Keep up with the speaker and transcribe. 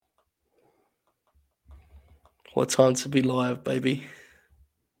What time to be live, baby.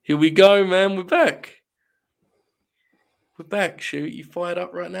 Here we go, man. We're back. We're back, shoot. You fired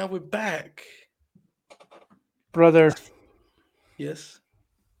up right now? We're back. Brother, Yes.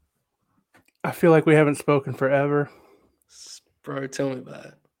 I feel like we haven't spoken forever. Bro, tell me about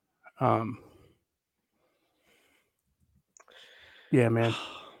it. Yeah, man.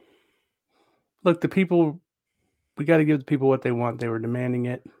 Look, the people, we got to give the people what they want. They were demanding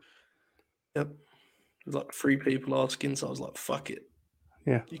it. Yep. There's like 3 people asking, so I was like, fuck it.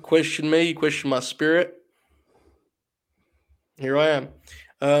 Yeah. You question me, you question my spirit. Here I am.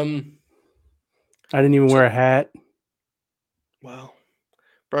 I didn't even wear a hat. Wow.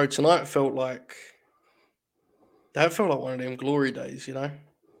 Bro, tonight felt like one of them glory days, you know?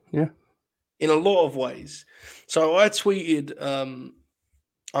 Yeah. In a lot of ways. So I tweeted,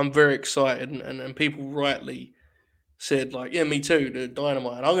 I'm very excited, and people rightly said, like, yeah, me too, the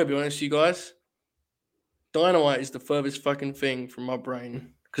Dynamite. And I'm going to be honest with you guys, Dynamite is the furthest fucking thing from my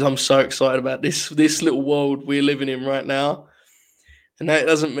brain because I'm so excited about this little world we're living in right now. And that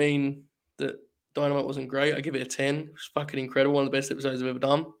doesn't mean that Dynamite wasn't great. I give it a 10. It was fucking incredible. One of the best episodes I've ever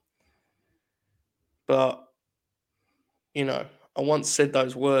done. But, you know, I once said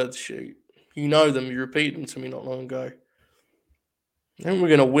those words, shoot. You know them. You repeated them to me not long ago. And we're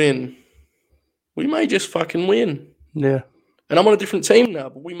going to win. We may just fucking win. Yeah. And I'm on a different team now,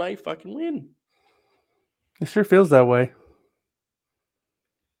 but we may fucking win. It sure feels that way.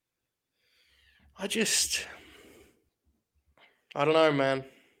 I don't know, man.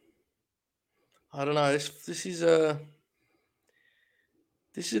 I don't know. This is a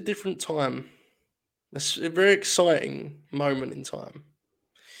different time. It's a very exciting moment in time,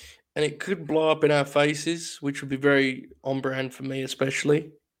 and it could blow up in our faces, which would be very on brand for me,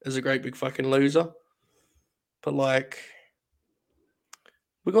 especially as a great big fucking loser. But like,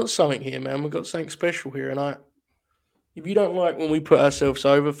 we got something here, man. We got something special here, and if you don't like when we put ourselves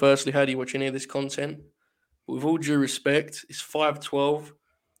over, firstly, how do you watch any of this content? But with all due respect, it's 5:12.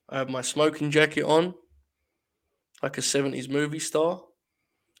 I have my smoking jacket on, like a 70s movie star.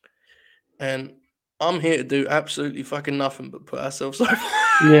 And I'm here to do absolutely fucking nothing but put ourselves over.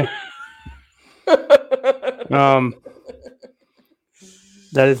 Yeah.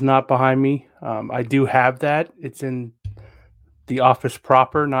 That is not behind me. I do have that. It's in the office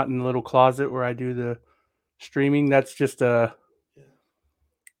proper, not in the little closet where I do the streaming. That's just a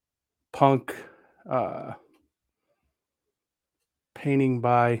punk painting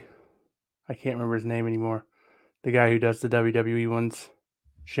by, I can't remember his name anymore. The guy who does the WWE ones.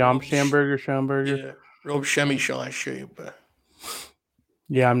 Schamberger. Yeah, Rob Shemmy Shy, but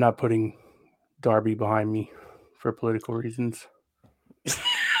yeah, I'm not putting Darby behind me for political reasons.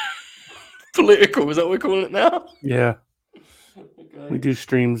 Political, is that what we're calling it now? Yeah. Okay. We do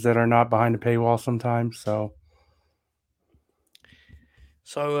streams that are not behind a paywall sometimes, so.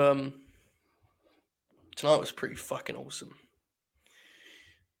 So, tonight was pretty fucking awesome.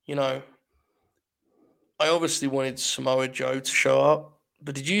 You know, I obviously wanted Samoa Joe to show up,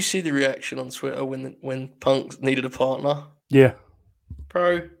 but did you see the reaction on Twitter when Punk needed a partner? Yeah.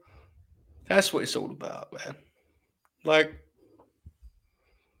 Bro, that's what it's all about, man. Like,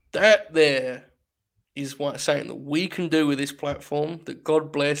 that there is something that we can do with this platform that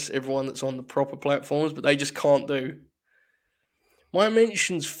God bless everyone that's on the proper platforms, but they just can't do. My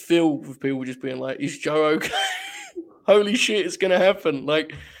mention's filled with people just being like, is Joe okay? Holy shit, it's going to happen.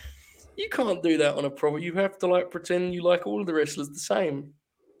 Like, you can't do that on a proper. You have to, like, pretend you like all of the wrestlers the same.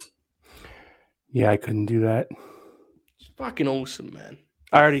 Yeah, I couldn't do that. It's fucking awesome, man.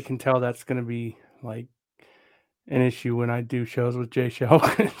 I already can tell that's going to be, like, an issue when I do shows with Jay Show.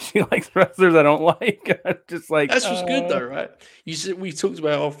 She likes wrestlers I don't like. I'm just like, that's what's good though, right? You said we talked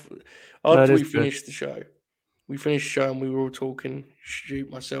about after we finished the show. We finished the show and we were all talking. Shoot,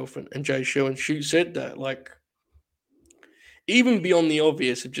 myself and Jay Show, and Shoot said that, like, even beyond the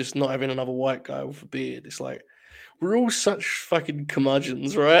obvious of just not having another white guy with a beard, it's like we're all such fucking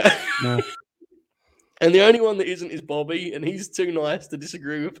curmudgeons, right? Yeah. And the only one that isn't is Bobby, and he's too nice to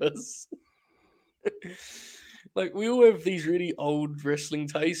disagree with us. Like, we all have these really old wrestling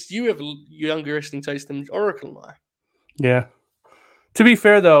tastes. You have a younger wrestling taste than Oracle and I. Yeah. To be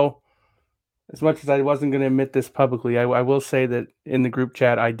fair, though, as much as I wasn't going to admit this publicly, I will say that in the group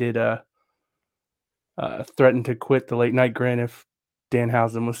chat, I did threaten to quit the Late Night Grin if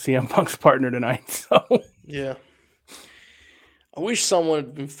Danhausen was CM Punk's partner tonight. So yeah. I wish someone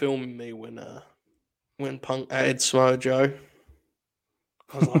had been filming me when Punk added Samoa Joe.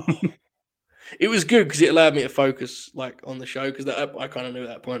 I was like, oh. It was good because it allowed me to focus, like, on the show, because I kind of knew at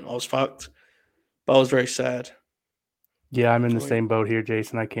that point I was fucked, but I was very sad. Yeah, I'm in the same boat here,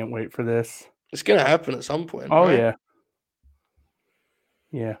 Jason. I can't wait for this. It's gonna happen at some point, Oh right? yeah,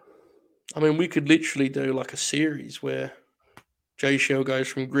 yeah. I mean, we could literally do like a series where Jay Shell goes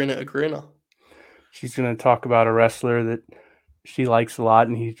from grinner to grinner. She's gonna talk about a wrestler that she likes a lot,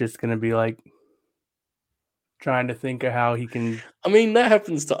 and he's just gonna be like trying to think of how he can. I mean, that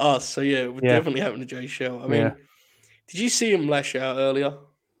happens to us, so yeah, it would Yeah, definitely happen to Jay Shell. I yeah. mean, did you see him lash out earlier?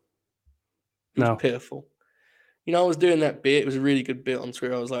 It was No, pitiful. You know, I was doing that bit. It was a really good bit on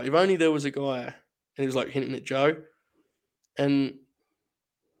Twitter. I was like, if only there was a guy, and he was like hinting at Joe, and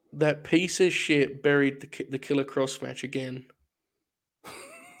that piece of shit buried the Killer Cross match again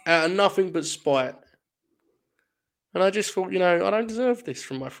out of nothing but spite. And I just thought, I don't deserve this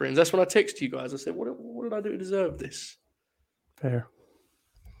from my friends. That's when I texted you guys. I said, what did I do to deserve this? fair.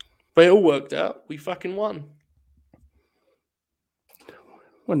 But it all worked out. We fucking won.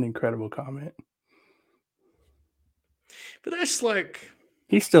 What an incredible comment. But that's like,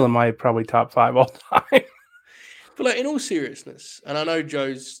 He's still in my probably top 5 all time. but like in all seriousness, and I know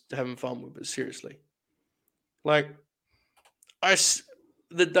Joe's having fun with it, but seriously, like,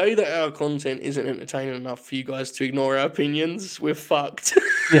 the day that our content isn't entertaining enough for you guys to ignore our opinions, we're fucked.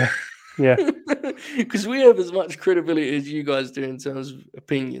 Yeah, yeah. Because we have as much credibility as you guys do in terms of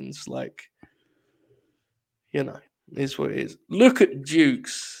opinions. Like, is what it is. Look at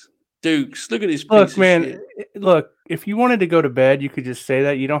Dukes. Look at this piece Look, of man. shit. Look, if you wanted to go to bed, you could just say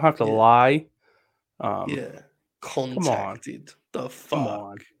that. You don't have to Yeah. lie. Yeah. Contacted. The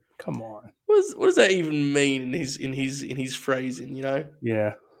fuck. Come on. What does that even mean in his phrasing? Yeah.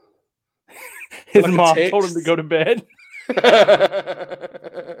 His Like a mom told him text? to go to bed.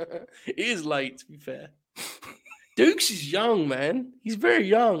 It is late, to be fair. Dukes is young, man. He's very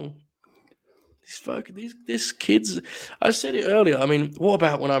young. This kid's. I said it earlier. I mean, what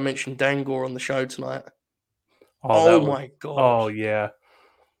about when I mentioned Dangor on the show tonight? Oh my god! Oh yeah.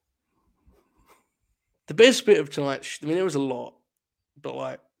 The best bit of tonight. I mean, there was a lot, but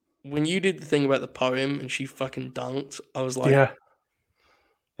like when you did the thing about the poem and she fucking dunked, I was like, Yeah.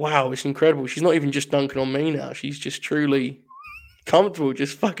 wow, it's incredible. She's not even just dunking on me now. She's just truly comfortable,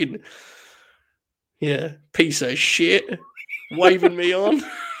 just fucking, yeah, piece of shit, waving me on.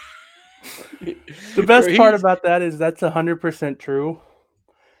 The best part about that is that's 100% true,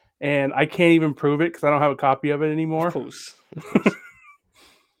 and I can't even prove it because I don't have a copy of it anymore. Of course.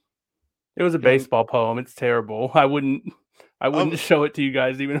 It was a baseball poem. It's terrible. I wouldn't show it to you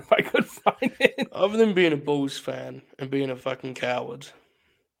guys even if I could find it. Other than being a Bulls fan and being a fucking coward,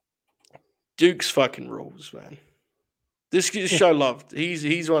 Duke's fucking rules, man. This show loved.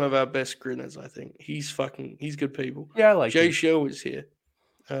 He's one of our best grinners, I think. He's good people. Yeah, I like Jay him. Shell is here.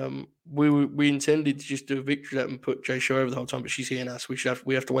 We intended to just do a victory lap and put Jay Shell over the whole time, but she's here now, so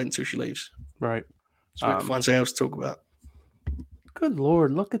we have to wait until she leaves. Right. So we can find something else to talk about. Good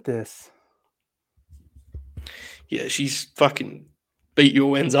Lord, look at this. Yeah, she's fucking beat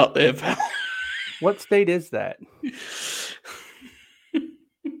your ends up there, pal. What state is that?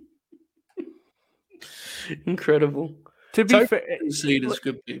 Incredible. To be fair, is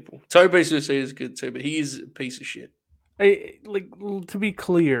good people. Toby Suicide is good too, but he is a piece of shit. To be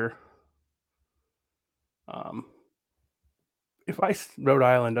clear, Rhode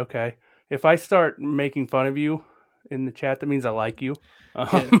Island, okay. If I start making fun of you in the chat, that means I like you.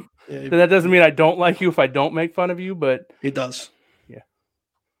 That doesn't mean I don't like you if I don't make fun of you, but it does. Yeah.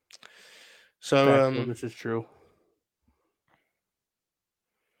 So this is true.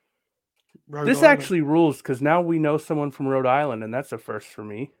 This actually rules because now we know someone from Rhode Island, and that's a first for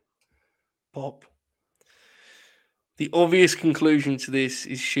me. Pop. The obvious conclusion to this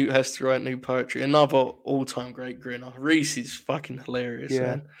is Shoot has to write new poetry. Another all-time great grinner. Reese is fucking hilarious,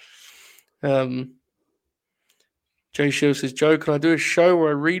 man. Jay Shield says, Joe, can I do a show where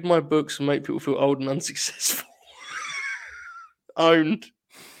I read my books and make people feel old and unsuccessful? Owned.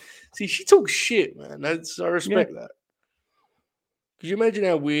 See, she talks shit, man. I respect that. Could you imagine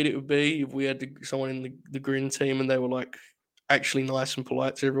how weird it would be if we had someone in the Grin team and they were like actually nice and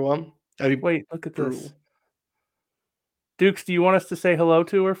polite to everyone? Wait, look at this. Dukes, do you want us to say hello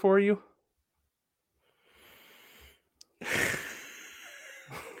to her for you?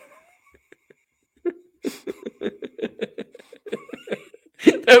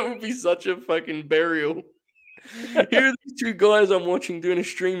 That would be such a fucking burial. Here are these two guys I'm watching doing a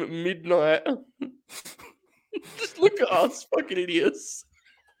stream at midnight. Just look at us, fucking idiots.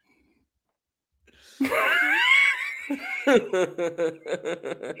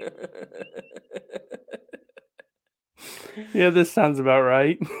 Yeah, this sounds about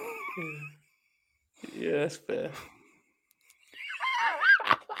right. Yeah, that's fair.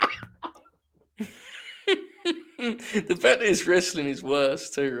 The fact that it's wrestling is worse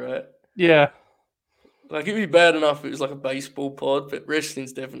too, right? Yeah. Like, it'd be bad enough if it was like a baseball pod, but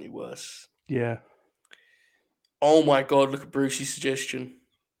wrestling's definitely worse. Yeah. Oh my God, look at Brucey's suggestion.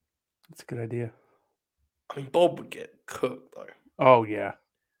 That's a good idea. I mean, Bob would get cooked, though. Oh, yeah.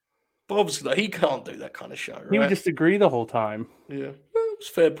 Bob's, he can't do that kind of show, right? He would just agree the whole time. Yeah, it's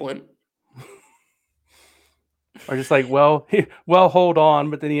a fair point. Or just like, well, hold on,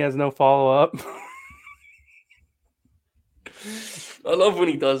 but then he has no follow-up. I love when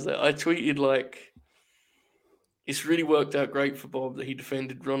he does that. I tweeted, like, it's really worked out great for Bob that he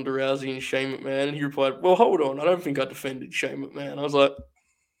defended Ronda Rousey and Shane McMahon. And he replied, well, hold on, I don't think I defended Shane McMahon. I was like,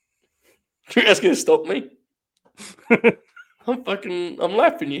 that's going to stop me? I'm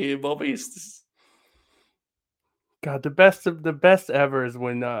laughing you here, Bobby. God, the best ever is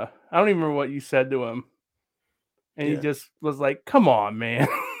when I don't even remember what you said to him, and he just was like, "Come on, man."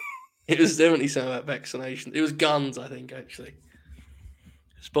 It was definitely something about vaccination. It was guns, I think, actually.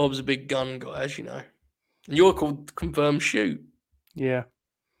 Because Bob's a big gun guy, as you know. And you're called Confirmed Shoot. Yeah.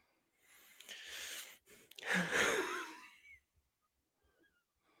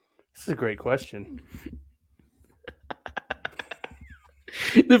 This is a great question.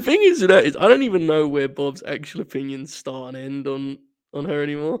 The thing is, I don't even know where Bob's actual opinions start and end on her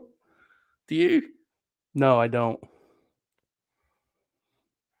anymore. Do you? No, I don't.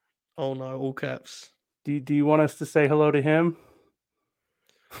 Oh no, all caps. Do you want us to say hello to him?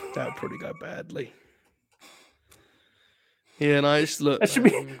 That would probably go badly. Yeah, and I just look. That should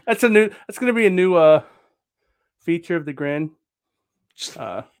be. That's gonna be a new feature of the Grin.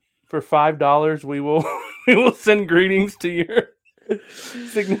 For $5, we will send greetings to your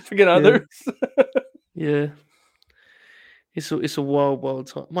significant others. Yeah. It's a wild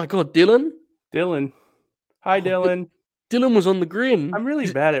time. My God, Dylan. Hi, Dylan. Dylan was on the Grin. I'm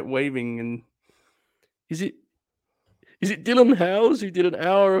really bad at waving, and is it Dylan Howes who did an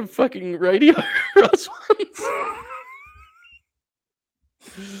hour of fucking radio for us once?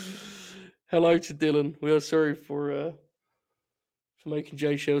 Hello to Dylan. We are sorry for making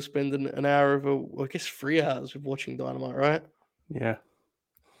Jay Shell spend an hour of I guess 3 hours of watching Dynamite, right? Yeah.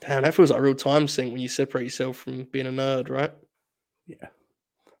 Damn, that feels like a real time sink when you separate yourself from being a nerd, right? Yeah.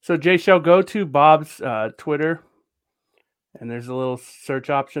 So Jay Shell, go to Bob's Twitter, and there's a little search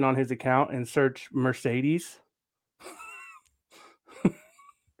option on his account, and search Mercedes.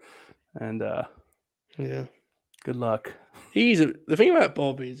 And yeah, good luck. The thing about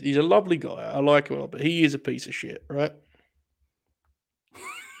Bob is he's a lovely guy. I like him a lot, but he is a piece of shit, right?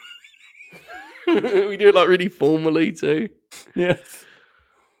 We do it like really formally too. Yes.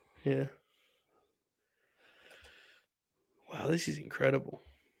 Yeah. Wow, this is incredible.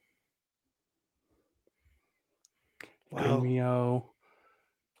 Wow. Cameo,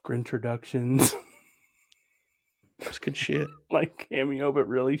 introductions. That's good shit. Like cameo, but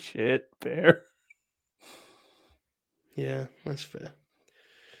really shit. Fair. Yeah, that's fair.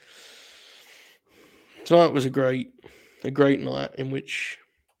 Tonight was a great night in which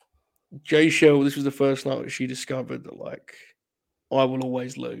Jay Shell, this was the first night that she discovered that, like, I will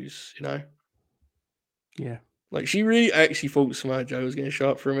always lose, you know? Yeah. Like, she really actually thought Samoa Joe was going to show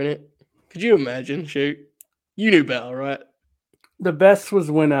up for a minute. Could you imagine? Shoot. You knew better, right? The best was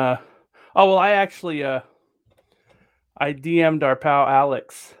when, I actually, I DM'd our pal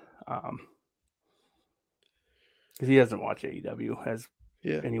Alex, because he doesn't watch AEW, as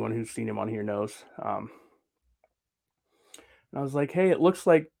anyone who's seen him on here knows. And I was like, hey, it looks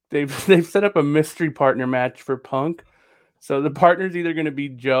like they've set up a mystery partner match for Punk. So the partner's either going to be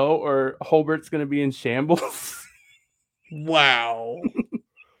Joe or Holbert's going to be in shambles. Wow.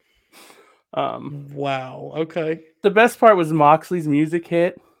 Wow. Okay. The best part was Moxley's music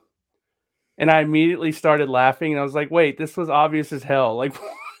hit, and I immediately started laughing. And I was like, "Wait, this was obvious as hell. Like,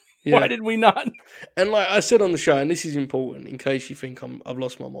 why did we not?" And like I said on the show, and this is important in case you think I've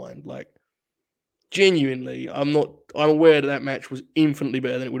lost my mind. Like, genuinely, I'm aware that match was infinitely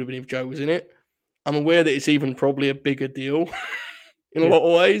better than it would have been if Joe was in it. I'm aware that it's even probably a bigger deal in a lot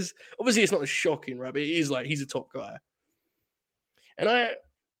of ways. Obviously, it's not as shocking, right? But it is like he's a top guy. And I'm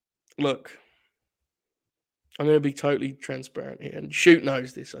going to be totally transparent here, and Shoot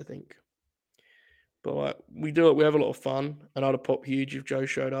knows this, I think. But like, we have a lot of fun, and I'd have popped huge if Joe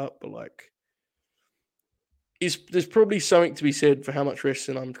showed up. But like, there's probably something to be said for how much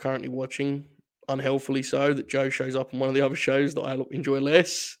wrestling I'm currently watching, unhealthily so, that Joe shows up on one of the other shows that I enjoy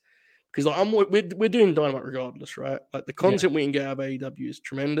less. Because like, we're doing Dynamite regardless, right? Like, the content we can get out of AEW is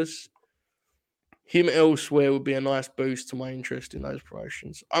tremendous. Him elsewhere would be a nice boost to my interest in those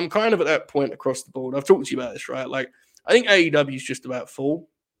promotions. I'm kind of at that point across the board. I've talked to you about this, right? Like, I think AEW is just about full.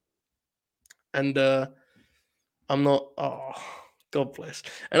 And I'm not, God bless.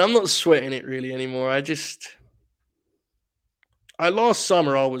 And I'm not sweating it really anymore. Last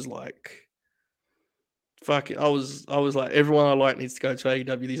summer I was like, fuck it. I was like, everyone I like needs to go to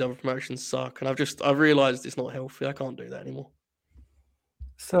AEW. These other promotions suck. And I've realized it's not healthy. I can't do that anymore.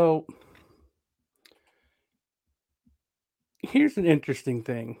 So here's an interesting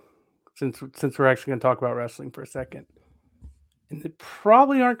thing, since we're actually going to talk about wrestling for a second. And they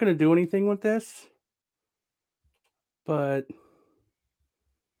probably aren't going to do anything with this, but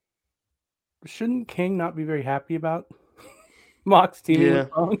shouldn't King not be very happy about Mox teaming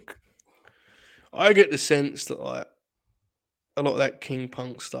with Punk? I get the sense that like a lot of that King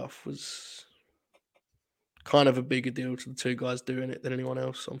Punk stuff was kind of a bigger deal to the two guys doing it than anyone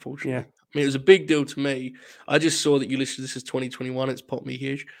else, unfortunately. Yeah. I mean, it was a big deal to me. I just saw that you listed this as 2021. It's popped me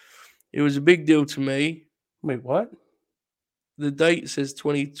huge. It was a big deal to me. Wait, what? The date says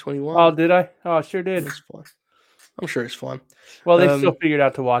 2021. Oh, did I? Oh, I sure did. It's fine. I'm sure it's fine. Well, they still figured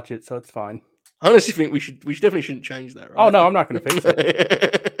out to watch it, so it's fine. I honestly think we definitely shouldn't change that, right? Oh no, I'm not going to fix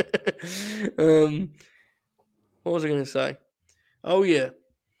it. What was I going to say? Oh yeah,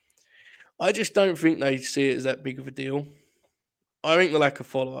 I just don't think they see it as that big of a deal. I think the lack of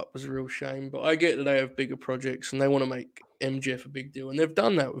follow up was a real shame, but I get that they have bigger projects and they want to make MJF a big deal, and they've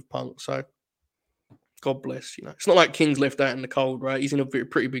done that with Punk. So, God bless. You know, it's not like King's left out in the cold, right? He's in a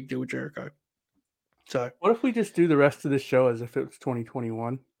pretty big deal with Jericho. So, what if we just do the rest of this show as if it was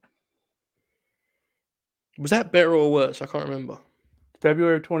 2021? Was that better or worse? I can't remember.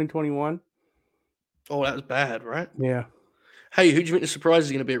 February of 2021. Oh, that was bad, right? Yeah. Hey, who do you think the surprise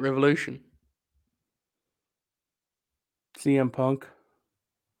is going to be at Revolution? CM Punk.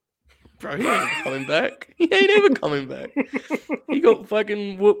 Bro, he ain't coming back. He ain't ever coming back. He got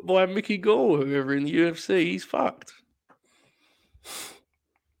fucking whooped by Mickey Gall or whoever in the UFC. He's fucked.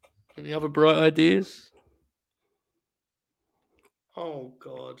 Any other bright ideas? Oh,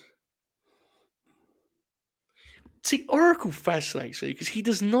 God. See, Oracle fascinates me because he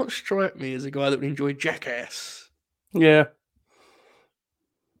does not strike me as a guy that would enjoy Jackass. Yeah.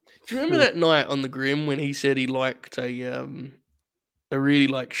 Do you remember that night on the Grim when he said he liked a really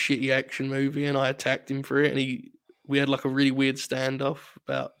like shitty action movie and I attacked him for it and we had like a really weird standoff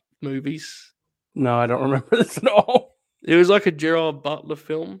about movies? No, I don't remember this at all. It was like a Gerard Butler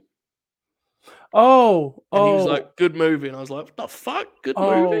film. Oh, and he was like, "Good movie," and I was like, "What the fuck? Good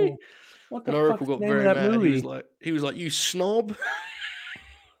movie?" What the And Oracle fuck's got the name very of that mad. movie? He was like, "You snob."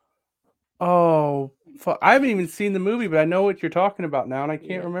 Oh, fuck. I haven't even seen the movie, but I know what you're talking about now, and I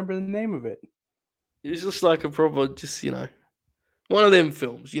can't remember the name of it. It was just like a proper, just, you know, one of them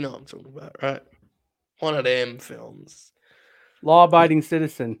films. You know what I'm talking about, right? One of them films. Law-abiding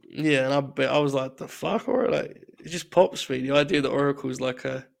citizen. Yeah, and I was like, the fuck? Or like, it just pops me. The idea that Oracle is like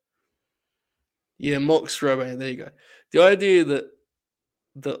Mox Robot. There you go. The idea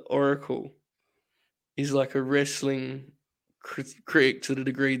that Oracle is like a wrestling critic to the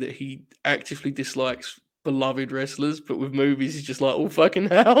degree that he actively dislikes beloved wrestlers, but with movies he's just like, oh fucking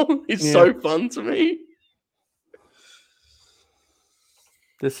hell. It's so fun to me.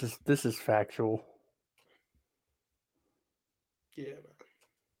 This is factual. Yeah, man.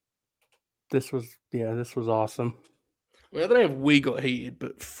 This was awesome. I mean, I don't know if we got heated,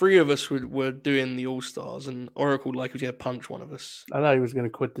 but 3 of us were doing the All Stars, and Oracle like was gonna punch one of us. I thought he was gonna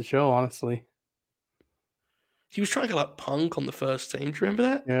quit the show, honestly. He was trying to like Punk on the first team. Do you remember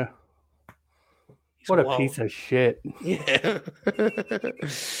that? Yeah. What a piece of shit. Yeah.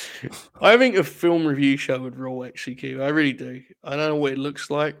 I think a film review show would rule, actually, Q. I really do. I don't know what it looks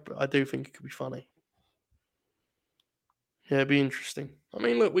like, but I do think it could be funny. Yeah, it'd be interesting. I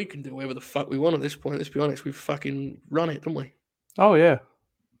mean, look, we can do whatever the fuck we want at this point. Let's be honest. We fucking run it, don't we? Oh, yeah.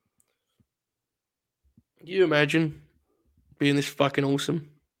 Can you imagine being this fucking awesome?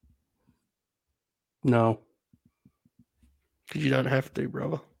 No. Because you don't have to,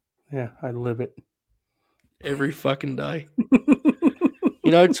 brother. Yeah, I live it. Every fucking day.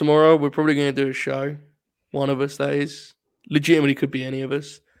 You know, tomorrow we're probably going to do a show. One of us, that is. Legitimately could be any of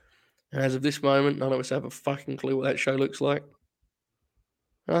us. And as of this moment, none of us have a fucking clue what that show looks like.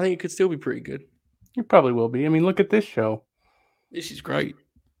 And I think it could still be pretty good. It probably will be. I mean, look at this show. This is great.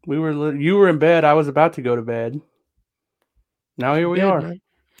 You were in bed. I was about to go to bed. Now here we are. Mate.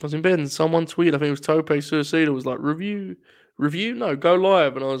 I was in bed and someone tweeted, I think it was Tope Suicida, was like, review? No, go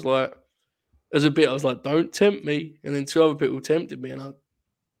live. And I was like, as a bit, I was like, don't tempt me. And then 2 other people tempted me and I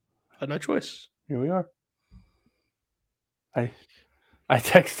had no choice. Here we are. I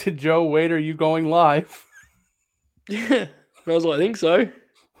texted Joe, wait, are you going live? Yeah. And I was like, I think so.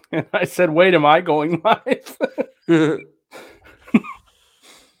 And I said, wait, am I going live?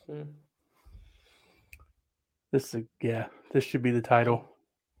 This is This should be the title.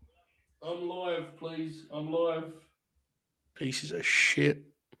 I'm live, please. I'm live. Pieces of shit.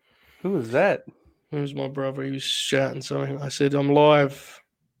 Who was that? It was my brother. He was shouting something. I said, I'm live.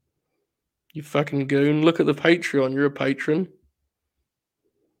 You fucking goon. Look at the Patreon. You're a patron.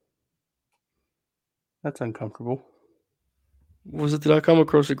 That's uncomfortable. Was it? Did I come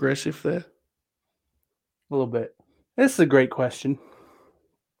across aggressive there? A little bit. This is a great question.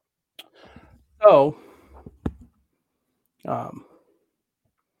 So,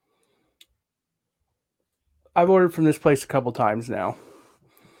 I've ordered from this place a couple times now,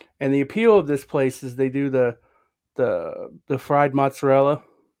 and the appeal of this place is they do the fried mozzarella,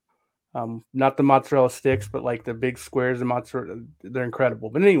 not the mozzarella sticks, but like the big squares of mozzarella. They're incredible.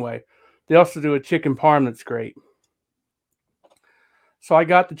 But anyway, they also do a chicken parm that's great. So I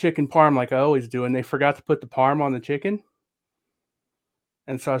got the chicken parm like I always do, and they forgot to put the parm on the chicken,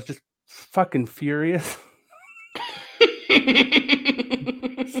 and so I was just fucking furious.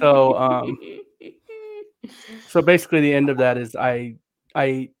 So basically the end of that is I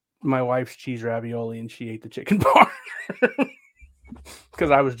ate my wife's cheese ravioli and she ate the chicken parm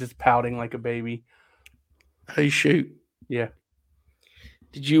because I was just pouting like a baby. Hey, shoot. Yeah.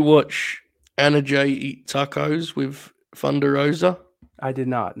 Did you watch Anna J eat tacos with Thunder Rosa? I did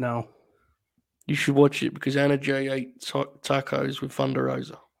not, no. You should watch it because Anna J ate tacos with Thunder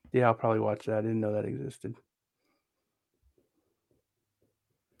Rosa. Yeah, I'll probably watch that. I didn't know that existed.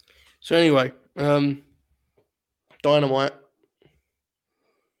 So anyway, Dynamite.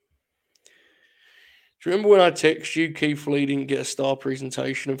 Do you remember when I texted you Keith Lee didn't get a star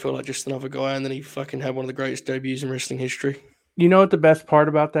presentation and felt like just another guy, and then he fucking had one of the greatest debuts in wrestling history? You know what the best part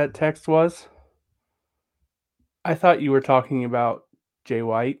about that text was? I thought you were talking about Jay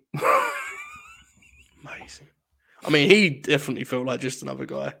White. Amazing. I mean, he definitely felt like just another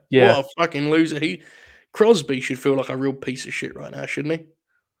guy. Yeah. What a fucking loser. Crosby should feel like a real piece of shit right now, shouldn't he?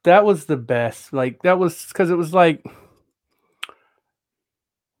 That was the best. Like, that was because it was like,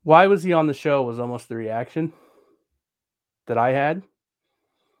 why was he on the show was almost the reaction that I had.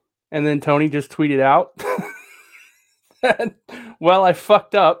 And then Tony just tweeted out that, well, I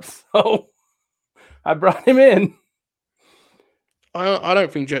fucked up, so I brought him in. I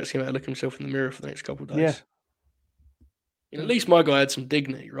don't think Jack's going to look himself in the mirror for the next couple of days. Yeah. And at least my guy had some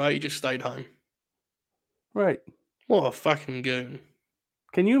dignity, right? He just stayed home. Right. What a fucking goon.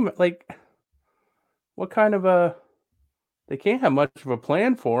 Can you, like, what kind of a... They can't have much of a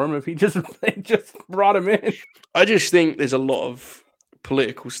plan for him if they just brought him in. I just think there's a lot of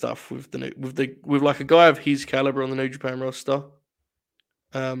political stuff with like a guy of his caliber on the New Japan roster.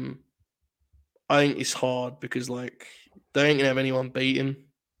 I think it's hard because like they ain't gonna have anyone beat him,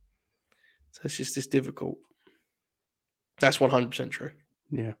 so it's just difficult. That's 100% true.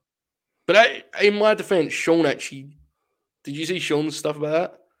 Yeah, but in my defense, Sean actually. Did you see Sean's stuff about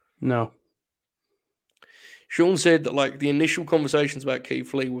that? No. Sean said that like the initial conversations about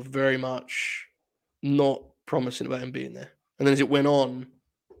Keith Lee were very much not promising about him being there, and then as it went on,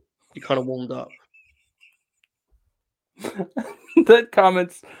 he kind of warmed up. That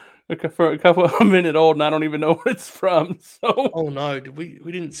comment's for a couple of a minute old, and I don't even know what it's from. So. Oh no, we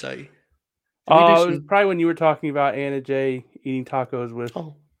didn't say. It was probably when you were talking about Anna J eating tacos with.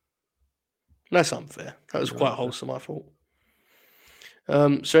 Oh, that's unfair. That was quite wholesome, I thought.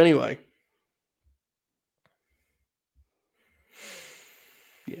 So anyway.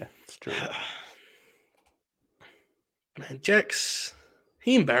 Yeah, it's true. Man, Jax,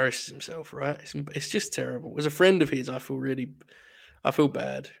 he embarrasses himself, right? It's just terrible. As a friend of his, I feel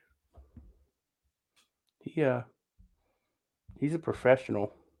bad. Yeah, he's a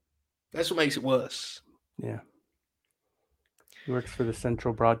professional. That's what makes it worse. Yeah. He works for the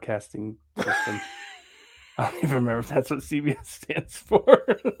Central Broadcasting System. I don't even remember if that's what CBS stands for.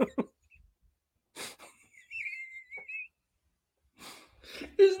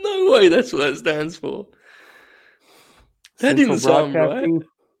 There's no way that's what that stands for. That didn't sound right.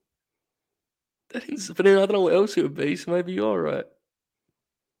 But then I don't know what else it would be, so maybe you're right.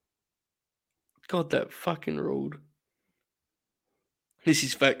 God, that fucking ruled. This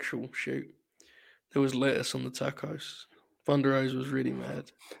is factual, shoot. There was lettuce on the tacos. Thunder Rose was really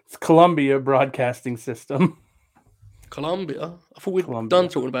mad. It's Columbia Broadcasting System. Columbia? I thought we'd done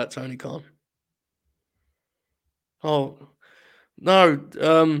talking about Tony Khan. Oh, no.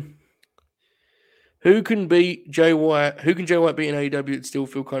 Who can beat Jay White? Who can Jay White beat in AEW and still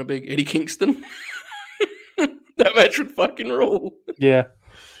feel kind of big? Eddie Kingston? That match would fucking rule. Yeah.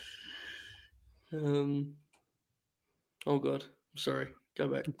 Oh, God. I'm sorry. Go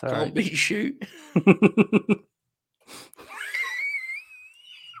back. Can't right. Beat shoot.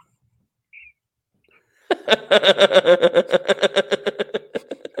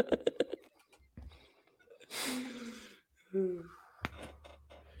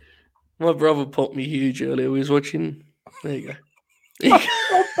 My brother popped me huge earlier. We was watching. There you go. There you I'm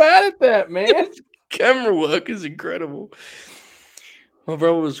so bad at that, man. Camera work is incredible. My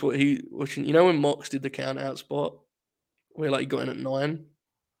brother was watching. You know when Mox did the count out spot where like he got in at 9.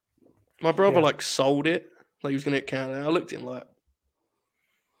 My brother Yeah. like sold it. Like he was gonna get counted out. I looked at him like,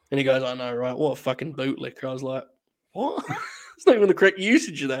 and he goes, "I know, right? What a fucking bootlicker." I was like, "What?" It's not even the correct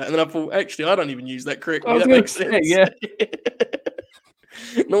usage of that. And then I thought, actually, I don't even use that correctly. I was That gonna makes say, sense. yeah.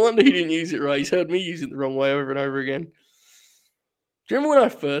 No wonder he didn't use it right. He's heard me use it the wrong way over and over again. Do you remember when I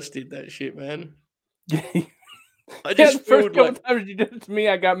first did that shit, man? I Yeah, just the first felt couple like times you did it to me,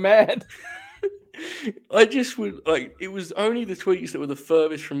 I got mad. I just would like it was only the tweets that were the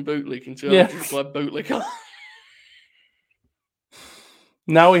furthest from bootlicking to Yes. just like bootlicker.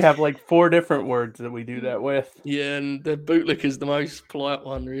 Now we have like 4 different words that we do that with. Yeah, and the bootlicker's the most polite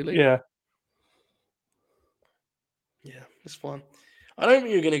one, really. Yeah. Yeah, it's fine. I don't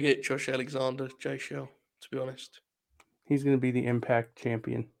think you're gonna get Josh Alexander, Jay Shell, to be honest. He's going to be the Impact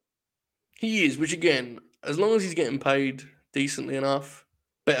champion. He is, which again, as long as he's getting paid decently enough,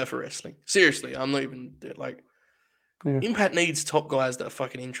 better for wrestling. Seriously, I'm not even like Impact needs top guys that are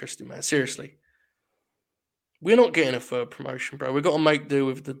fucking interesting, man. Seriously. We're not getting a third promotion, bro. We've got to make do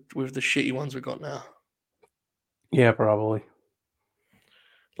with the shitty ones we've got now. Yeah, probably.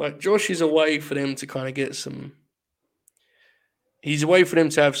 Like Josh is a way for them to kind of get some. He's a way for them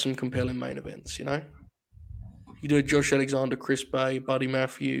to have some compelling main events, you know. You do a Josh Alexander, Chris Bay, Buddy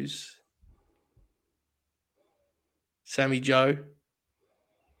Matthews, Sammy Joe.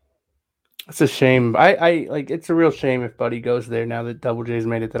 It's a shame. I like. It's a real shame if Buddy goes there now that Double J's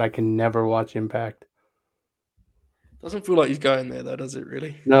made it that I can never watch Impact. Doesn't feel like he's going there though, does it?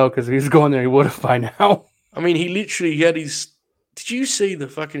 Really? No, because if he was going there, he would have by now. I mean, he had his. Did you see the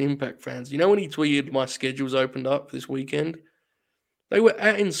fucking Impact fans? You know when he tweeted my schedule's opened up for this weekend? They were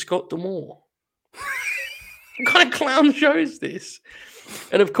in Scott D'Amore. What kind of clown show is this?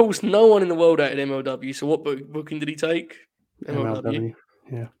 And of course, no one in the world added MLW. So what booking did he take? MLW.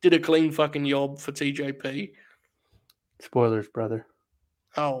 Yeah. Did a clean fucking job for TJP. Spoilers, brother.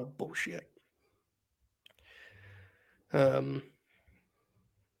 Oh, bullshit. I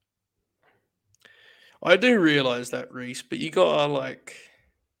do realise that, Reese, but you gotta like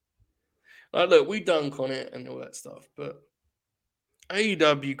look, we dunk on it and all that stuff, but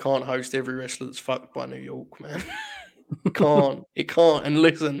AEW can't host every wrestler that's fucked by New York, man. It can't. And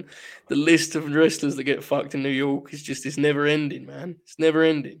listen, the list of wrestlers that get fucked in New York is just, it's never ending, man. It's never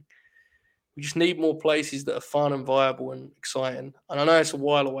ending. We just need more places that are fun and viable and exciting. And I know it's a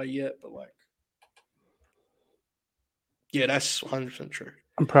while away yet, but like, yeah, that's 100% true.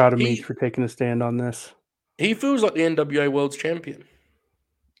 I'm proud of Meech for taking a stand on this. He feels like the NWA World's Champion.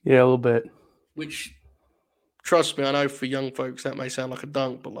 Yeah, a little bit. Which, trust me, I know for young folks that may sound like a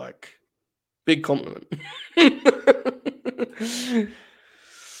dunk, but like, big compliment.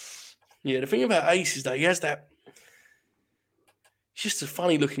 Yeah, the thing about Ace is that he has that. He's just a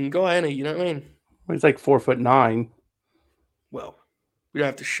funny looking guy, isn't he? You know what I mean? Well, he's like 4'9". Well, we don't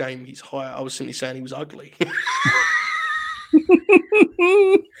have to shame his height. I was simply saying he was ugly.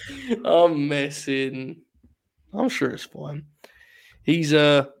 I'm messing. I'm sure it's fine. He's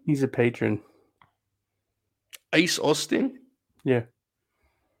a patron. Ace Austin? Yeah.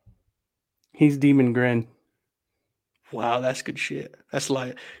 He's Demon Grin. Wow, that's good shit. That's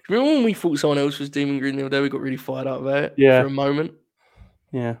like, remember when we thought someone else was Demon Grin the other day? We got really fired up about it for a moment.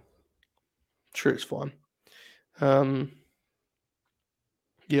 Yeah. Sure, it's fine.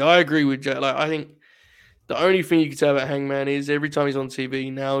 Yeah, I agree with Jack. Like, I think the only thing you could say about Hangman is every time he's on TV,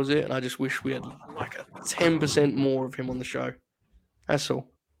 he nails it, and I just wish we had like a 10% more of him on the show. That's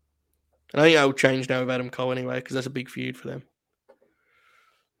all. And I think that will change now with Adam Cole anyway, because that's a big feud for them.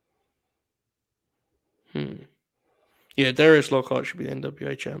 Yeah, Darius Lockhart should be the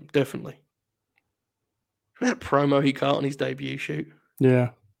NWA champ, definitely. Remember that promo he cut on his debut shoot?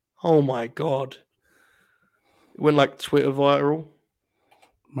 Yeah. Oh my god. It went like Twitter viral.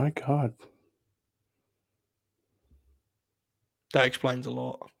 My god. That explains a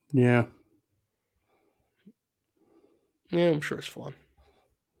lot. Yeah. Yeah, I'm sure it's fine.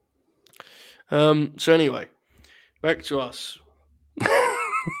 So anyway, back to us.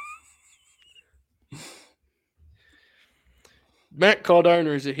 Matt Cardona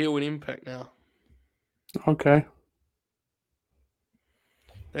is a heel in Impact now. Okay.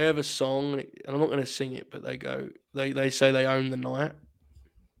 They have a song, and I'm not going to sing it, but they say they own the night.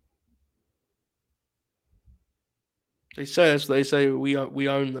 They say we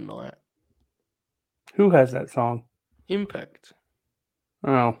own the night. Who has that song? Impact.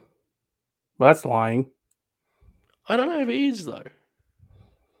 Oh, well, that's lying. I don't know if it is though,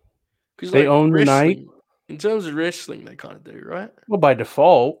 because They like own the night. wrestling, in terms of wrestling, they kind of do, right? Well, by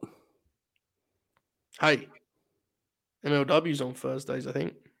default. Hey, MLW's on Thursdays, I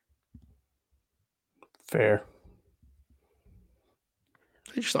think. Fair.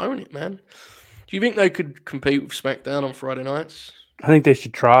 They just own it, man. Do you think they could compete with SmackDown on Friday nights? I think they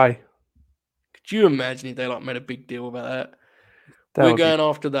should try. Could you imagine if they like made a big deal about that? That We're would be. going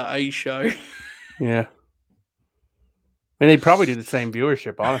after the A show. Yeah. And they'd probably do the same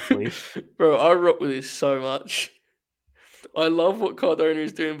viewership, honestly. Bro, I rock with this so much. I love what Cardona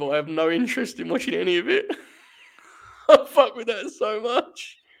is doing, but I have no interest in watching any of it. I fuck with that so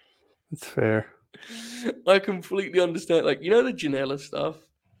much. That's fair. I completely understand. Like, you know the Janela stuff?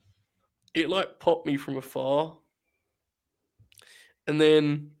 It like popped me from afar. And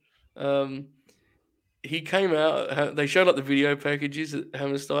then he came out, they showed like the video packages at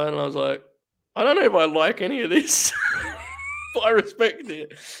Hammerstein, and I was like, I don't know if I like any of this. But I respect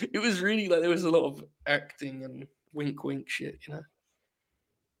it. It was really like there was a lot of acting and wink wink shit, you know.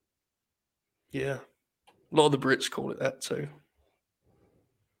 Yeah. A lot of the Brits call it that too.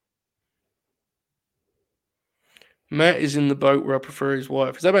 Matt is in the boat where I prefer his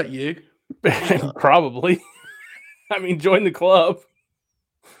wife. Is that about you? Probably. I mean, join the club.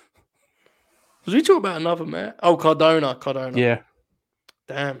 Was we talking about another Matt? Oh, Cardona. Yeah.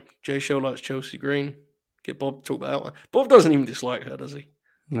 Damn. Jay Show likes Chelsea Green. Get Bob to talk about that one. Bob doesn't even dislike her, does he?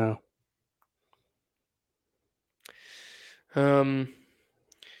 No.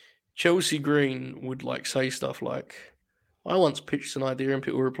 Chelsea Green would like say stuff like, I once pitched an idea and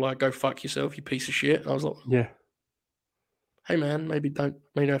people reply, go fuck yourself, you piece of shit. And I was like, Yeah. hey man, maybe don't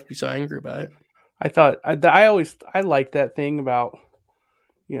have to be so angry about it. I thought I like that thing about,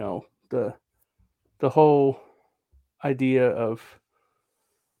 you know, the whole idea of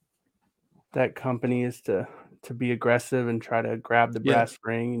that company is to be aggressive and try to grab the brass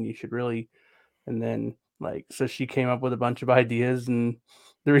ring, and you should really, and then like, so she came up with a bunch of ideas, and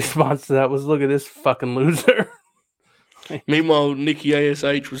the response to that was, look at this fucking loser. Meanwhile, Nikki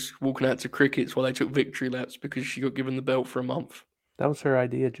ASH was walking out to crickets while they took victory laps because she got given the belt for a month. That was her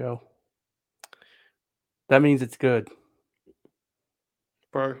idea, Joe. That means it's good.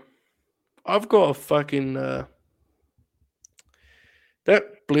 Bro, I've got a fucking... that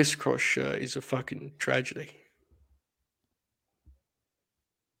Bliss Cross shirt is a fucking tragedy.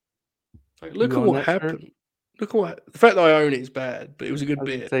 Like, look at what happened. Shirt? Look at what... The fact that I own it is bad, but it was a good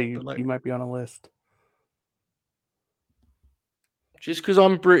bit. Say you might be on a list. Just because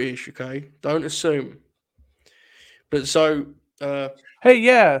I'm British, okay? Don't assume. But so... hey,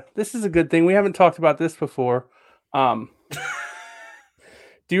 yeah, this is a good thing. We haven't talked about this before. Do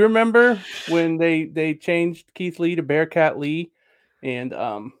you remember when they changed Keith Lee to Bearcat Lee, and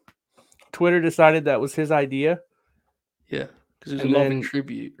Twitter decided that was his idea? Yeah, because it was a loving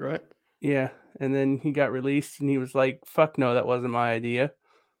tribute, right? Yeah, and then he got released, and he was like, "Fuck no, that wasn't my idea."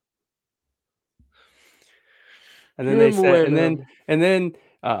 And then they said, and then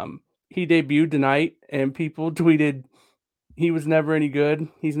he debuted tonight, and people tweeted, "He was never any good.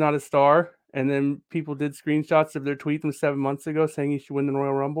 He's not a star." And then people did screenshots of their tweet from 7 months ago saying he should win the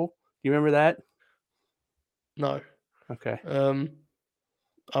Royal Rumble. Do you remember that? No. Okay.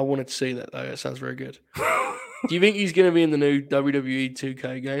 I wanted to see that though. That sounds very good. Do you think he's going to be in the new WWE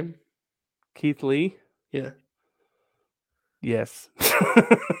 2K game? Keith Lee? Yeah. Yes.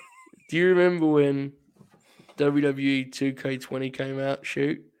 Do you remember when WWE 2K20 came out?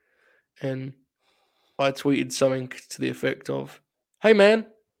 Shoot. And I tweeted something to the effect of, hey man,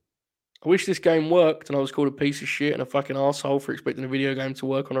 I wish this game worked, and I was called a piece of shit and a fucking asshole for expecting a video game to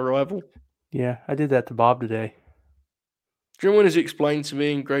work on arrival. Yeah, I did that to Bob today. Do you remember when he explained to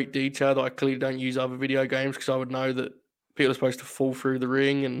me in great detail that I clearly don't use other video games because I would know that people are supposed to fall through the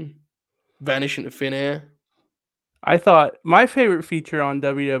ring and vanish into thin air? I thought my favorite feature on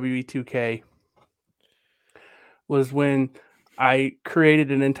WWE 2K was when I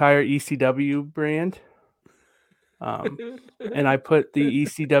created an entire ECW brand. And I put the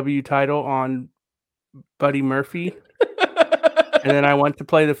ECW title on Buddy Murphy. And then I went to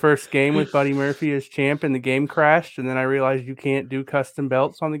play the first game with Buddy Murphy as champ, and the game crashed. And then I realized you can't do custom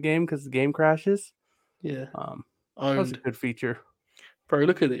belts on the game because the game crashes. Yeah. That was a good feature. Bro,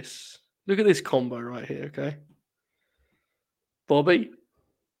 look at this. Look at this combo right here, okay? Bobby.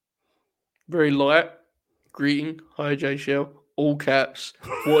 Very light. Greeting. Hi, J Shell. All caps.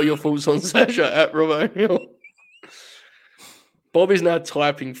 What are your thoughts on Sasha at Romano? Bobby's now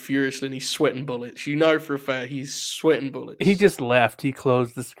typing furiously and he's sweating bullets. You know for a fact he's sweating bullets. He just left. He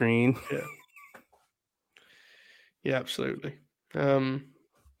closed the screen. Yeah. Yeah, absolutely. What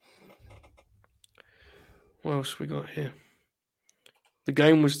else we got here? The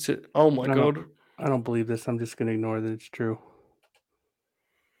game was to. Oh my god! I don't believe this. I'm just gonna ignore that it's true.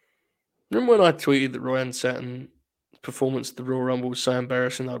 Remember when I tweeted that Ryan Saturn's performance at the Royal Rumble was so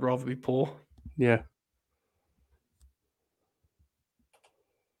embarrassing that I'd rather be poor? Yeah.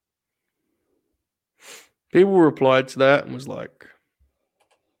 People replied to that and was like,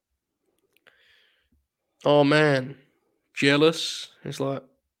 "Oh man, jealous." It's like,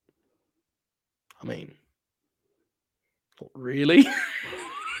 I mean, not really.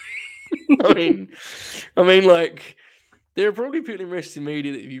 I mean, like, there are probably people in wrestling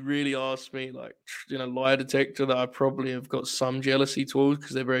media that, if you really ask me, like, lie detector, that I probably have got some jealousy towards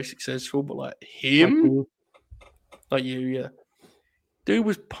because they're very successful. But like him, like you, yeah, dude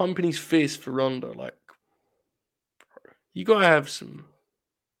was pumping his fist for Ronda. Like, you gotta have some.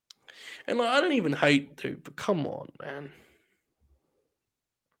 And like, I don't even hate dude, but come on, man.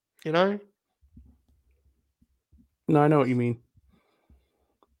 You know? No, I know what you mean.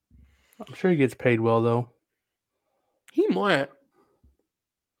 I'm sure he gets paid well, though. He might. It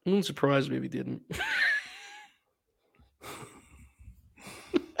wouldn't surprise me if he didn't.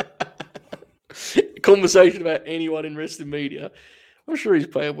 Conversation about anyone in wrestling media. I'm sure he's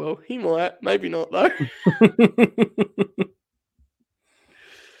paid well. He might. Maybe not, though.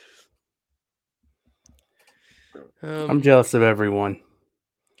 I'm jealous of everyone.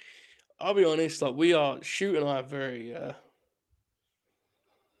 I'll be honest. Like, we are, Shoot and I are very.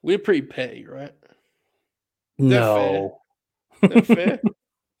 We're pretty petty, right? No. Is that fair?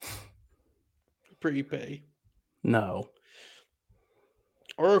 Pretty petty. No.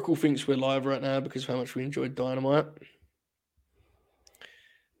 Oracle thinks we're live right now because of how much we enjoyed Dynamite.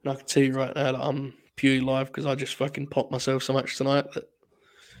 And I can tell you right now that I'm purely live because I just fucking popped myself so much tonight that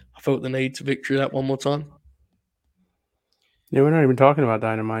I felt the need to victory that one more time. Yeah, we're not even talking about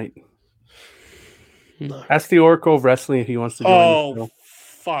Dynamite. No. Ask the Oracle of Wrestling if he wants to join the show.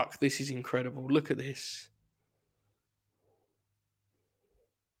 Fuck. This is incredible. Look at this.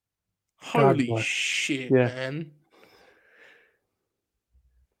 Holy shit, man.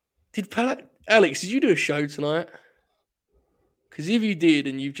 Alex, did you do a show tonight? Because if you did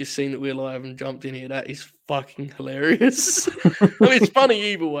and you've just seen that we're live and jumped in here, that is fucking hilarious. I mean, it's funny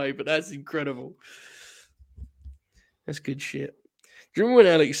either way, but that's incredible. That's good shit. Do you remember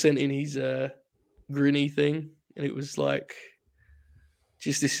when Alex sent in his Grinny thing? And it was like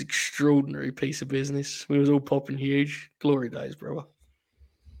just this extraordinary piece of business. We was all popping huge. Glory days, brother.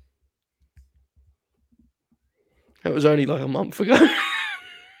 That was only like a month ago.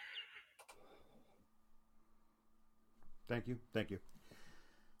 Thank you.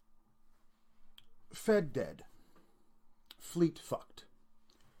 Fed dead. Fleet fucked.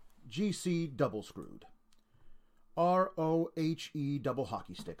 GC double screwed. ROHE double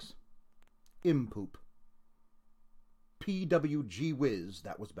hockey sticks. Impoop. PWG whiz,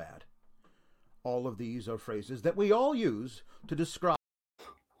 that was bad. All of these are phrases that we all use to describe.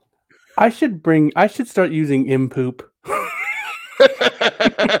 I should start using impoop.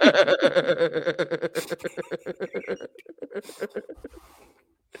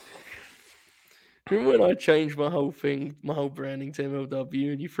 Remember when I changed my whole branding to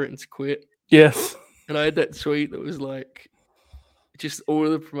MLW, and you threatened to quit? Yes. And I had that tweet that was like, just all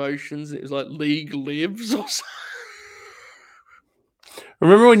of the promotions. It was like League Lives or something.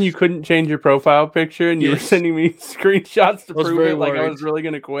 Remember when you couldn't change your profile picture and you were sending me screenshots to prove it, like I was really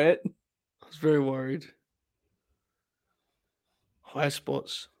going to quit? I was very worried. High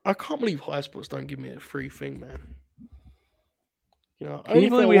Spots. I can't believe High Spots don't give me a free thing, man. You know, can you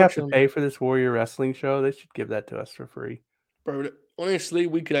believe we have to pay for this Warrior Wrestling show? They should give that to us for free. Bro, honestly,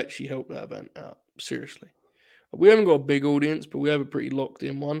 we could actually help that event out. Seriously. We haven't got a big audience, but we have a pretty locked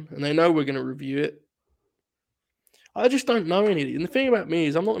in one, and they know we're going to review it. I just don't know any of it. And the thing about me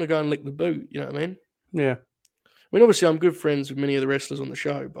is I'm not going to go and lick the boot, you know what I mean? Yeah. I mean, obviously, I'm good friends with many of the wrestlers on the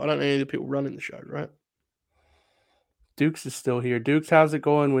show, but I don't know any of the people running the show, right? Dukes is still here. Dukes, how's it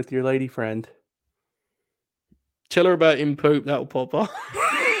going with your lady friend? Tell her about Impoop. That'll pop up.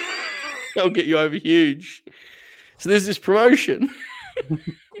 That'll get you over huge. So there's this promotion.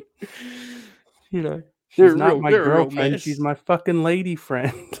 You know. She's not my girlfriend. She's my fucking lady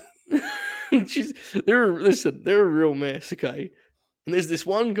friend. They're a real mess, okay? And there's this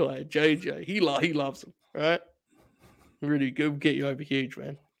one guy, JJ. He loves them, right? Really good. Get you over huge,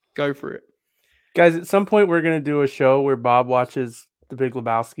 man. Go for it. Guys, at some point we're going to do a show where Bob watches The Big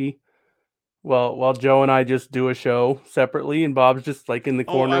Lebowski. Well, while Joe and I just do a show separately, and Bob's just like in the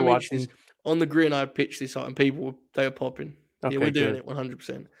corner watching. On the Grin, I pitched this out, and people, they are popping. Okay, yeah, we're doing it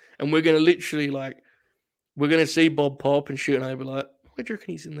 100%. And we're going to literally, like, we're gonna see Bob pop and shoot, and I'll be like, "Where do you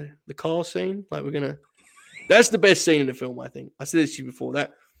reckon he's in the car scene?" Like we're gonna. That's the best scene in the film, I think. I said this to you before.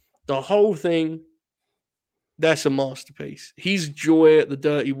 That the whole thing. That's a masterpiece. His joy at the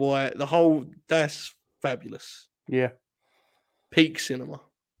dirty white, that's fabulous. Yeah. Peak cinema.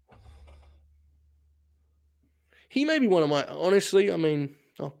 He may be one of my, honestly, I mean,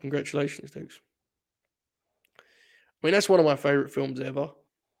 congratulations, Dukes. I mean, that's one of my favorite films ever.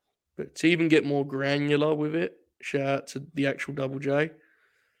 But to even get more granular with it, shout out to the actual Double J.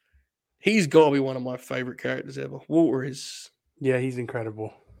 He's got to be one of my favorite characters ever. Walter is. Yeah, he's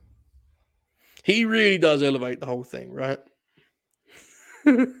incredible. He really does elevate the whole thing, right?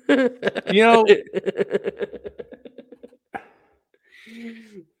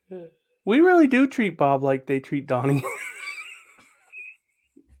 We really do treat Bob like they treat Donnie.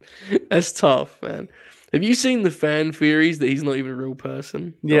 That's tough, man. Have you seen the fan theories that he's not even a real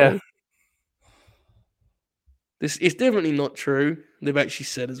person? Yeah. It's definitely not true. They've actually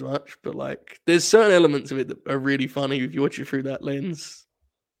said as much, but like there's certain elements of it that are really funny if you watch it through that lens.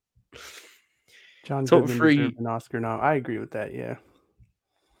 John Goodman deserved an Oscar now. I agree with that, yeah.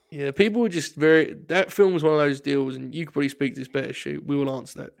 Yeah, people were just that film was one of those deals, and you could probably speak to this better, shoot. We will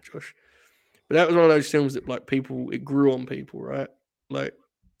answer that, Josh. But that was one of those films that like it grew on people, right? Like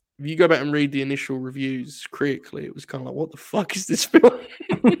if you go back and read the initial reviews critically, it was kind of like, what the fuck is this film?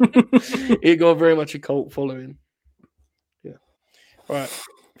 It got very much a cult following. Yeah. All right.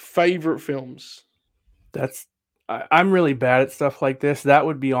 Favorite films. I'm really bad at stuff like this. That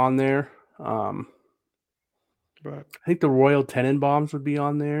would be on there. Right. I think the Royal Tenenbaums would be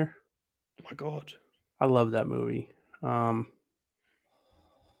on there. Oh my God. I love that movie.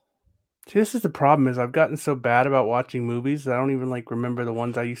 See, this is the problem is I've gotten so bad about watching movies that I don't even like remember the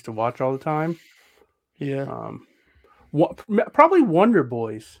ones I used to watch all the time. Yeah. Probably Wonder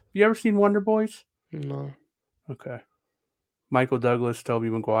Boys. You ever seen Wonder Boys? No. Okay. Michael Douglas, Tobey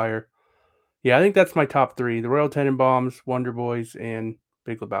Maguire. Yeah, I think that's my top three. The Royal Tenenbaums, Wonder Boys, and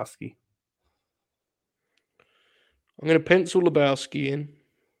Big Lebowski. I'm going to pencil Lebowski in.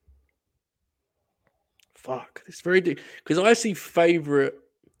 Fuck. It's very because I see favorite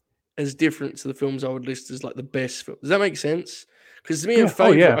as different to the films I would list as like the best film. Does that make sense? Because to me, a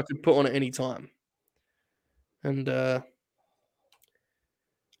favorite I could put on at any time. And I'm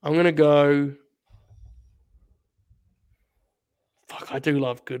going to go. Fuck, I do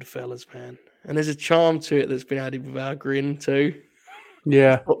love Goodfellas, man. And there's a charm to it that's been added with our grin too.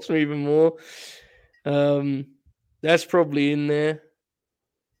 Yeah. It pops me even more. That's probably in there.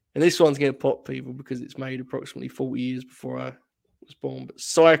 And this one's going to pop people because it's made approximately 40 years before I was born. But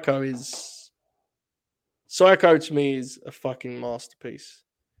Psycho to me is a fucking masterpiece.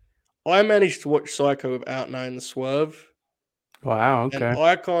 I managed to watch Psycho without knowing the swerve. Wow, okay. And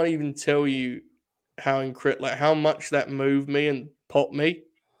I can't even tell you how incredible, like how much that moved me and popped me.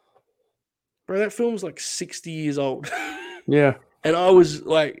 Bro, that film's like 60 years old. Yeah. And I was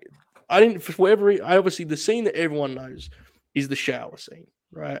like, obviously the scene that everyone knows is the shower scene,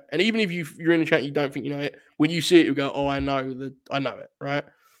 right? And even if you're in the chat, you don't think you know it. When you see it, you go, "Oh, I know it," right?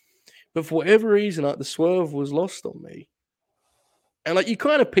 But for whatever reason, like the swerve was lost on me, and like you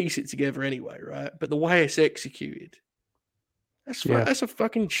kind of piece it together anyway, right? But the way it's executed, that's a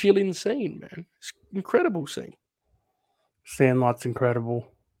fucking chilling scene, man. It's an incredible scene. Sandlot's incredible.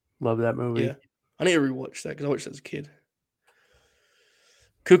 Love that movie. Yeah, I need to rewatch that because I watched that as a kid.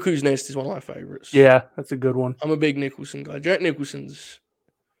 Cuckoo's Nest is one of my favorites. Yeah, that's a good one. I'm a big Nicholson guy. Jack Nicholson's.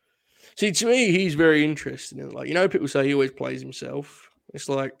 See, to me, he's very interesting in it. Like, people say he always plays himself. It's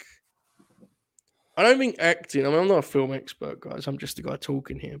like, I don't think acting. I mean, I'm not a film expert, guys. I'm just a guy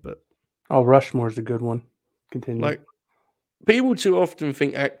talking here. But Rushmore's a good one. Continue. Like, people too often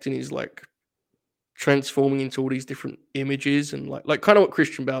think acting is like transforming into all these different images and like kind of what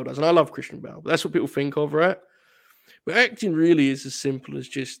Christian Bale does. And I love Christian Bale, but that's what people think of, right? But acting really is as simple as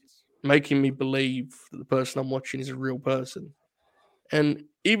just making me believe that the person I'm watching is a real person. And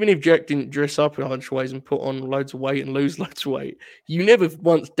even if Jack didn't dress up in a bunch of ways and put on loads of weight and lose loads of weight, you never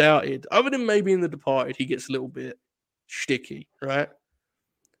once doubted, other than maybe in The Departed, he gets a little bit shticky, right?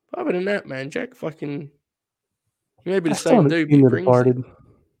 But other than that, man, Jack fucking, he may be the same dude, but he brings it.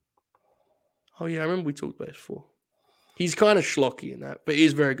 Oh, yeah, I remember we talked about this before. He's kind of schlocky in that, but he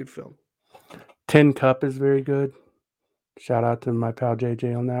is a very good film. Tin Cup is very good. Shout out to my pal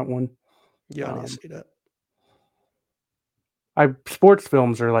JJ on that one. Yeah, I need to see that. Sports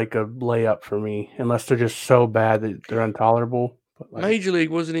films are like a layup for me, unless they're just so bad that they're intolerable. But Major League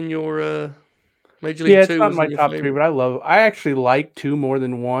wasn't in your Major League 2. Yeah, it's not my top three, but I actually like 2 more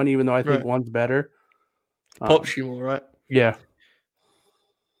than 1, even though I think one's better. Pops you more, right? Yeah.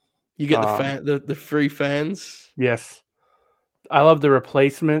 You get the free fans. Yes. I love The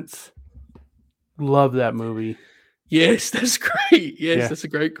Replacements. Love that movie. Yes, that's great. Yes, Yeah. that's a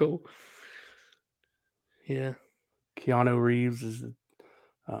great call. Yeah. Keanu Reeves is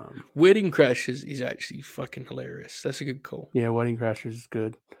Wedding Crashers is actually fucking hilarious. That's a good call. yeah, Wedding Crashers is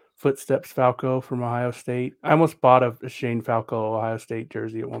good. Footsteps Falco from Ohio State. I almost bought a Shane Falco Ohio State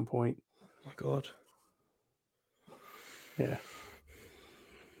jersey at one point. Oh my God. Yeah.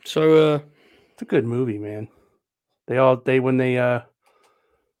 So it's a good movie, man. They all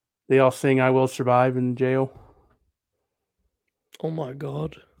sing "I Will Survive" in jail. oh my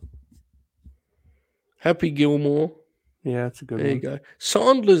God. Happy Gilmore. Yeah, it's a good There one. you go.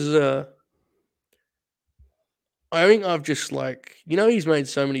 Sandler's I think I've just he's made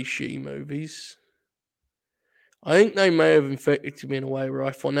so many shitty movies. I think they may have infected me in a way where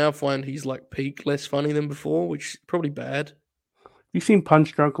I now find he's peak less funny than before, which is probably bad. You seen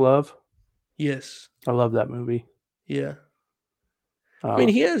Punch Drunk Love? Yes. I love that movie. Yeah. I mean,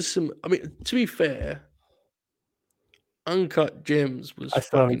 he has some. I mean, to be fair, Uncut Gems was. I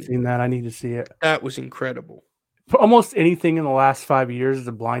still haven't seen that. I need to see it. That was incredible. Almost anything in the last 5 years is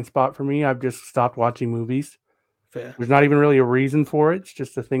a blind spot for me. I've just stopped watching movies. Fair. There's not even really a reason for it. It's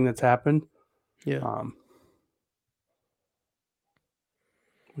just a thing that's happened. Yeah.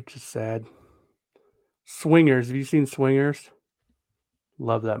 Which is sad. Swingers. Have you seen Swingers?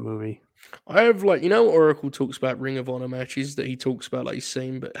 Love that movie. I have Oracle talks about Ring of Honor matches that he talks about he's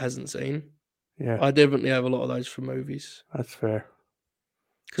seen but hasn't seen. Yeah. I definitely have a lot of those for movies. That's fair.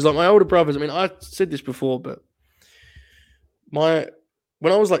 Because my older brothers, I mean, I said this before, but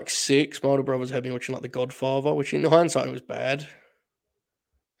when I was 6, my older brothers had me watching The Godfather, which in hindsight was bad.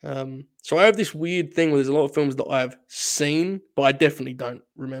 So I have this weird thing where there's a lot of films that I've seen, but I definitely don't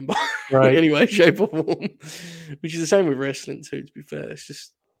remember Right. in any way, shape, or form. Which is the same with wrestling too, to be fair. It's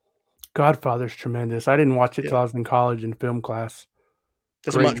just Godfather's tremendous. I didn't watch it till Yeah. I was in college in film class.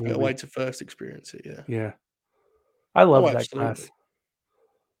 that's a Great much better movie. way to first experience it, yeah. Yeah. I love that absolutely. class.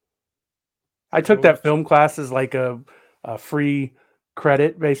 I took that film class as a free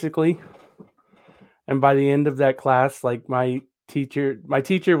credit, basically. And by the end of that class, my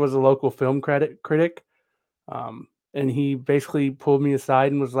teacher was a local film critic. And he basically pulled me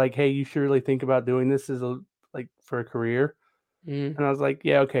aside and was like, "Hey, you should really think about doing this as for a career." Mm. And I was like,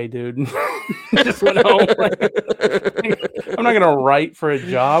 "Yeah, okay, dude." Just went home. I'm not gonna write for a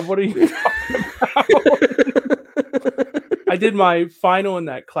job. What are you talking about? I did my final in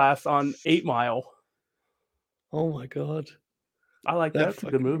that class on 8 Mile. Oh my God. I like that. That's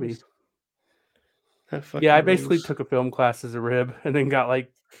a good movie. Yeah, I basically took a film class as a rib and then got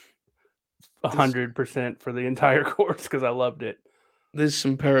 100% for the entire course because I loved it. There's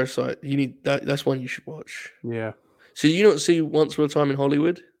some Parasite. You need that. That's one you should watch. Yeah. So you not see Once Upon a Time in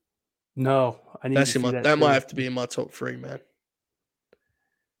Hollywood? No, I need That's to in see my. that. That might have to be in my top 3, man.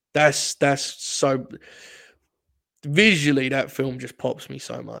 That's so. Visually, that film just pops me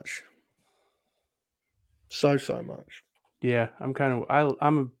so much. So much. Yeah,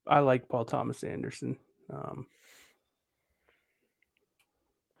 I like Paul Thomas Anderson.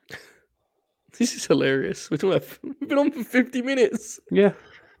 This is hilarious. We've been on for 50 minutes. Yeah.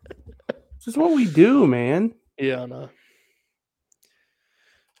 This is what we do, man. Yeah, I know.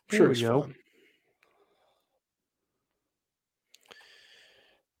 There Sure, we it's go. fun.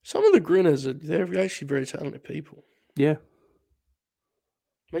 Some of the grinners they're actually very talented people. Yeah.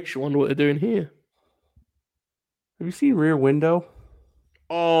 Makes you wonder what they're doing here. Have you seen Rear Window?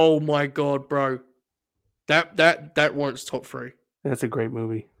 Oh my God, bro. That warrants top 3. That's a great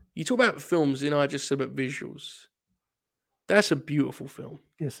movie. You talk about films, I just said about visuals. That's a beautiful film.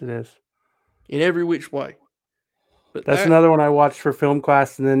 Yes, it is. In every which way. But That's another one I watched for film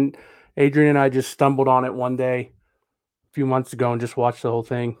class, and then Adrian and I just stumbled on it one day a few months ago and just watched the whole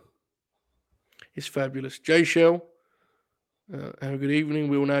thing. It's fabulous. Jay Shell, have a good evening.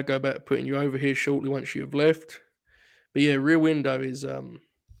 We will now go back to putting you over here shortly once you have left. But yeah, Rear Window is... the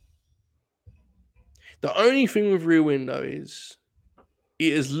only thing with Rear Window is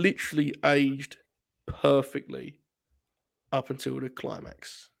it has literally aged perfectly up until the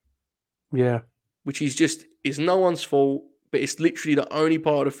climax. Yeah. Which is no one's fault, but it's literally the only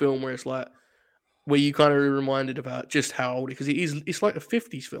part of the film where it's where you kind of reminded about just how old, because it's like a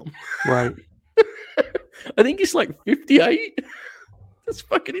 50s film. Right. I think it's 58. That's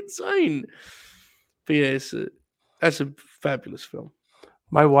fucking insane. But yeah, that's a fabulous film.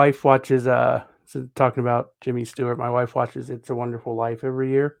 My wife watches, so talking about Jimmy Stewart, my wife watches It's a Wonderful Life every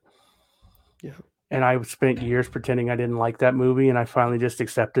year. Yeah. And I spent years pretending I didn't like that movie, and I finally just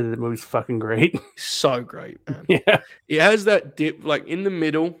accepted that the movie's fucking great. So great, man. Yeah. It has that dip, in the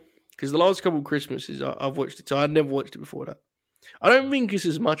middle, because the last couple of Christmases I've watched it. So I'd never watched it before that. I don't think it's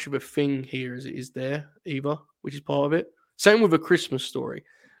as much of a thing here as it is there either, which is part of it. Same with A Christmas Story.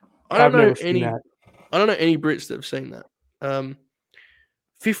 I've never seen that. I don't know any Brits that have seen that.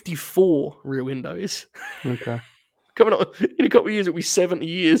 54 Rear Windows. Okay. Coming up in a couple of years, it'll be 70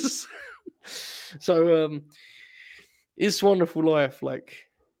 years. So It's Wonderful Life. Like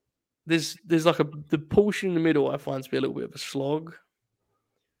there's like the portion in the middle I find to be a little bit of a slog.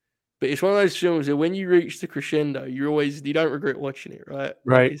 But it's one of those films that when you reach the crescendo, you don't regret watching it, right?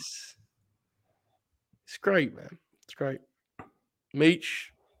 Right. Like it's great, man. It's great.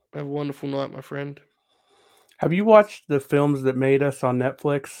 Meech, have a wonderful night, my friend. Have you watched the films that made us on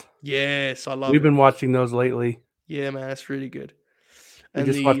Netflix? Yes, I love We've it. been watching those lately. Yeah, man, that's really good. We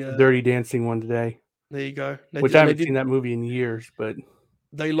just watched the Dirty Dancing one today. There you go. I haven't seen that movie in years, but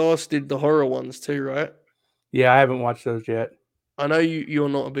they last did the horror ones too, right? Yeah, I haven't watched those yet. I know you're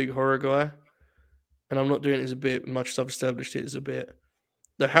not a big horror guy, and I'm not doing it as a bit, much as I've established it as a bit.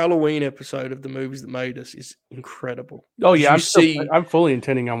 The Halloween episode of The Movies That Made Us is incredible. Oh yeah, I'm fully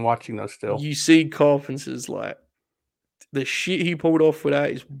intending on watching those still. You see Carpenter's like the shit he pulled off with that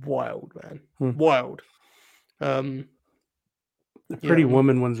is wild, man. Wild. The Pretty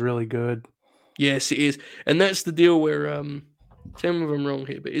Woman one's really good. Yes, it is. And that's the deal where tell me if I'm wrong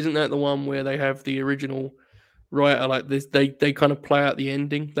here, but isn't that the one where they have the original writer like this? They kind of play out the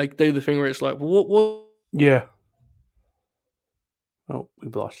ending. They do the thing where it's like, well, what? Yeah. Oh,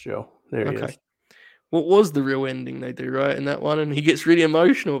 we've lost Joe. There he is. What was the real ending they do, right, in that one? And he gets really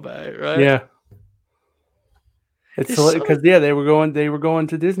emotional about it, right? Yeah. It's because they were going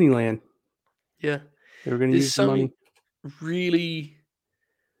to Disneyland. Yeah. They were going to use the money. Really,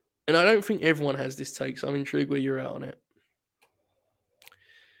 and I don't think everyone has this take, so I'm intrigued where you're at on it.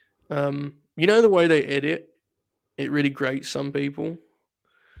 You know the way they edit, it really grates some people,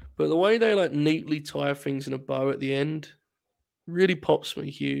 but the way they like neatly tie things in a bow at the end really pops me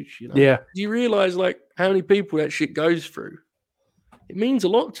huge. You know? Yeah. Do you realize like how many people that shit goes through? It means a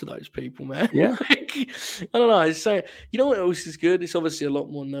lot to those people, man. Yeah. Like, I don't know. I say, you know what else is good? It's obviously a lot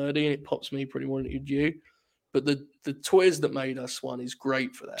more nerdy and it pops me pretty more than it did you. But the Toys That Made Us one is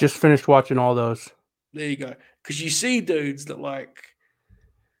great for that. Just finished watching all those. There you go. Because you see dudes that like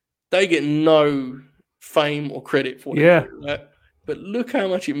they get no fame or credit for it. Yeah. Right? But look how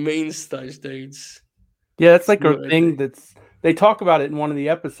much it means to those dudes. Yeah, that's like a thing they talk about it in one of the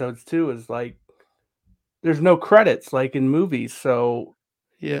episodes too, is like there's no credits like in movies. So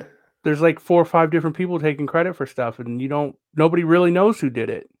yeah. There's like 4 or 5 different people taking credit for stuff and nobody really knows who did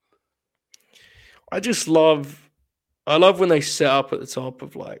it. I love when they set up at the top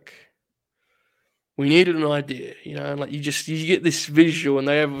of like, we needed an idea, you know, and like you get this visual, and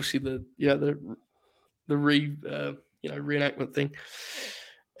they have obviously the reenactment thing,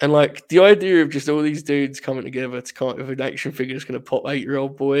 and like the idea of just all these dudes coming together to come up with an action figure that's going to pop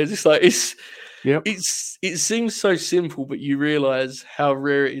 8-year-old boys. It's like it seems so simple, but you realize how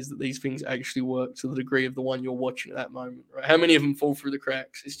rare it is that these things actually work to the degree of the one you're watching at that moment. Right? How many of them fall through the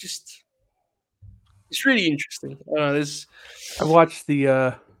cracks? It's really interesting. I watched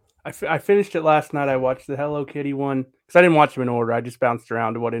the. I finished it last night. I watched the Hello Kitty one because I didn't watch them in order. I just bounced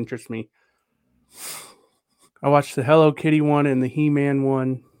around to what interests me. I watched the Hello Kitty one and the He-Man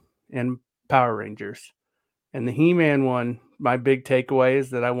one and Power Rangers. And the He-Man one, my big takeaway is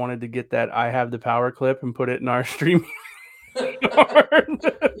that I wanted to get that I Have the Power clip and put it in our stream.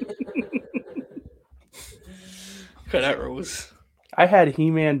 That rules. I had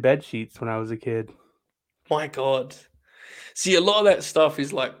He-Man bed sheets when I was a kid. My God. See, a lot of that stuff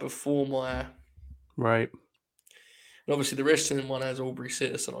is like before my... Right. And obviously the wrestling one has Aubrey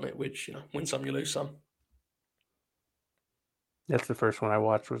Citizen on it, which, you know, win some, you lose some. That's the first one I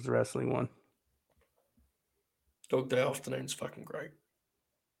watched was the wrestling one. Dog Day Afternoon's fucking great.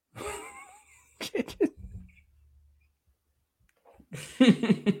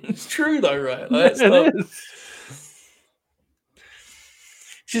 It's true though, right? Like, it is.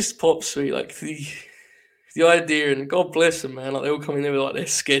 Just pops me like the idea, and God bless them, man. Like they all come in there with like their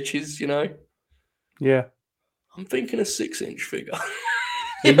sketches, you know. Yeah. I'm thinking a 6-inch figure.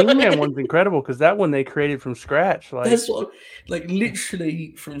 The He-Man one's incredible because that one they created from scratch. Like that's what, like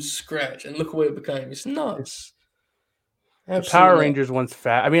literally from scratch, and look where it became. It's nuts. The Power Rangers one's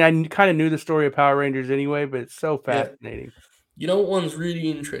fat. I mean, I kind of knew the story of Power Rangers anyway, but it's so fascinating. Yeah. You know what one's really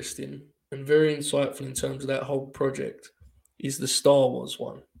interesting and very insightful in terms of that whole project is the Star Wars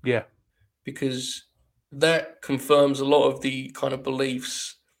one. Yeah. Because that confirms a lot of the kind of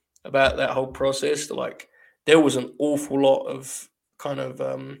beliefs about that whole process. Like there was an awful lot of kind of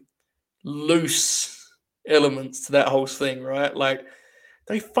loose elements to that whole thing, right? Like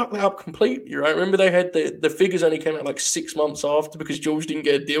they fucked that up completely, right? Remember they had the figures only came out like 6 months after because George didn't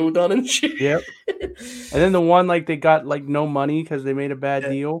get a deal done and shit. Yep. And then the one like they got like no money because they made a bad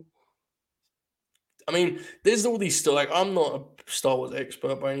deal. I mean, there's all these still like I'm not a Star Wars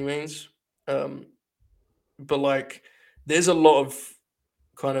expert by any means, but like there's a lot of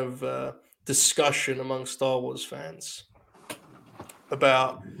kind of discussion among Star Wars fans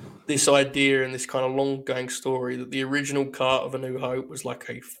about this idea and this kind of long going story that the original cut of A New Hope was like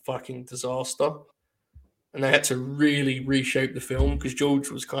a fucking disaster. And they had to really reshape the film because George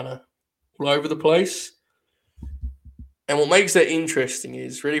was kind of all over the place. And what makes that interesting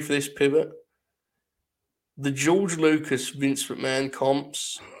is, ready for this pivot? The George Lucas, Vince McMahon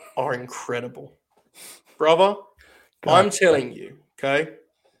comps are incredible. Brother, I'm telling you, okay?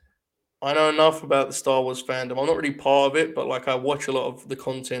 I know enough about the Star Wars fandom. I'm not really part of it, but like I watch a lot of the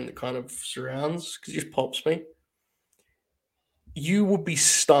content that kind of surrounds because it just pops me. You would be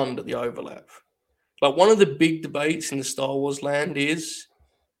stunned at the overlap. Like one of the big debates in the Star Wars land is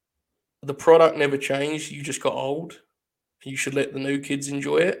the product never changed. You just got old. You should let the new kids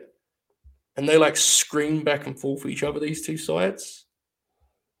enjoy it. And they like scream back and forth with each other, these two sides.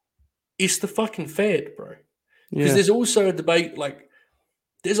 It's the fucking Fed, bro. Because there's also a debate, like,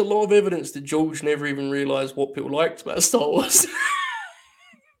 there's a lot of evidence that George never even realized what people liked about Star Wars.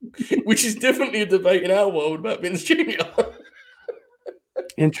 Which is definitely a debate in our world about Vince Jr.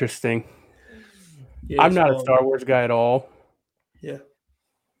 Interesting. Yeah, I'm not a Star Wars guy at all. Yeah.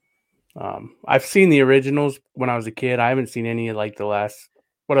 I've seen the originals when I was a kid. I haven't seen any of like the last,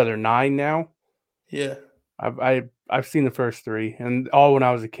 what are there, 9 now? Yeah. I've seen the first 3, and all when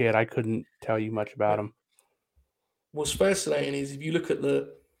I was a kid. I couldn't tell you much about them. What's fascinating is if you look at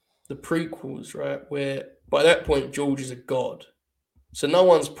the prequels, right, where by that point George is a god, so no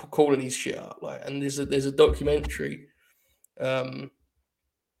one's calling his shit out. Like, and there's a documentary. It's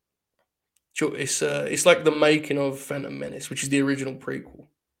like the making of Phantom Menace, which is the original prequel,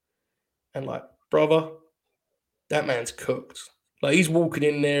 and like, brother, that man's cooked. Like he's walking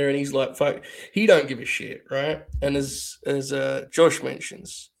in there and he's like, fuck, he don't give a shit, right? And as Josh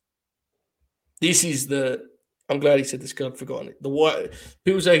mentions, this is the. I'm glad he said this because I've forgotten it. The wife,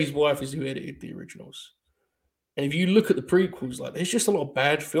 people say his wife is who edited the originals, and if you look at the prequels, like there's just a lot of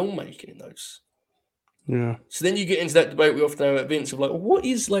bad filmmaking in those. Yeah. So then you get into that debate we often have about Vince of like, what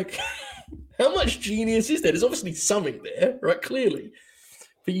is like, how much genius is there? There's obviously something there, right? Clearly,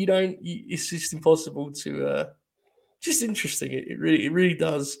 but you don't. It's just impossible to. Just interesting. It really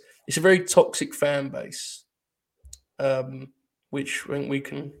does. It's a very toxic fan base, which I think we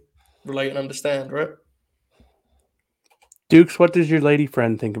can relate and understand, right? Dukes, what does your lady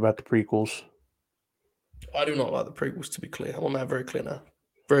friend think about the prequels? I do not like the prequels, to be clear. I'm on that very clear now.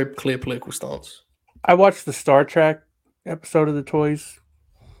 Very clear political stance. I watched the Star Trek episode of the toys,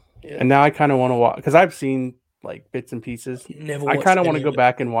 and now I kind of want to watch because I've seen like bits and pieces. I kind of want to go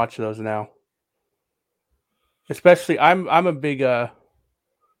back and watch those now. Especially, I'm a big. I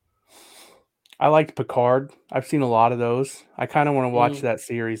liked Picard. I've seen a lot of those. I kind of want to watch that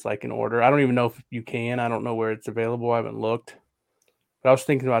series like in order. I don't even know if you can. I don't know where it's available. I haven't looked. But I was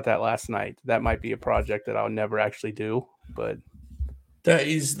thinking about that last night. That might be a project that I'll never actually do. But that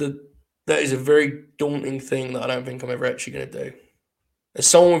is a very daunting thing that I don't think I'm ever actually going to do. As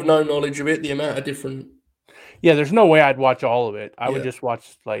someone with no knowledge of it, the amount of different. Yeah, there's no way I'd watch all of it. I would just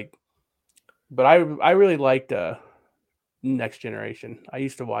watch like. But I really liked Next Generation. I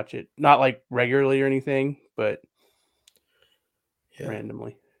used to watch it, not like regularly or anything, but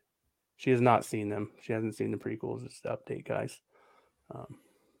randomly. She has not seen them. She hasn't seen the prequels. It's the update, guys.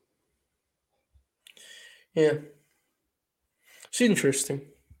 Yeah. It's interesting.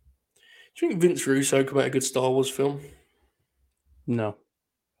 Do you think Vince Russo could make a good Star Wars film? No.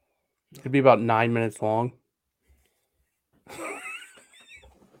 It'd be about 9 minutes long.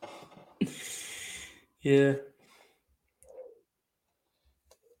 Yeah.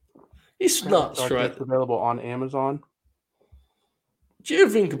 It's nuts, right? It's available on Amazon. Do you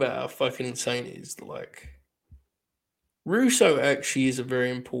ever think about how fucking insane it is that, like, Russo actually is a very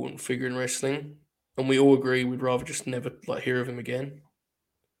important figure in wrestling, and we all agree we'd rather just never like hear of him again.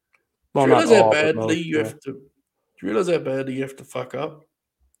 Well, do you realize not how all, but badly most, you have to? Do you realize how badly you have to fuck up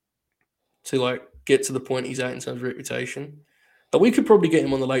to like get to the point he's at in terms of reputation? Like, we could probably get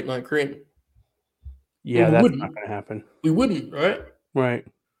him on the late night Grin. Yeah, that's not going to happen. We wouldn't, right? Right.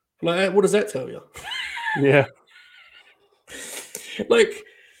 Like, what does that tell you? Yeah. Like,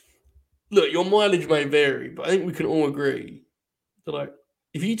 look, your mileage may vary, but I think we can all agree that, like,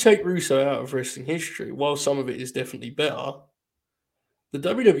 if you take Russo out of wrestling history, while some of it is definitely better, the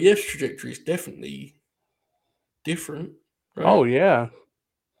WWF trajectory is definitely different. Right? Oh, yeah.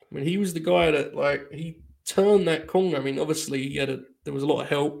 I mean, he was the guy that he turned that corner. I mean, obviously there was a lot of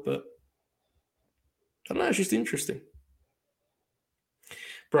help, but I don't know. It's just interesting,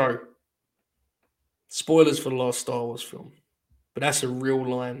 bro. Spoilers for the last Star Wars film, but that's a real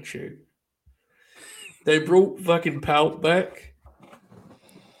line shoot. They brought fucking Palp back,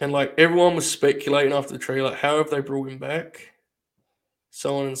 and everyone was speculating after the trailer, how have they brought him back?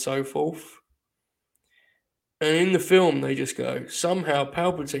 So on and so forth. And in the film, they just go, somehow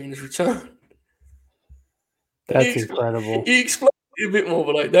Palpatine has returned. That's incredible. He explained it a bit more,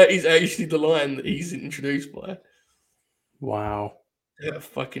 but that is actually the line that he's introduced by. Wow. That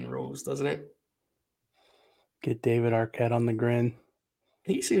fucking rules, doesn't it? Get David Arquette on the Grin.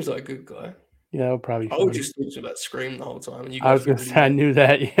 He seems like a good guy. Yeah, that would probably be I fun. was just talking about Scream the whole time. And you guys I was going to say, I knew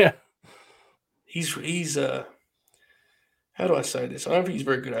that, yeah. He's how do I say this? I don't think he's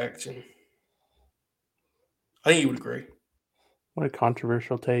very good at acting. I think you would agree. What a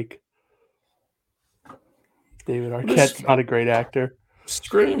controversial take. David Arquette's not a great actor.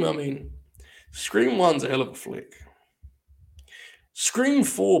 Scream, I mean, Scream 1's a hell of a flick. Scream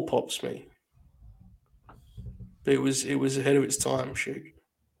 4 pops me. But it was ahead of its time, shoot.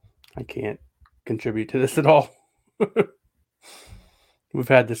 I can't contribute to this at all. We've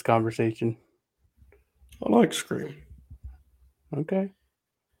had this conversation. I like Scream. Okay.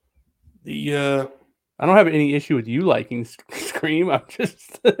 I don't have any issue with you liking Scream. I'm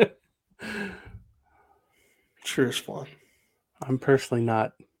just sure it's fun. I'm personally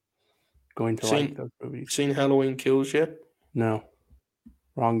not going to like those movies. Seen Halloween Kills yet? No.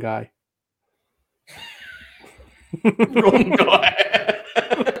 Wrong guy. Wrong guy.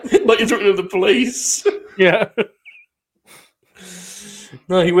 Like you're talking to the police. Yeah.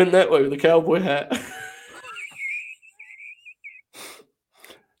 No, he went that way with a cowboy hat.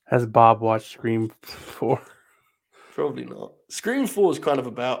 Has Bob watched Scream 4? Probably not. Scream 4 is kind of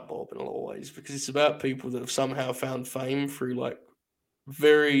about Bob in a lot of ways because it's about people that have somehow found fame through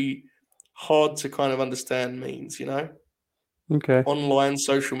very hard to kind of understand means, you know? Okay. Online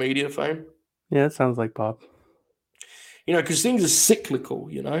social media fame. Yeah, it sounds like Bob. You know, because things are cyclical,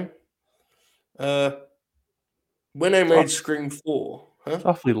 you know? When they made Scream 4... It's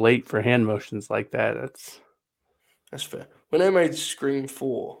awfully late for hand motions like that. That's fair. When they made Scream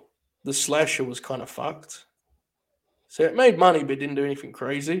 4, the slasher was kind of fucked. So it made money, but it didn't do anything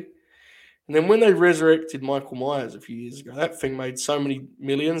crazy. And then when they resurrected Michael Myers a few years ago, that thing made so many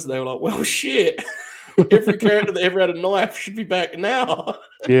millions, they were like, well, shit. Every character that ever had a knife should be back now.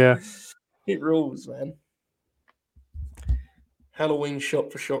 Yeah. It rules, man. Halloween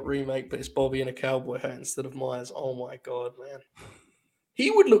shot-for-shot remake, but it's Bobby in a cowboy hat instead of Myers. Oh, my God, man. He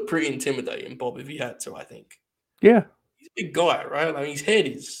would look pretty intimidating, Bob, if he had to, I think. Yeah. He's a big guy, right? I mean, his head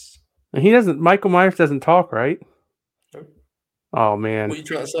is... And Michael Myers doesn't talk, right? No. Oh, man. What are you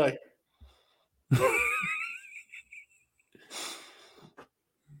trying to say?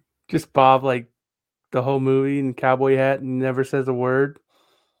 Just Bob, the whole movie in cowboy hat and never says a word.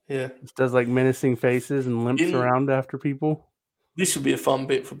 Yeah. Just does menacing faces and limps around after people. This would be a fun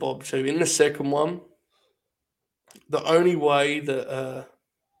bit for Bob too. In the second one, the only way that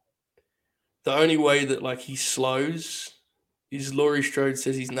he slows is Laurie Strode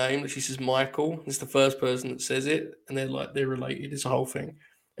says his name. She says Michael. It's the first person that says it, and they're related. It's a whole thing,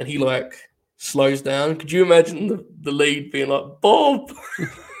 and he slows down. Could you imagine the lead being like Bob,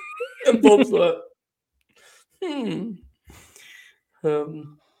 and Bob's like,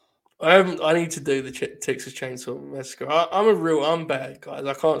 I need to do the Texas Chainsaw Massacre. I'm bad, guys.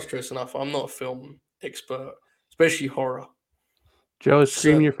 I can't stress enough. I'm not a film expert, especially horror. Joe, is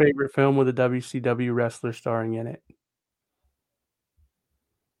Scream your favorite film with a WCW wrestler starring in it?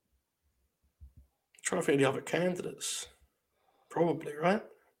 Try to think of the other candidates. Probably, right?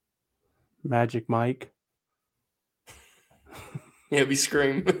 Magic Mike. Yeah, it'd be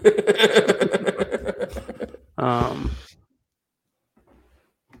Scream.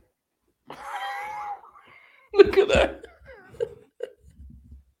 Look at that.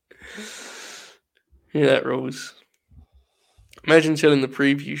 Yeah, that rules. Imagine telling the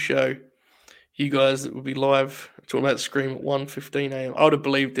preview show, you guys that would be live talking about Scream at 1:15 a.m. I would have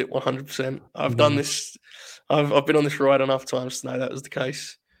believed it 100%. I've done this. I've been on this ride enough times to know that was the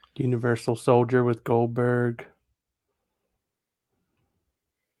case. Universal Soldier with Goldberg.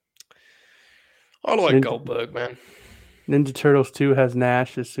 I like Goldberg, man. Ninja Turtles 2 has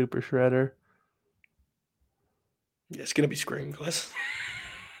Nash as Super Shredder. Yeah, it's going to be Scream, guys.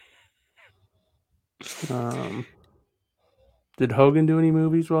 Did Hogan do any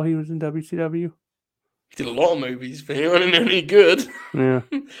movies while he was in WCW? He did a lot of movies, but he wasn't any good. Yeah.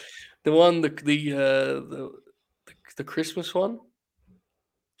 The one, the Christmas one.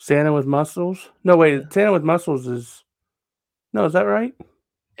 Santa with muscles? No, wait. Yeah. Santa with muscles is... No, is that right?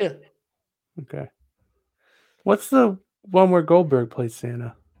 Yeah. Okay. What's the one where Goldberg plays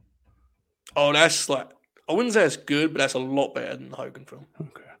Santa? Oh, that's like, I wouldn't say it's good, but that's a lot better than the Hogan film.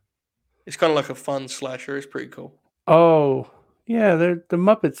 Okay. It's kind of like a fun slasher. It's pretty cool. Oh, yeah, they're the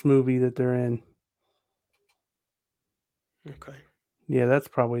Muppets movie that they're in. Okay. Yeah, that's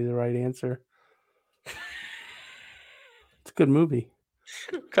probably the right answer. It's a good movie.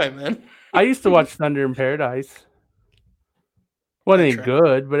 Okay, man. I used to watch Thunder in Paradise. Wasn't any Backtrack.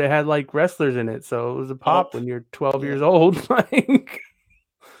 good, but it had like wrestlers in it, so it was a pop when you're 12 Yeah. years old. Like,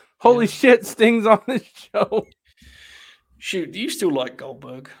 holy shit, Sting's on this show. Shoot, do you still like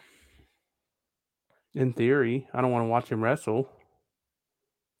Goldberg? In theory, I don't want to watch him wrestle.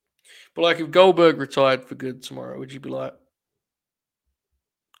 But like, if Goldberg retired for good tomorrow, would you be like,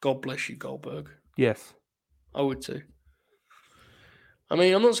 God bless you, Goldberg? Yes. I would too. I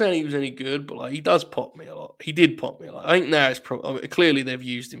mean, I'm not saying he was any good, but like, he does pop me a lot. He did pop me a lot. I think now it's probably clearly they've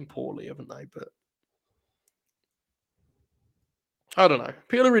used him poorly, haven't they? But I don't know.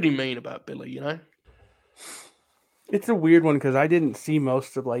 People are really mean about Billy, you know. It's a weird one because I didn't see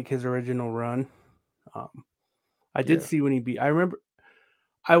most of like his original run. I did see when he beat. I remember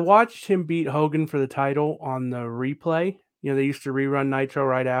I watched him beat Hogan for the title on the replay. You know, they used to rerun Nitro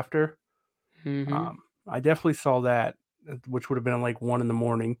right after. Mm-hmm. I definitely saw that, which would have been like 1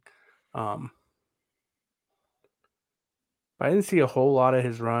 a.m. But I didn't see a whole lot of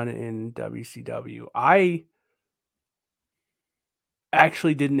his run in WCW. I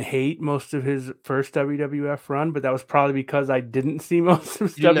actually didn't hate most of his first WWF run, but that was probably because I didn't see most of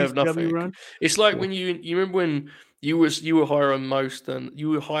his You didn't have WCW nothing. run. It's like when you remember when you were higher than most on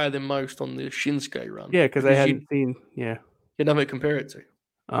the Shinsuke run. Yeah, because I hadn't seen. Yeah, you had nothing to compare it to.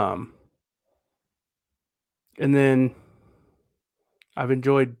 And then I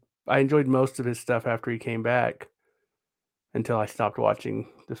enjoyed most of his stuff after he came back until I stopped watching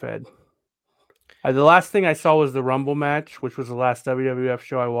the Fed. The last thing I saw was the Rumble match, which was the last WWF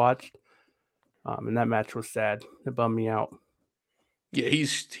show I watched. And that match was sad. It bummed me out. Yeah,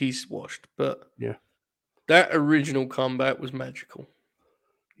 he's washed, but yeah, that original comeback was magical.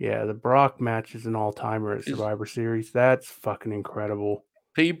 Yeah, the Brock match is an all-timer at Survivor Series. That's fucking incredible.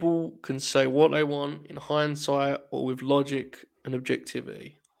 People can say what they want in hindsight or with logic and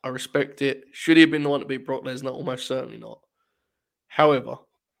objectivity. I respect it. Should he have been the one to beat Brock Lesnar? Almost certainly not. However,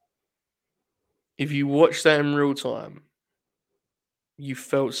 if you watch that in real time, you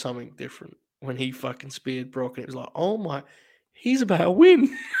felt something different when he fucking speared Brock, and it was like, oh my, he's about to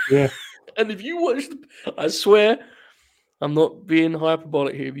win. Yeah. And if you watch, I swear, I'm not being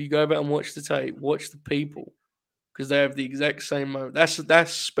hyperbolic here. If you go back and watch the tape, watch the people, because they have the exact same moment.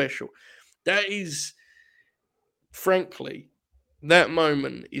 That's special. That is, frankly, that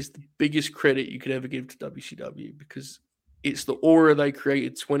moment is the biggest credit you could ever give to WCW, because it's the aura they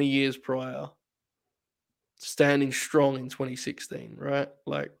created 20 years prior, standing strong in 2016, right?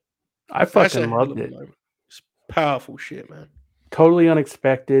 Like, I fucking loved it. Moment. It's powerful shit, man. Totally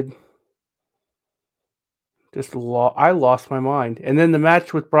unexpected. Just I lost my mind. And then the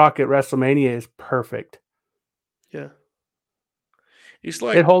match with Brock at WrestleMania is perfect. Yeah. It's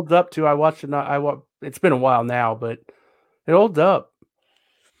like, it holds up too. I watched it. It's been a while now, but it holds up.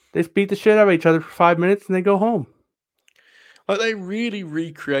 They beat the shit out of each other for 5 minutes and they go home. Like, they really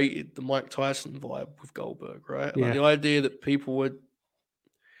recreated the Mike Tyson vibe with Goldberg, right? Yeah. Like, the idea that people would,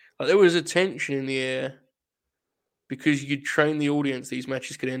 like, there was a tension in the air because you'd train the audience these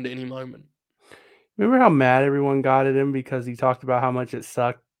matches could end at any moment. Remember how mad everyone got at him because he talked about how much it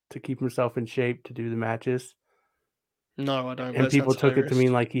sucked to keep himself in shape to do the matches? No, I don't. And people took it to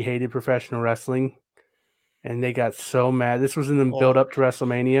mean like he hated professional wrestling. And they got so mad. This was in the build up to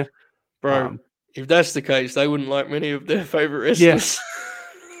WrestleMania. Bro, if that's the case, they wouldn't like many of their favorite wrestlers. Yes.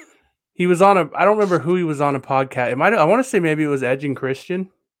 He was on I don't remember who he was on a podcast. I want to say maybe it was Edge and Christian.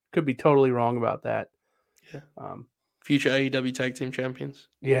 Could be totally wrong about that. Yeah. Future AEW Tag Team Champions.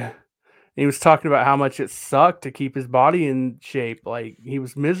 Yeah. And he was talking about how much it sucked to keep his body in shape. Like, he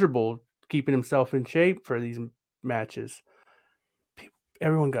was miserable keeping himself in shape for these matches.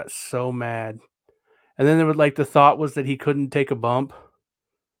 Everyone got so mad. And then there was like the thought was that he couldn't take a bump.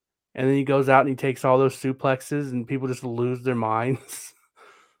 And then he goes out and he takes all those suplexes and people just lose their minds.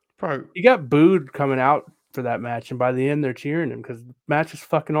 Bro. He got booed coming out for that match. And by the end, they're cheering him because the match is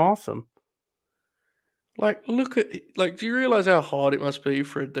fucking awesome. Like, do you realize how hard it must be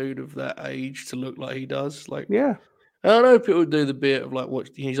for a dude of that age to look like he does? Like, yeah. I don't know if people do the bit of like,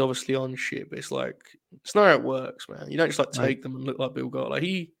 he's obviously on shit, but it's like, it's not how it works, man. You don't just like take them and look like Bill Gates. Like,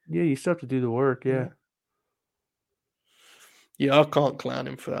 you still have to do the work. Yeah. Yeah, I can't clown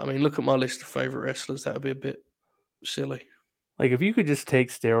him for that. I mean, look at my list of favorite wrestlers. That would be a bit silly. Like, if you could just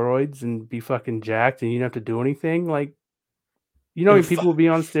take steroids and be fucking jacked and you don't have to do anything, like, you know, In how a many people would be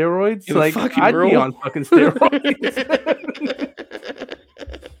on steroids? in a Like, fucking I'd be Raw. on fucking steroids.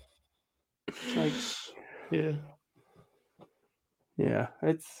 Like, Yeah. yeah,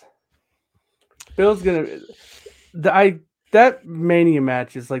 it's Bill's gonna. That Mania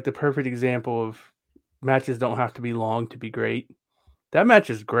match is like the perfect example of matches don't have to be long to be great. That match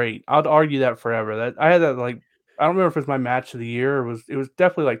is great. I'd argue that forever. That I had that like I don't remember if it was my match of the year or it was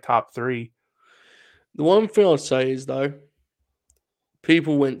definitely like top 3. The one thing I'd say is though,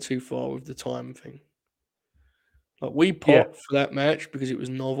 people went too far with the time thing. Like we Yeah. popped for that match because it was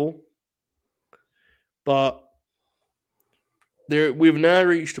novel, but we've now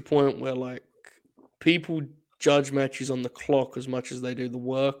reached a point where like people judge matches on the clock as much as they do the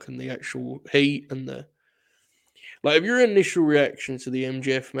work and the actual heat and the like. If your initial reaction to the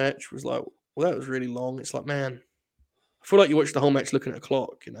MJF match was like, "Well, that was really long," it's like, man, I feel like you watched the whole match looking at a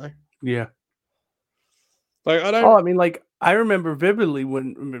clock, you know? Yeah. Like I Oh, don't. I mean, like I remember vividly it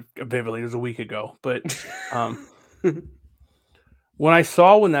was a week ago, but when I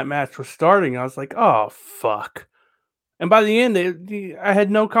saw when that match was starting, I was like, "Oh fuck!" And by the end, I had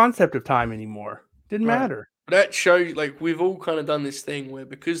no concept of time anymore. Didn't Right. matter. That shows like we've all kind of done this thing where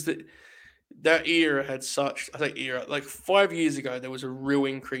because that era had such I think era like 5 years ago there was a real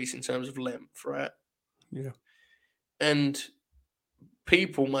increase in terms of length, right? Yeah. And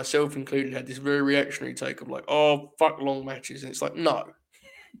people, myself included, had this very reactionary take of like, oh fuck long matches, and it's like no,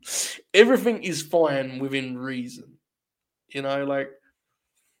 everything is fine within reason, you know. Like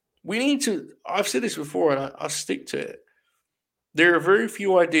we need to. I've said this before, and I stick to it. There are very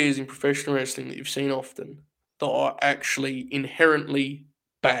few ideas in professional wrestling that you've seen often that are actually inherently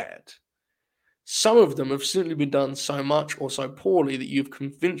bad. Some of them have simply been done so much or so poorly that you've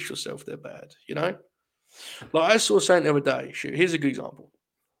convinced yourself they're bad, you know? Like I saw something the other day. Shoot, here's a good example.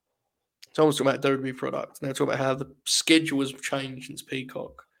 Someone's talking about WWE products, and they're talking about how the schedule has changed since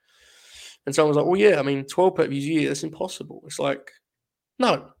Peacock. And someone's like, well, yeah, I mean, 12 pay-per-views a year, that's impossible. It's like,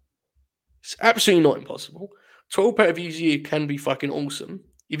 no, it's absolutely not impossible. 12 pay-per-views a year can be fucking awesome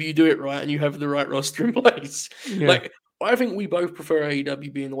if you do it right and you have the right roster in place. Yeah. Like, I think we both prefer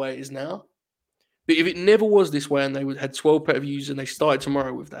AEW being the way it is now. But if it never was this way and they had 12 pay-per-views and they started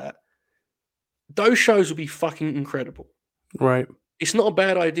tomorrow with that, those shows would be fucking incredible. Right. It's not a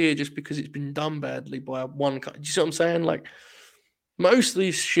bad idea just because it's been done badly by one company. Do you see what I'm saying? Like, most of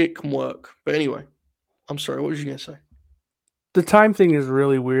this shit can work. But anyway, I'm sorry, what was you going to say? The time thing is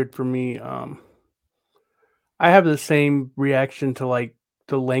really weird for me. I have the same reaction to like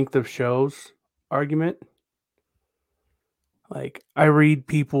the length of shows argument. Like I read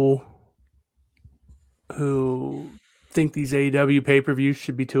people who think these AEW pay-per-views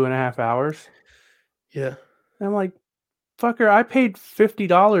should be 2.5 hours. Yeah. And I'm like, fucker, I paid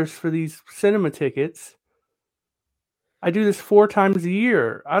 $50 for these cinema tickets. I do this 4 times a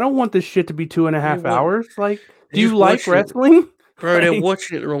year. I don't want this shit to be 2.5 hours. Like, do you like wrestling? Bro, they're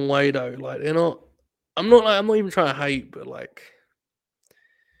watching it the wrong way though. Like they're not. I'm not even trying to hate, but like,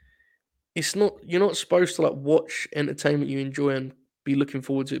 it's not. You're not supposed to like watch entertainment you enjoy and be looking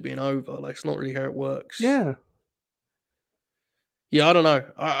forward to it being over. Like, it's not really how it works. Yeah. Yeah, I don't know.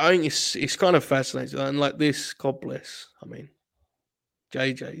 I think it's kind of fascinating. And like this, God bless. I mean,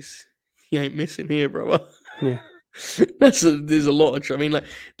 JJ's. He ain't missing here, brother. Yeah. There's a lot of. I mean, like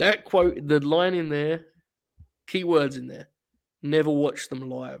that quote, the line in there, keywords in there. Never watch them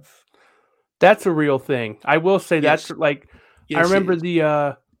live. That's a real thing. I will say that's like I remember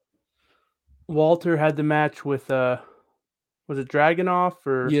the Walter had the match with was it Dragunov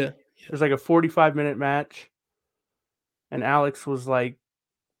or yeah. It was like a 45-minute match, and Alex was like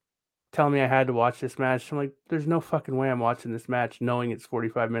telling me I had to watch this match. I'm like, there's no fucking way I'm watching this match knowing it's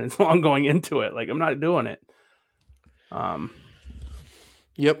 45 minutes long going into it. Like, I'm not doing it.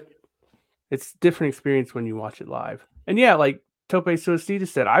 Yep. It's a different experience when you watch it live. And yeah, like Tope Suicida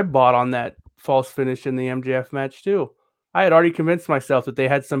said, I bought on that false finish in the MJF match too. I had already convinced myself that they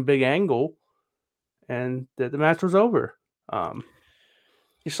had some big angle and that the match was over.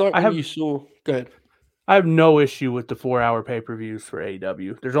 It's like when you saw. Go ahead. I have no issue with the 4-hour pay-per-views for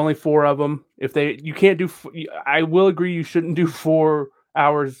AEW. There's only 4 of them. You can't do. I will agree you shouldn't do 4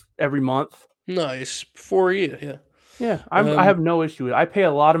 hours every month. No, it's 4 a year. Yeah. Yeah, I have no issue with it. I pay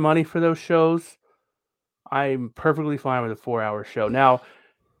a lot of money for those shows. I'm perfectly fine with a 4-hour show. Now,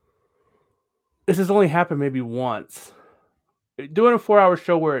 this has only happened maybe once. Doing a 4-hour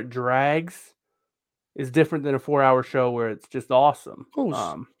show where it drags is different than a 4-hour show where it's just awesome. Of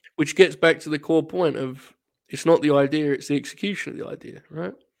course. Which gets back to the core point of It's not the idea; it's the execution of the idea,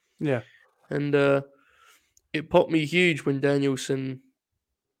 right? Yeah. And it popped me huge when Danielson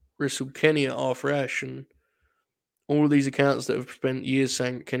wrestled Kenny at Arthur Ashe, and all of these accounts that have spent years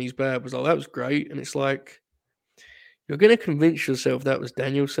saying Kenny's bad was like, that was great. And it's like, you're going to convince yourself that was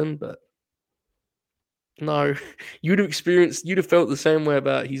Danielson, but no, you'd have felt the same way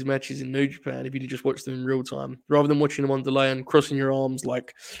about his matches in New Japan if you'd just watched them in real time, rather than watching them on delay and crossing your arms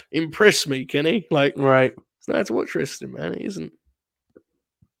like, impress me, Kenny. Like, Right. it's not how to watch wrestling, man. It isn't.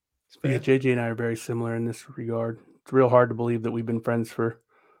 Yeah, JJ and I are very similar in this regard. It's real hard to believe that we've been friends for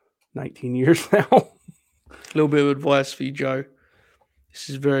 19 years now. A little bit of advice for you, Joe. This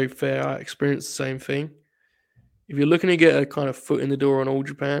is very fair. I experienced the same thing. If you're looking to get a kind of foot in the door on All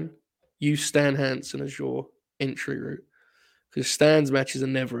Japan, use Stan Hansen as your entry route, because Stan's matches are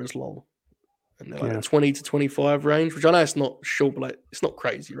never as long, and they're like the 20 to 25 range, which I know it's not short, but like, it's not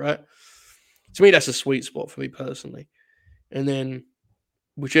crazy, right? To me, that's a sweet spot for me personally. And then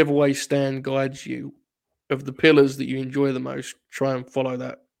whichever way Stan guides you, of the pillars that you enjoy the most, try and follow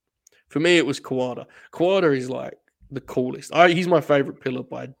that. For me, it was Kawada. Kawada is like the coolest. He's my favorite pillar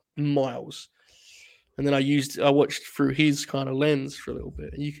by miles. And then I watched through his kind of lens for a little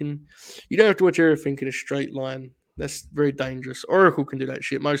bit. And you don't have to watch everything in a straight line. That's very dangerous. Oracle can do that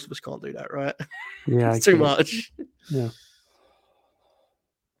shit. Most of us can't do that, right? Yeah, it's too much. Yeah.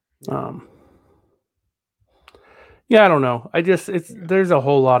 Yeah, I don't know. There's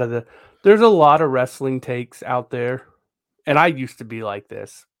a lot of wrestling takes out there. And I used to be like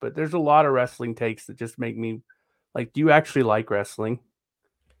this, but there's a lot of wrestling takes that just make me like, do you actually like wrestling?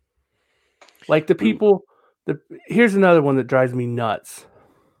 Like the people, here's another one that drives me nuts.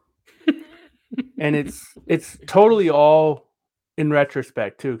 And it's totally all in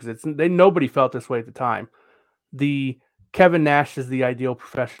retrospect too, because nobody felt this way at the time. The Kevin Nash is the ideal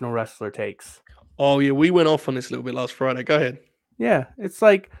professional wrestler takes. Oh yeah, we went off on this a little bit last Friday. Go ahead. Yeah, it's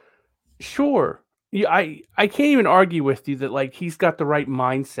like, sure. I can't even argue with you that like he's got the right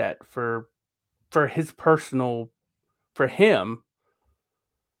mindset for his personal, for him.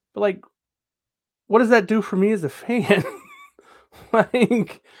 But like, what does that do for me as a fan?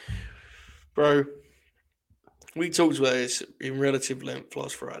 Like, bro, we talked about this in relative length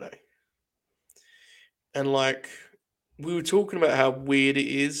last Friday. And like, we were talking about how weird it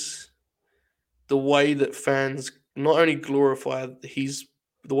is the way that fans not only glorify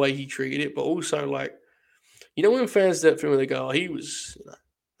the way he treated it, but also like, when fans do that film, they go, "Oh, he was,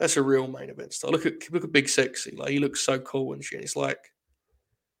 that's a real main event star. Look at Big Sexy, like he looks so cool and shit." It's like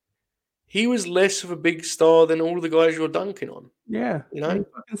he was less of a big star than all the guys you're dunking on. Yeah, he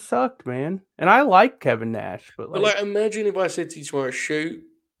fucking sucked, man. And I like Kevin Nash, but like imagine if I said to you tomorrow, shoot,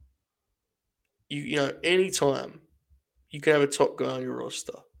 anytime you can have a top guy on your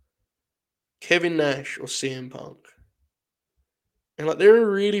roster, Kevin Nash or CM Punk. And like there are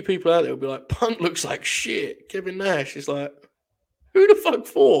really people out there who'll be like, Punk looks like shit. Kevin Nash is like, who the fuck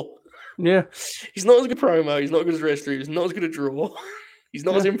for? Yeah. He's not as good a promo, he's not as good as wrestler, he's not as good a draw, he's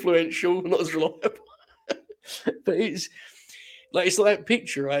not as influential, not as reliable. But it's like that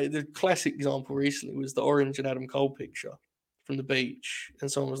picture, right? The classic example recently was the Orange and Adam Cole picture from the beach.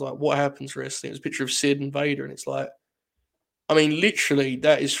 And someone was like, what happens wrestling? It was a picture of Sid and Vader, and it's like, I mean, literally,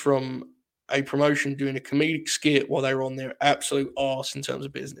 that is from a promotion doing a comedic skit while they were on their absolute arse in terms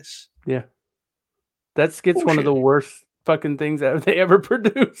of business. Yeah. That skit's one of the worst fucking things that they ever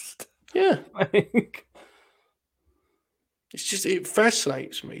produced. Yeah. It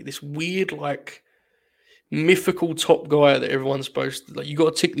fascinates me. This weird, like, mythical top guy that everyone's supposed to, like, you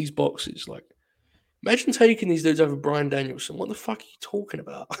got to tick these boxes. Like, imagine taking these dudes over Bryan Danielson. What the fuck are you talking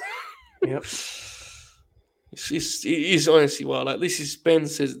about? Yep. It is honestly wild. Like, this is Ben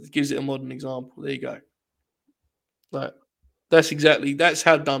gives it a modern example. There you go. Like, that's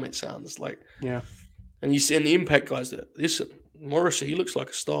how dumb it sounds. Like, yeah. And you see, and the Impact guys that listen, Morrissey, he looks like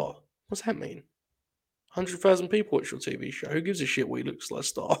a star. What's that mean? 100,000 people watch your TV show. Who gives a shit what he looks like a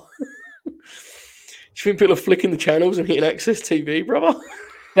star? Do you think people are flicking the channels and hitting Access TV, brother?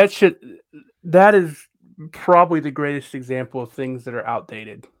 That is probably the greatest example of things that are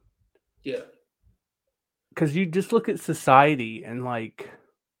outdated. Yeah. Because you just look at society and like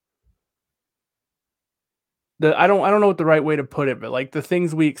I don't know what the right way to put it, but like the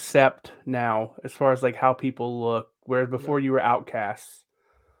things we accept now as far as like how people look, whereas before you were outcasts,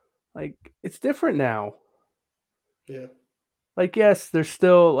 like it's different now. Yeah. Like, yes, there's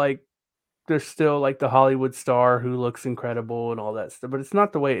still like the Hollywood star who looks incredible and all that stuff, but it's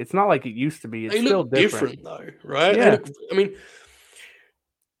not like it used to be. It's still different though, right? Yeah. I mean,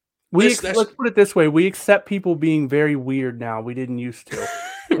 let's put it this way: we accept people being very weird now. We didn't used to.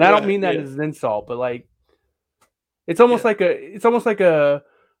 And I don't mean that as an insult, but like It's almost Yeah. like a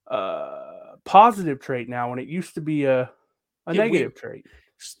positive trait now when it used to be a Yeah, negative trait.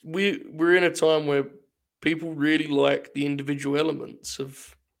 we're in a time where people really like the individual elements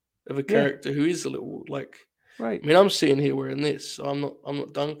of a Yeah, character who is a little like. right, I mean, I'm sitting here wearing this. So I'm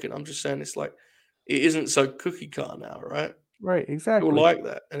not dunking. I'm just saying it's like it isn't so cookie cutter now, right? right, People exactly. like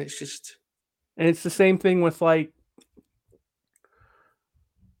that, and it's just And it's the same thing with like,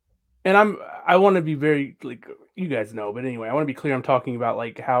 and I want to be very like you guys know, but anyway, I want to be clear. I'm talking about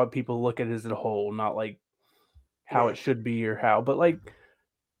like how people look at it as a whole, not like how it right. should be or how, but like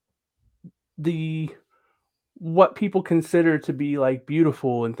the what people consider to be like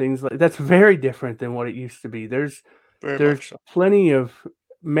beautiful and things like that's very different than what it used to be. Very There's much so. plenty of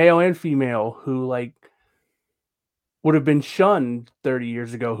male and female who like would have been shunned 30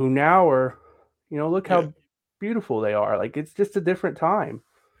 years ago who now are, look Yeah. how beautiful they are. Like it's just a different time.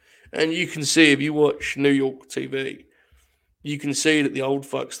 And you can see if you watch New York TV, you can see that the old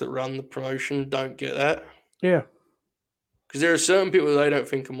fucks that run the promotion don't get that. Yeah. Because there are certain people that they don't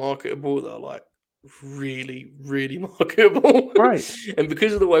think are marketable that are like really, really marketable. Right. And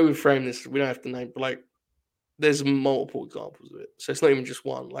because of the way we frame this, we don't have to name, but like there's multiple examples of it. So it's not even just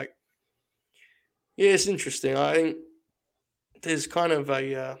one. Like, yeah, it's interesting. I think there's kind of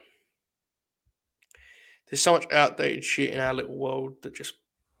there's so much outdated shit in our little world that just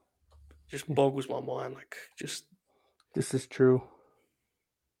boggles my mind. Like, just This is true.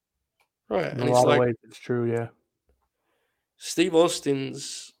 right. In And a it's lot of like ways it's true, yeah. Steve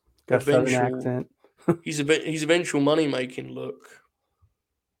Austin's Got a southern eventual accent. his eventual money making look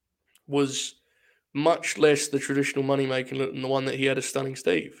was much less the traditional money making look than the one that he had as Stunning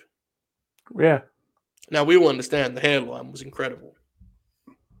Steve. Yeah. Now we all understand the hairline was incredible,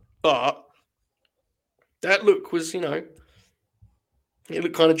 but that look was, it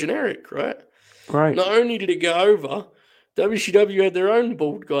looked kind of generic, right? Right. Not only did it go over, WCW had their own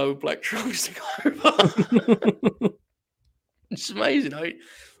bald guy with black trunks to go over. It's amazing.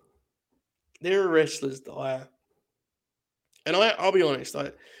 There are wrestlers that and I'll be honest,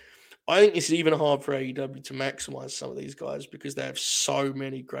 I think it's even hard for AEW to maximize some of these guys because they have so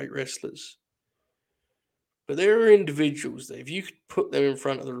many great wrestlers. But there are individuals that if you could put them in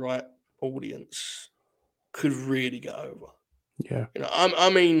front of the right audience, could really go over. Yeah. I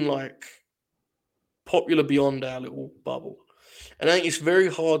mean, like popular beyond our little bubble. And I think it's very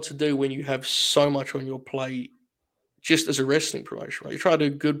hard to do when you have so much on your plate just as a wrestling promotion, right? You try to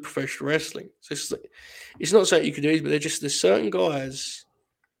do good professional wrestling. So it's not something you could do, but there's certain guys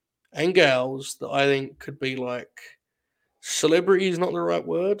and gals that I think could be like celebrity is not the right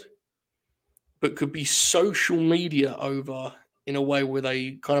word, but could be social media over in a way where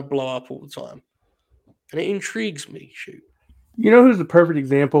they kind of blow up all the time. And it intrigues me, shoot. You know who's the perfect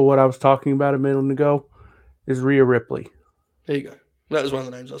example of what I was talking about a minute ago? Is Rhea Ripley. There you go. That was one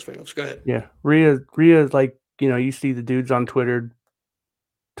of the names I was thinking of. So go ahead. Yeah. Rhea's like, you see the dudes on Twitter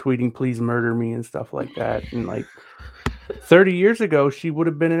tweeting please murder me and stuff like that. And like 30 years ago she would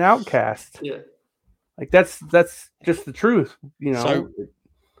have been an outcast. Yeah. Like that's just the truth, So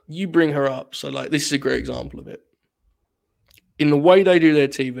you bring her up. So like this is a great example of it. In the way they do their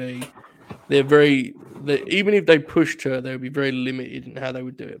TV, even if they pushed her, they would be very limited in how they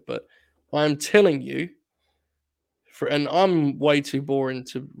would do it. But I'm telling you, and I'm way too boring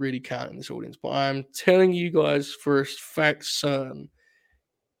to really count in this audience, but I'm telling you guys for a fact certain,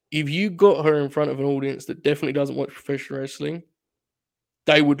 if you got her in front of an audience that definitely doesn't watch professional wrestling,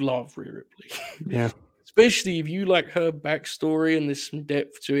 they would love Rhea Ripley. Yeah. Especially if you like her backstory and there's some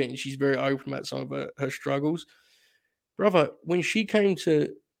depth to it and she's very open about some of her struggles. Brother, when she came to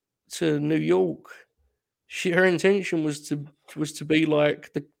New York, her intention was to be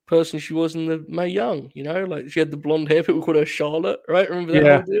like the person she was in the Mae Young, like she had the blonde hair, people called her Charlotte, right? Remember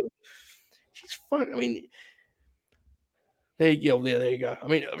that whole deal? She's fun. I mean, there you go. I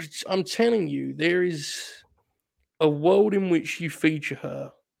mean, I'm telling you, there is a world in which you feature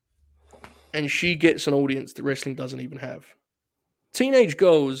her and she gets an audience that wrestling doesn't even have. Teenage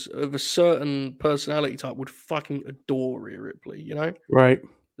girls of a certain personality type would fucking adore Rhea Ripley, Right.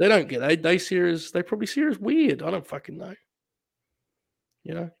 They don't get it. They probably see her as weird. I don't fucking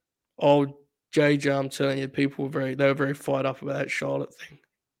know. Oh, JJ, I'm telling you, people were very fired up about that Charlotte thing.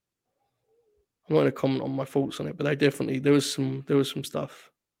 I'm not going to comment on my thoughts on it, but there was some stuff.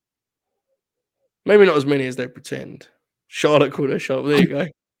 Maybe not as many as they pretend. Charlotte called her Charlotte. There you go.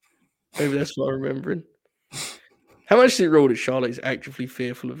 Maybe that's what I'm remembering. How much is it ruled that Charlotte is actively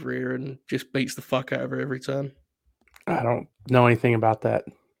fearful of Rhea and just beats the fuck out of her every turn? I don't know anything about that.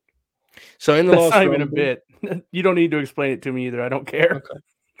 So in the That's last not Rumble, even a bit. You don't need to explain it to me either. I don't care. Okay,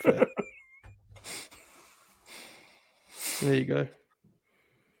 fair. There you go.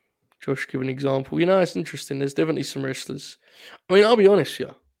 Josh, give an example. You know, it's interesting. There's definitely some wrestlers. I mean, I'll be honest,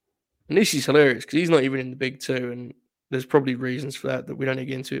 yeah. And this is hilarious because he's not even in the big two, and there's probably reasons for that we don't need to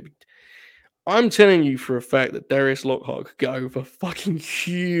get into it. But I'm telling you for a fact that Darius Lockhart could go over fucking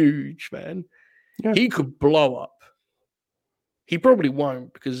huge, man. Yeah. He could blow up. He probably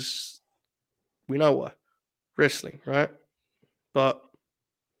won't because we know why. Wrestling, right? But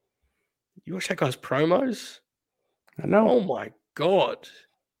you watch that guy's promos? I know. Oh my God.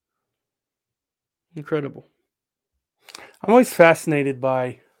 Incredible. I'm always fascinated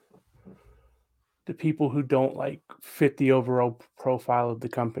by the people who don't like fit the overall profile of the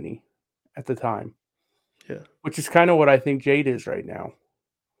company at the time. Yeah. Which is kind of what I think Jade is right now.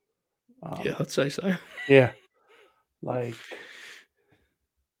 Yeah, I'd say so. Yeah. Like,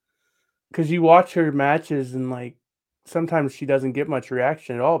 because you watch her matches and like sometimes she doesn't get much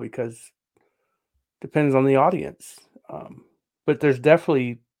reaction at all because it depends on the audience. But there's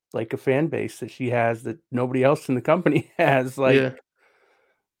definitely like a fan base that she has that nobody else in the company has. Like, Yeah.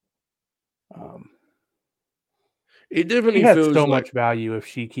 It she definitely has feels so like much value if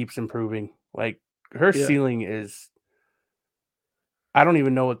she keeps improving. Like, her Yeah. ceiling is, I don't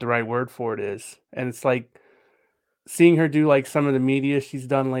even know what the right word for it is. And it's like seeing her do like some of the media she's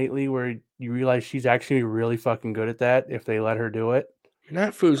done lately where you realize she's actually really fucking good at that if they let her do it. And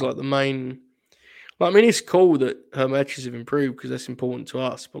that feels like the main. Like, I mean, it's cool that her matches have improved because that's important to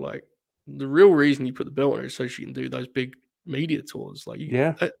us. But like, the real reason you put the belt on her is so she can do those big media tours. Like,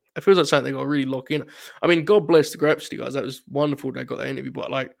 Yeah. it feels like something they got to really lock in. I mean, God bless the Grapsity guys. That was wonderful they got that interview.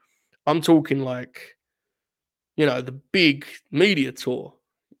 But like, I'm talking like, you know, the big media tour.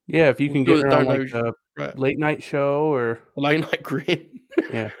 Yeah, if you can People get that her on don't like know, a right? late night show or Late Night Grin.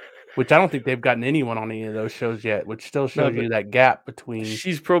 yeah, which I don't think they've gotten anyone on any of those shows yet, which still No, shows but you that gap between.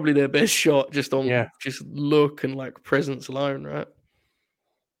 she's probably their best shot just on Yeah, just look and like presence alone, right?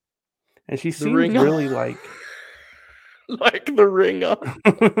 and she The seems ringer. really like Like the ringer.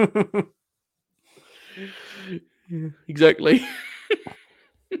 Yeah, exactly.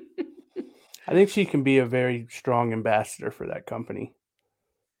 I think she can be a very strong ambassador for that company.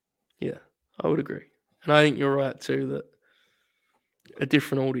 Yeah, I would agree. And I think you're right too that a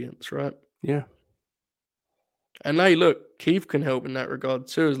different audience, right? Yeah. And hey, look, Keith can help in that regard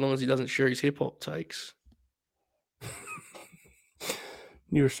too, as long as he doesn't share his hip hop takes.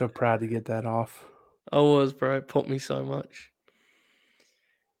 You were so proud to get that off. I was, bro. It popped me so much.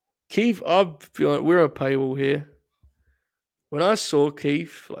 Keith, I feel like we're a paywall here. When I saw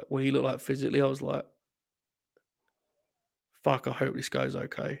Keith, like what he looked like physically, I was like, fuck, I hope this goes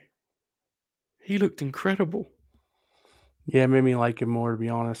okay. He looked incredible. Yeah, it made me like him more, to be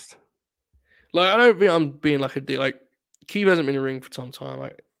honest. Like, I don't think I'm being like a dick. Like, Keith hasn't been in the ring for some time,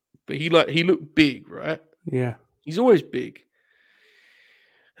 like, but he looked big, right? Yeah. He's always big.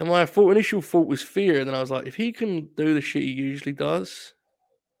 And my initial thought was fear. And then I was like, if he can do the shit he usually does,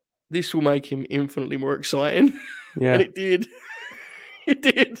 this will make him infinitely more exciting. Yeah. And it did. It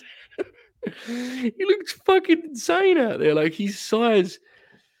did. He looked fucking insane out there. Like, his size.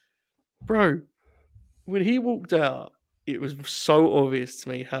 Bro, when he walked out, it was so obvious to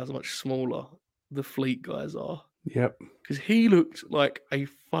me how much smaller the Fleet guys are. Yep. Because he looked like a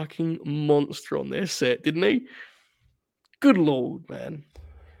fucking monster on their set, didn't he? Good Lord, man.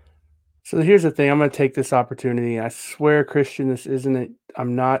 So here's the thing. I'm going to take this opportunity. I swear, Christian, this isn't it.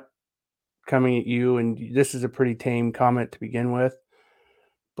 I'm not coming at you, and this is a pretty tame comment to begin with.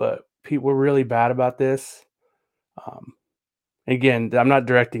 But people were really bad about this. Again, I'm not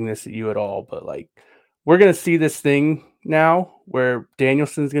directing this at you at all, but like, we're going to see this thing now where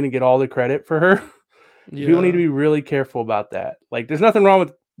Danielson's going to get all the credit for her. Yeah. People need to be really careful about that. Like, there's nothing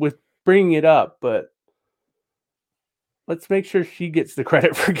wrong with bringing it up, but let's make sure she gets the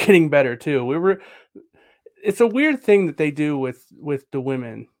credit for getting better too. It's a weird thing that they do with the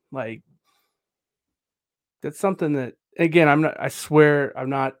women. Like, that's something that, again, I swear I'm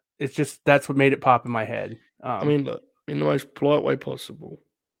not, it's just, that's what made it pop in my head. I mean, look, in the most polite way possible,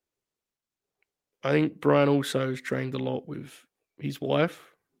 I think Brian also has trained a lot with his wife.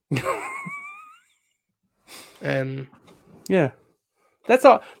 And yeah, that's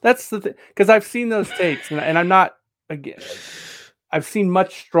all. That's the thing. Because I've seen those takes, and I'm not, again, I've seen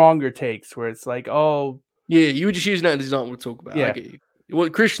much stronger takes where it's like, oh. Yeah, you were just using that as an example to talk about. Yeah. I get you. Well,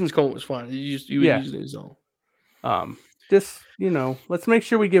 Christian's comment was fine. You were using it as all. Just, let's make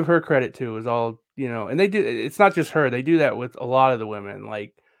sure we give her credit too, is all, and they do, it's not just her, they do that with a lot of the women.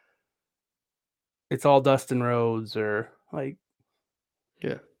 Like, it's all Dustin Rhodes or like,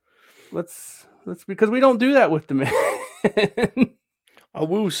 yeah, let's because we don't do that with the men. I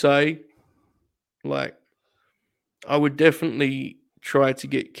will say, like, I would definitely try to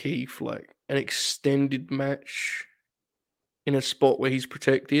get Keith like an extended match in a spot where he's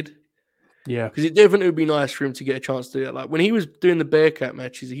protected. Yeah. Because it definitely would be nice for him to get a chance to do that. Like when he was doing the Bearcat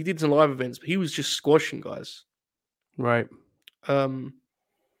matches, he did some live events, but he was just squashing guys. Right. So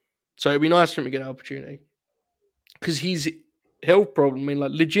it'd be nice for him to get an opportunity. Because his health problem, I mean,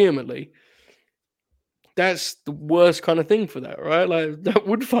 like legitimately, that's the worst kind of thing for that, right? Like that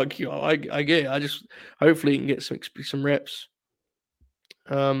would fuck you up. I get it. I just hopefully he can get some reps.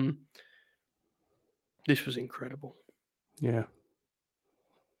 This was incredible. Yeah.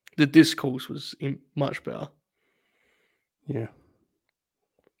 The discourse was much better. Yeah.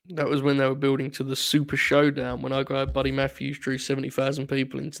 That was when they were building to the Super Showdown when our guy Buddy Matthews drew 70,000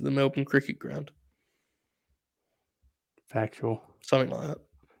 people into the Melbourne Cricket Ground. Factual. Something like that.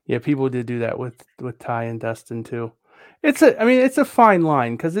 Yeah, people did do that with Ty and Dustin too. It's a fine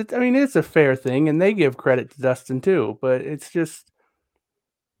line because it's a fair thing, and they give credit to Dustin too. But it's just,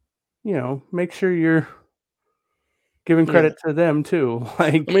 make sure you're giving credit to them too.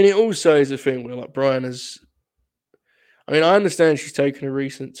 Like, I mean, it also is a thing where like Brian has. I mean, I understand she's taken a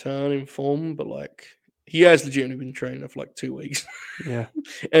recent turn in form, but like he has legitimately been training her for like 2 weeks. Yeah.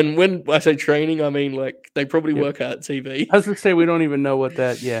 And when I say training, I mean like they probably work out at TV. I was gonna say we don't even know what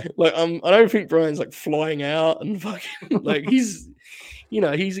that. Yeah. Like I don't think Brian's like flying out and fucking like he's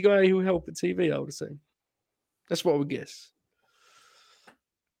a guy who will help at TV. I would say that's what I would guess.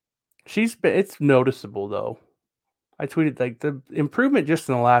 It's noticeable though. I tweeted like the improvement just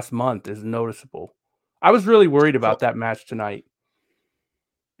in the last month is noticeable. I was really worried about that match tonight.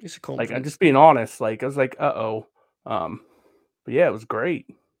 It's a compliment. Like I'm just being honest. Like I was like, but yeah, it was great.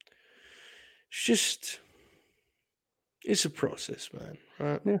 It's a process, man.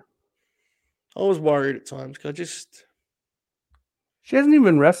 Right? Yeah. I was worried at times because she hasn't even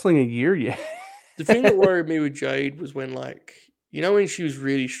been wrestling a year yet. The thing that worried me with Jade was when when she was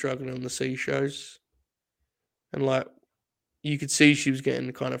really struggling on the C shows, and like you could see she was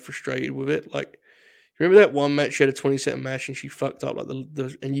getting kind of frustrated with it. Like, remember that one match she had a 20-second match and she fucked up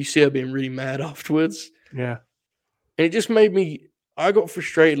and you see her being really mad afterwards. Yeah, and it just made me. I got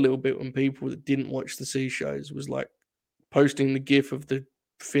frustrated a little bit when people that didn't watch the C shows was like posting the gif of the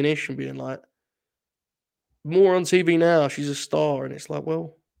finish and being like, "More on TV now. She's a star," and it's like,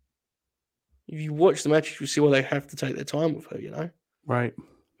 well, if you watch the matches, you see why they have to take their time with her, Right.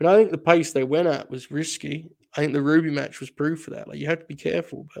 But I think the pace they went at was risky. I think the Ruby match was proof of that. Like you have to be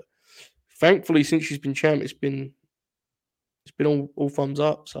careful. But thankfully, since she's been champ, it's been all thumbs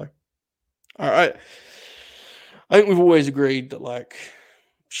up. So, all right. I think we've always agreed that like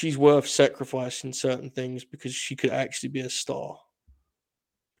she's worth sacrificing certain things because she could actually be a star.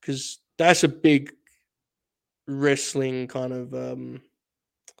 Because that's a big wrestling kind of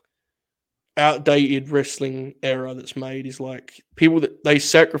outdated wrestling era that's made is like people that they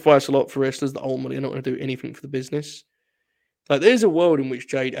sacrifice a lot for wrestlers that ultimately are not going to do anything for the business. Like there's a world in which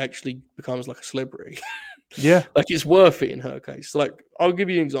Jade actually becomes like a celebrity. Yeah. Like it's worth it in her case. Like I'll give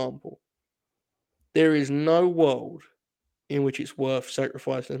you an example. There is no world in which it's worth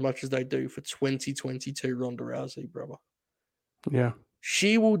sacrificing as much as they do for 2022 Ronda Rousey, brother. Yeah.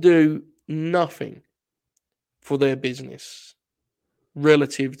 She will do nothing for their business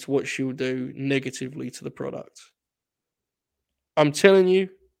relative to what she'll do negatively to the product. I'm telling you,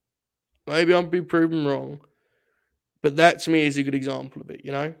 maybe I'm being proven wrong, but that to me is a good example of it,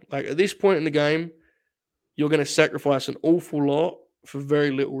 Like at this point in the game, you're going to sacrifice an awful lot for very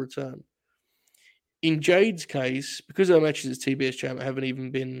little return. In Jade's case, because her matches as TBS champ haven't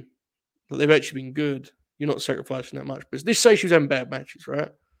even been, they've actually been good, you're not sacrificing that much. But let's say she was having bad matches,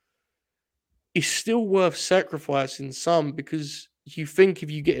 right? It's still worth sacrificing some because you think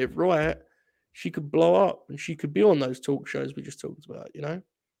if you get it right, she could blow up and she could be on those talk shows we just talked about,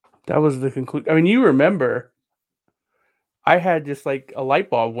 That was the conclusion. I mean, you remember, I had just like a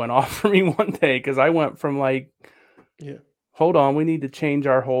light bulb went off for me one day because I went from like, hold on, we need to change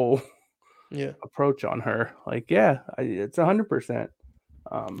our whole approach on her. Like, it's 100%.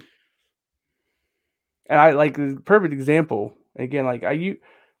 And I like the perfect example. Again, like I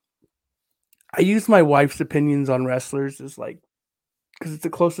use my wife's opinions on wrestlers as like, because it's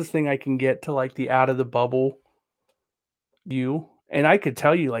the closest thing I can get to like the out of the bubble view. And I could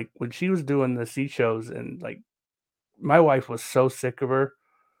tell you, like, when she was doing the C shows and like my wife was so sick of her.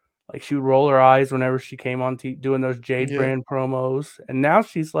 Like she would roll her eyes whenever she came on doing those Jade brand promos. And now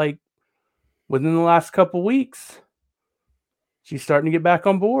she's like, within the last couple weeks, she's starting to get back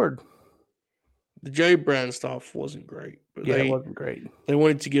on board. The Jade brand stuff wasn't great, but it wasn't great. They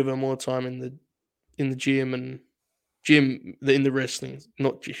wanted to give her more time in the gym and gym in the wrestling.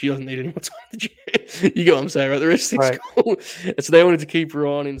 Not she doesn't need any more time in the gym. You get what I'm saying, right? The wrestling's Right. cool. So they wanted to keep her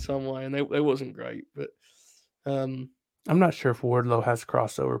on in some way, and they wasn't great. But I'm not sure if Wardlow has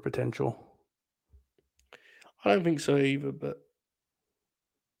crossover potential. I don't think so either. But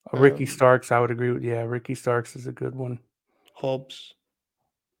Ricky Starks, I would agree with. Yeah, Ricky Starks is a good one. Hobbs.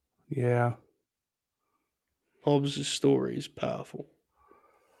 Yeah. Hobbs' story is powerful.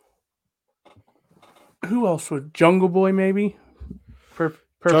 Who else would Jungle Boy maybe? Perfect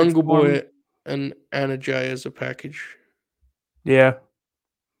Jungle Storm. Boy and Anna Jay as a package. Yeah.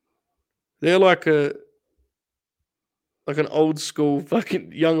 They're like an old school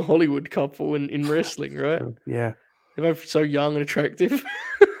fucking young Hollywood couple in wrestling, right? Yeah. They're both so young and attractive.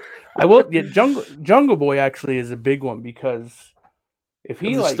 I will. Yeah, Jungle Boy actually is a big one because if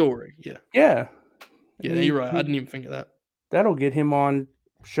he the like story, yeah, yeah, you're right. I didn't even think of that. That'll get him on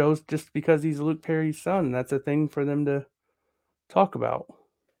shows just because he's Luke Perry's son. That's a thing for them to talk about.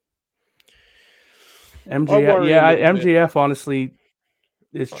 MJF, yeah, MJF honestly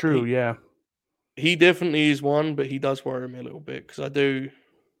is true. Yeah, he definitely is one, but he does worry me a little bit because I do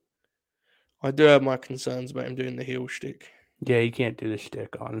have my concerns about him doing the heel shtick. Yeah, you can't do the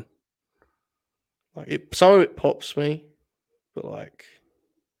shtick on. Like some of it pops me, but like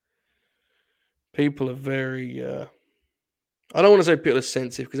people are very. I don't want to say people are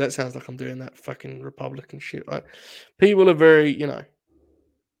sensitive because that sounds like I'm doing that fucking Republican shit. Like people are very,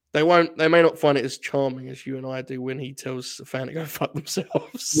 they may not find it as charming as you and I do when he tells a fan to go fuck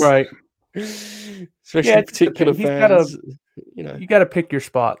themselves. Right. Especially particular fans. You got to pick your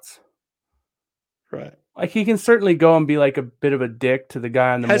spots. Right. Like he can certainly go and be like a bit of a dick to the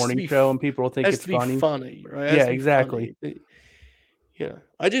guy on the morning show, and people will think it's funny. Right? Yeah, exactly. Yeah.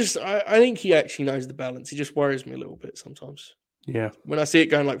 I think he actually knows the balance. He just worries me a little bit sometimes. Yeah. When I see it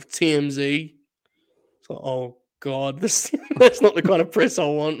going like for TMZ, it's like, oh God, that's not the kind of press I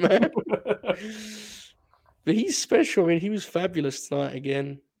want, man. But he's special. I mean, he was fabulous tonight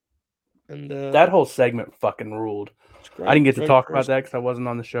again. And that whole segment fucking ruled. I didn't get to talk about that because I wasn't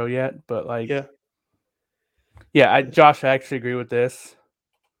on the show yet. But like, yeah, Josh, I actually agree with this.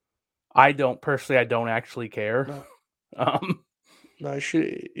 I don't actually care. No, it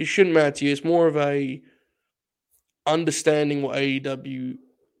shouldn't matter to you. It's more of a understanding what AEW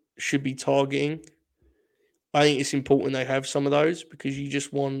should be targeting. I think it's important they have some of those because you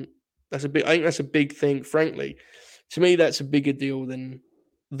just want. I think that's a big thing. Frankly, to me, that's a bigger deal than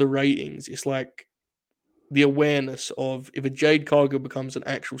the ratings. It's like the awareness of if a Jade Cargill becomes an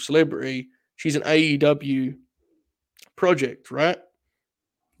actual celebrity, she's an AEW project, right?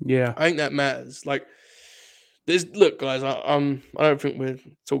 Yeah, I think that matters. Like, look, guys, I don't think we're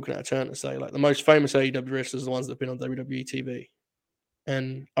talking out of turn to say like the most famous AEW wrestlers are the ones that have been on WWE TV,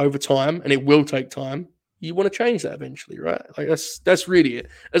 and over time, and it will take time. You want to change that eventually, right? Like that's really it.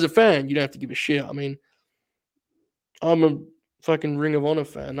 As a fan, you don't have to give a shit. I mean, I'm a fucking Ring of Honor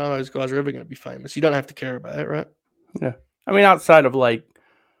fan. None of those guys are ever going to be famous. You don't have to care about it, right? Yeah. I mean, outside of like,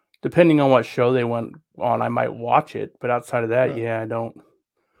 depending on what show they went on, I might watch it. But outside of that, yeah, I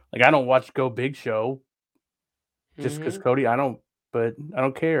don't watch Go Big Show just because Cody. I don't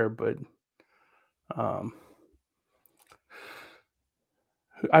care. But,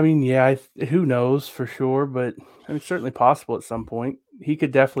 I mean, yeah, who knows for sure? But I mean, it's certainly possible at some point. He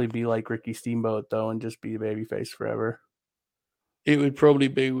could definitely be like Ricky Steamboat though, and just be the babyface forever. It would probably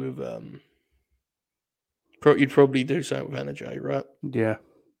be with you'd probably do something with Anna Jay, right? Yeah.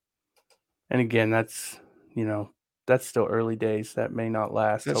 And again, that's still early days. That may not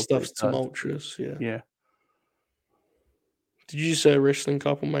last. That stuff's tumultuous. Yeah. Yeah. Did you say a wrestling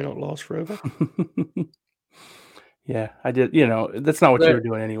couple may not last forever? Yeah, I did. That's not what you were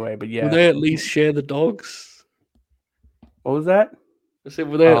doing anyway. But yeah, will they at least share the dogs? What was that? I said,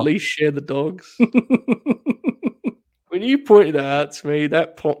 will they at least share the dogs? When you pointed that out to me,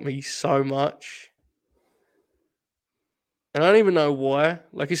 that popped me so much. And I don't even know why.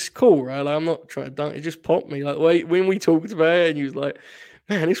 Like, it's cool, right? Like, I'm not trying to dunk. It just popped me. Like, when we talked about it, and you was like,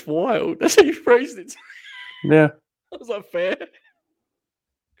 man, it's wild. That's how you phrased it. Yeah. I was like, fair.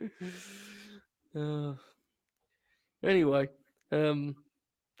 Anyway,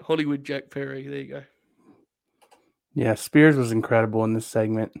 Hollywood Jack Perry. There you go. Yeah, Spears was incredible in this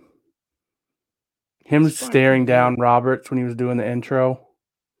segment. Him staring down Roberts when he was doing the intro.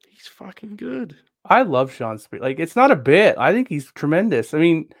 He's fucking good. I love Sean Spears. Like, it's not a bit. I think he's tremendous. I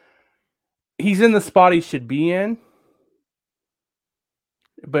mean, he's in the spot he should be in.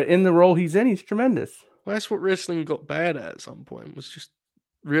 But in the role he's in, he's tremendous. Well, that's what wrestling got bad at some point, was just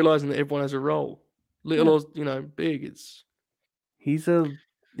realizing that everyone has a role. Little or, big. He's a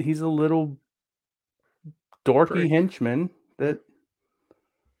little dorky Prick. henchman that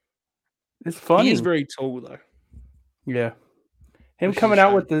is funny. He is very tall, though. Yeah. Him Which is coming a out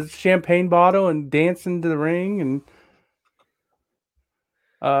shame. with the champagne bottle and dancing to the ring and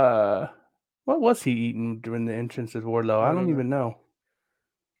what was he eating during the entrance of Wardlow? I don't even know.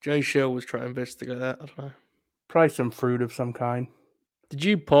 Jay Shell was trying to investigate that. I don't know. Probably some fruit of some kind. Did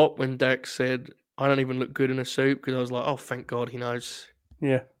you pop when Dax said, "I don't even look good in a suit"? Because I was like, "Oh, thank God he knows."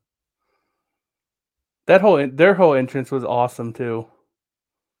 Yeah. Their whole entrance was awesome too.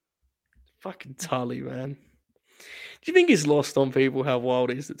 Fucking Tully, man. Do you think it's lost on people how wild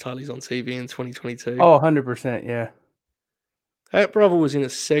it is that Tully's on TV in 2022? Oh, 100%, yeah. That brother was in a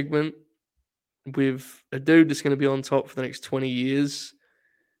segment with a dude that's going to be on top for the next 20 years,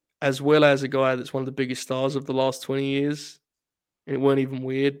 as well as a guy that's one of the biggest stars of the last 20 years. And it weren't even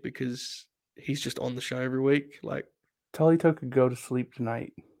weird because he's just on the show every week. Like, Tully could go to sleep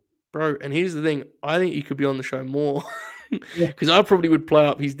tonight. bro, and here's the thing. I think he could be on the show more. Yeah. Because I probably would play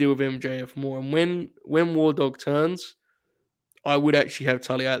up his deal with MJF more. And when War Dog turns, I would actually have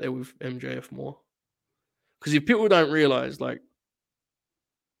Tully out there with MJF more. Because if people don't realize, like,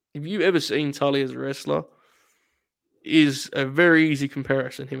 if you've ever seen Tully as a wrestler, is a very easy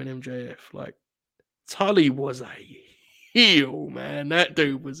comparison, him and MJF. Like, Tully was a heel, man. That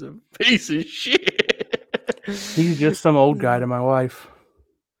dude was a piece of shit. He's just some old guy to my wife.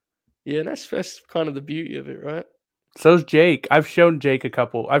 Yeah, that's kind of the beauty of it, right? So's Jake. I've shown her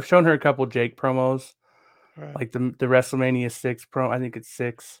a couple Jake promos. Right. Like the WrestleMania 6 promo. I think it's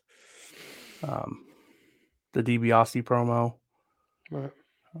 6. The DiBiase promo. Right.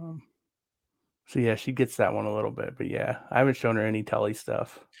 So yeah, she gets that one a little bit, but yeah, I haven't shown her any Tully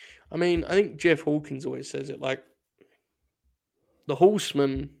stuff. I mean, I think Jeff Hawkins always says it, like, the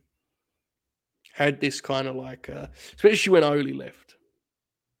Horsemen had this kind of like, especially when Oli left,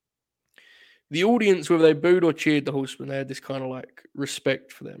 the audience, whether they booed or cheered the Horsemen, they had this kind of like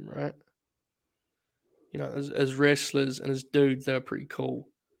respect for them, right? You know, as wrestlers and as dudes, they were pretty cool.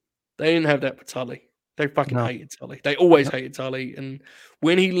 They didn't have that for Tully. They fucking hated Tully. They always hated Tully. And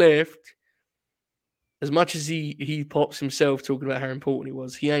when he left, as much as he pops himself talking about how important he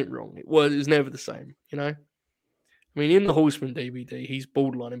was, he ain't wrong. It was never the same, you know? I mean, in the Horseman DVD, he's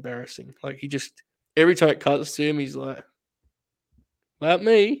borderline embarrassing. Like, he just, every time it cuts to him, he's like, "Like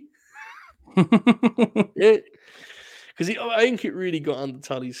me." Yeah. Because I think it really got under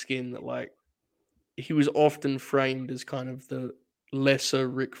Tully's skin that, like, he was often framed as kind of the lesser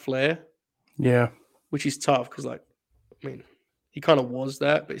Ric Flair. Yeah. Which is tough because, like, I mean, he kind of was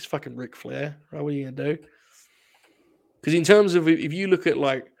that, but it's fucking Ric Flair, right? What are you going to do? Because in terms of, if you look at,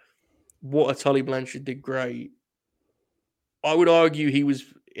 like, what a Tully Blanchard did great, I would argue he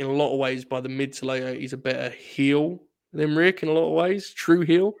was, in a lot of ways, by the mid to late 80s, a better heel than Rick in a lot of ways, true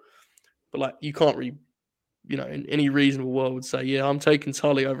heel. But, like, you can't really, you know, in any reasonable world would say, yeah, I'm taking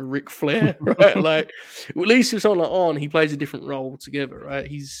Tully over Ric Flair, right? Like, at least if someone like On, he plays a different role altogether, right?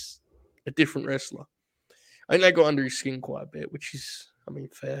 He's a different wrestler. I think that got under his skin quite a bit, which is, I mean,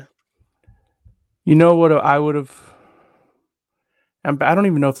 fair. You know what I would have... I don't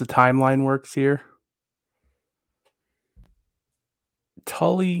even know if the timeline works here.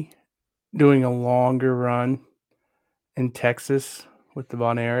 Tully doing a longer run in Texas with the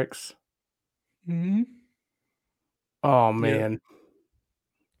Von Erichs. Mm-hmm. Oh, man.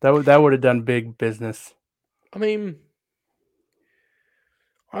 Yeah. That would have done big business. I mean,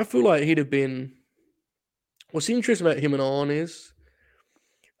 I feel like he'd have been... What's interesting about him and Arn is,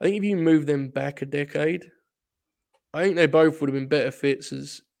 I think if you move them back a decade, I think they both would have been better fits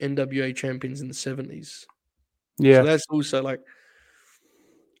as NWA champions in the 70s. Yeah. So that's also like...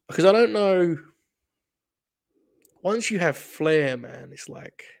 Because I don't know... Once you have Flair, man, it's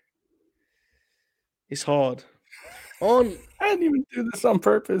like... It's hard. I didn't even do this on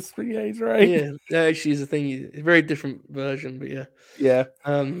purpose, but yeah, he's right. Yeah, that actually is a thing. A very different version, but yeah. Yeah.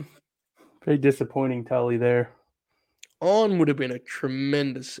 Very disappointing Tully there. On would have been a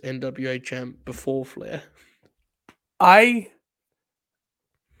tremendous NWA champ before Flair. And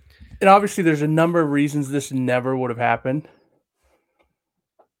obviously there's a number of reasons this never would have happened.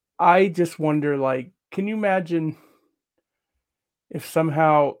 I just wonder, like, can you imagine if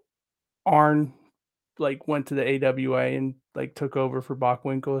somehow Arn, like, went to the AWA and, like, took over for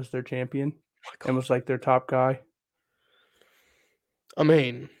Bockwinkel as their champion and was, like, their top guy? I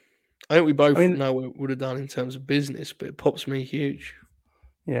mean, I think we both know what it would have done in terms of business, but it pops me huge.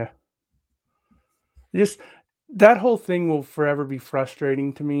 Yeah. Just that whole thing will forever be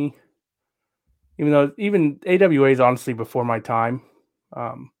frustrating to me. Even AWA is honestly before my time.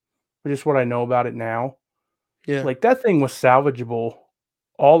 But just what I know about it now. Yeah. Like, that thing was salvageable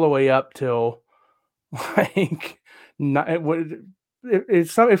all the way up till Like, not it would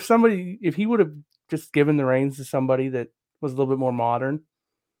if he would have just given the reins to somebody that was a little bit more modern,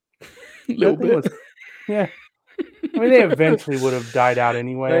 A little that thing bit. was, yeah. I mean, they eventually would have died out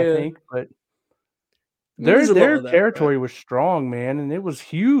anyway, I think, but There's a lot their of that, territory right? was strong, man, and it was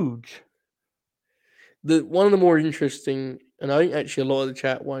huge. One of the more interesting, and I think actually a lot of the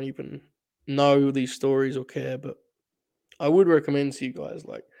chat won't even know these stories or care, but I would recommend to you guys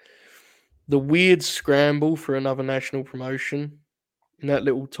like the weird scramble for another national promotion in that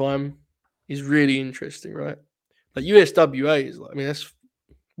little time is really interesting, right? Like USWA is like, I mean, that's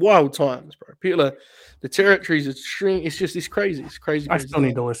wild times, bro. The territories are shrink. It's crazy. It's crazy, I crazy still need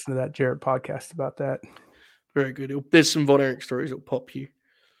to time. listen to that Jarrett podcast about that. Very good. There's some Von Erich stories that'll pop you.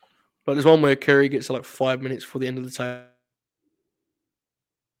 Like there's one where Kerry gets to like 5 minutes before the end of the table.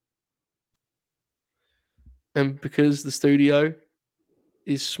 And because the studio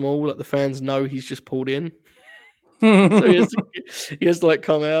is small, like the fans know he's just pulled in. So he has to like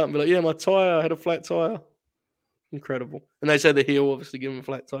come out and be like, yeah, my tire, I had a flat tire. Incredible. And they said the heel obviously give him a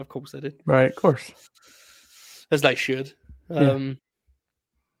flat tire. Of course they did. Right, of course. As they should. Yeah.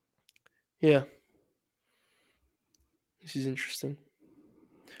 Yeah. This is interesting.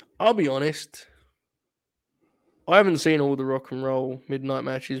 I'll be honest. I haven't seen all the rock and roll midnight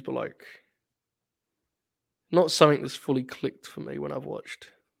matches, but like not something that's fully clicked for me when I've watched.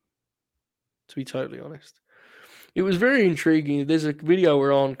 To be totally honest. It was very intriguing. There's a video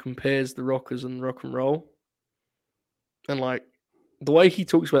where Arn compares the Rockers and rock and roll. And like the way he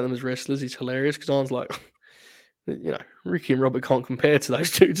talks about them as wrestlers is hilarious because Arn's like, you know, Ricky and Robert can't compare to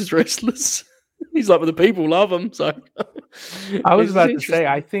those dudes as wrestlers. He's like, but the people love them. So I was about to say,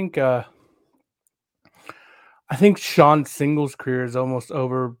 I think Shawn Singles' career is almost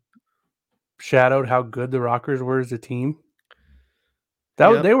overshadowed how good the Rockers were as a team.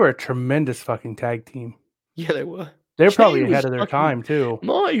 They were a tremendous fucking tag team. Yeah, they were. They're probably ahead of their time too.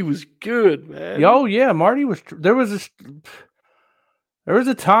 Marty was good, man. Oh yeah, Marty was. There was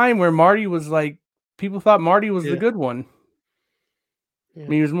a time where Marty was like, people thought Marty was the good one. Yeah. I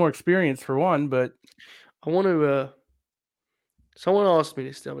mean, he was more experienced for one, but I want to. Someone asked me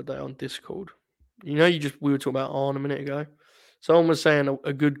this the other day on Discord. You know, we were talking about Arn a minute ago. Someone was saying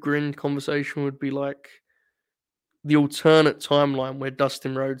a good Grin conversation would be like the alternate timeline where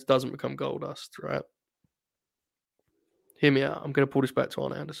Dustin Rhodes doesn't become Goldust, right? Hear me out. I'm going to pull this back to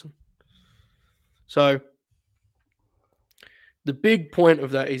Arn Anderson. So, the big point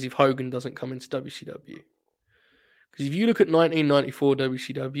of that is if Hogan doesn't come into WCW. Because if you look at 1994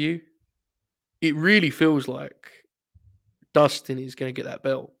 WCW, it really feels like Dustin is going to get that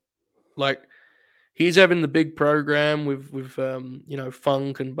belt. Like, he's having the big program with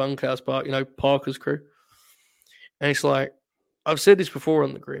Funk and Bunkhouse Park, Parker's crew. And it's like, I've said this before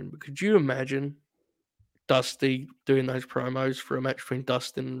on the Grin, but could you imagine Dusty doing those promos for a match between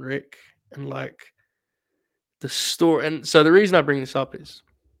Dustin and Rick? And like the story. And so the reason I bring this up is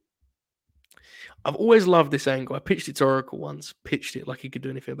I've always loved this angle. I pitched it to Oracle once, pitched it like he could do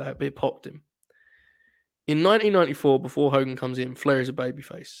anything about it, but it popped him. In 1994, before Hogan comes in, Flair is a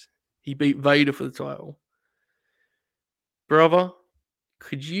babyface. He beat Vader for the title. Brother,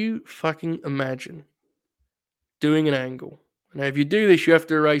 could you fucking imagine doing an angle? Now, if you do this, you have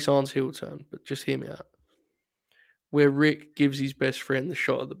to erase Arn's heel turn, but just hear me out. Where Rick gives his best friend the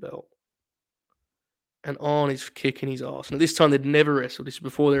shot of the belt. And Arn is kicking his ass. And at this time, they'd never wrestled. This is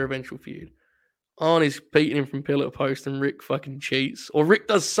before their eventual feud. Arn is beating him from pillar to post, and Rick fucking cheats. Or Rick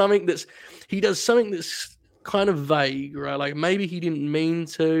does something that's kind of vague, right? Like maybe he didn't mean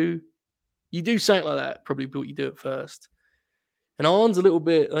to. You do something like that, probably, but you do it first. And Arn's a little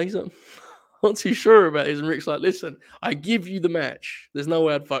bit, like, he's like, not too sure about this. And Rick's like, listen, I give you the match. There's no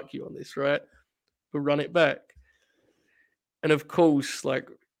way I'd fuck you on this, right? But run it back. And of course, like,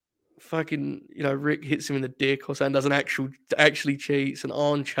 fucking, Rick hits him in the dick or something, doesn't actually cheats, and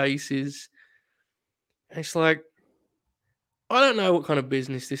Arn chases. And it's like, I don't know what kind of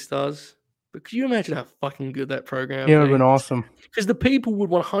business this does, but could you imagine how fucking good that program would be? Yeah, it would have been awesome. Because the people would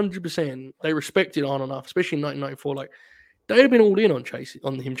 100%, they respected Arn enough, especially in 1994, like, they'd have been all in on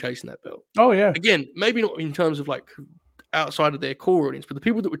him chasing that belt. Oh, yeah. Again, maybe not in terms of, like, outside of their core audience, but the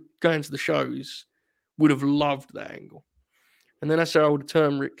people that were going to the shows would have loved that angle. And then that's how I would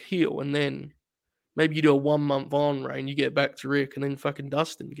turn Rick heel, and then maybe you do a 1 month on reign, you get back to Rick, and then fucking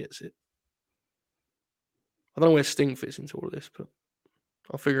Dustin gets it. I don't know where Sting fits into all of this, but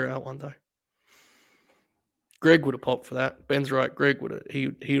I'll figure it out one day. Greg would have popped for that. Ben's right. Greg would have. He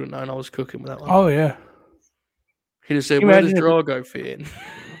would have known I was cooking with that one. Oh yeah. He'd have said, "Where does Drago fit in?"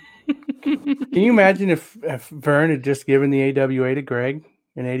 Can you imagine if Vern had just given the AWA to Greg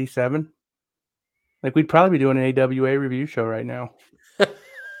in '87? Like, we'd probably be doing an AWA review show right now. Do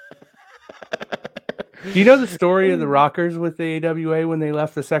you know the story of the Rockers with the AWA when they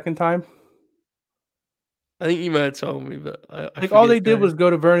left the second time? I think you may have told me, but I Like, all forget they did now. was go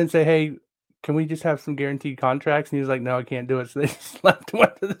to Vern and say, "Hey, can we just have some guaranteed contracts?" And he was like, "No, I can't do it." So they just left and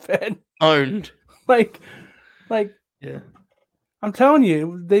went to the Fed. Owned. Like, Yeah. I'm telling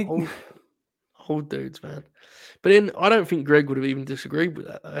you, they. Old dudes, man. But then I don't think Greg would have even disagreed with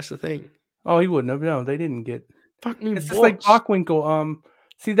that. That's the thing. Oh, he wouldn't have. No, they didn't get. Fuck me, It's just like what? Bockwinkel.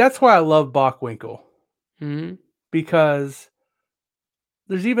 See, that's why I love Bockwinkel, Hmm. because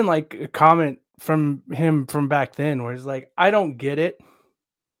there's even like a comment from him from back then where he's like, "I don't get it,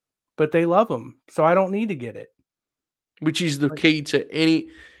 but they love him, so I don't need to get it." Which is the Like, key to any.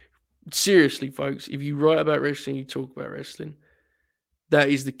 Seriously, folks, if you write about wrestling, you talk about wrestling, that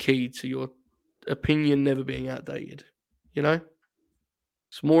is the key to your opinion never being outdated. You know?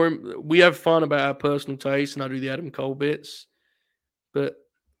 It's more. We have fun about our personal taste, and I do the Adam Cole bits, but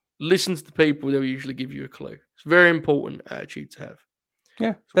listen to the people; they'll usually give you a clue. It's a very important attitude to have.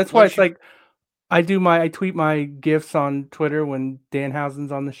 yeah, So that's why once it's you, like I tweet my gifs on Twitter when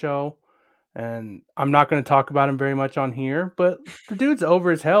Danhausen's on the show, and I'm not going to talk about him very much on here, but the dude's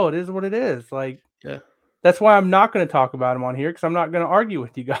over as hell. It is what it is. Like, yeah, that's why I'm not going to talk about him on here because I'm not going to argue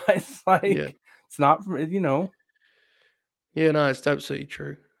with you guys. yeah, Like, it's not, you know. yeah. No, it's absolutely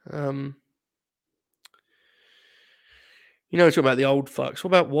true. You know, talk about the old fucks. What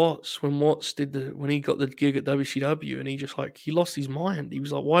about Watts? When he got the gig at WCW and he lost his mind. He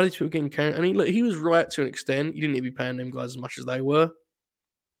was like, why did people getting carried? I mean, look, he was right to an extent. You didn't need to be paying them guys as much as they were.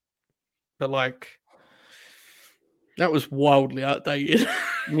 But like that was wildly outdated.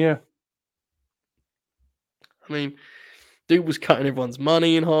 Yeah. I mean, dude was cutting everyone's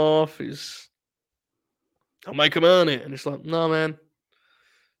money in half. I'll make them earn it. And it's like, no, man.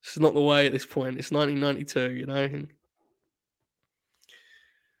 This is not the way at this point. It's 1992, you know? And,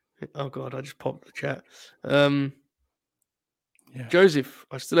 oh, God, I just popped the chat. Yeah. Joseph,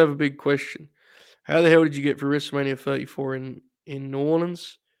 I still have a big question. How the hell did you get for WrestleMania 34 in New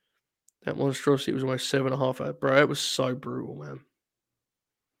Orleans? That monstrosity was almost 7.5 hours. Bro, it was so brutal, man.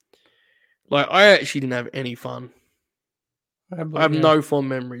 Like, I actually didn't have any fun. I have no fond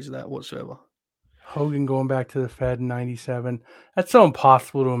memories of that whatsoever. Hogan going back to the Fed in 97. That's so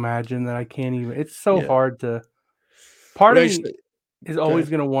impossible to imagine that I can't even. It's so hard to. Part of me is always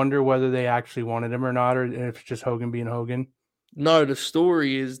going to wonder whether they actually wanted him or not, or if it's just Hogan being Hogan. No, the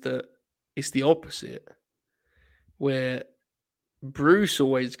story is that it's the opposite, where Bruce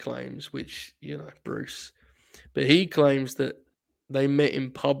always claims, which, you know, Bruce, but he claims that they met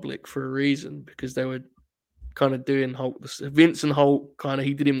in public for a reason because they were kind of doing Hulk. Vince and Hulk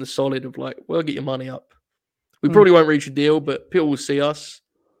he did him the solid of like, well, get your money up. We probably won't reach a deal, but people will see us.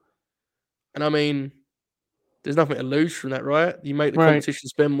 And I mean, there's nothing to lose from that, right? You make the competition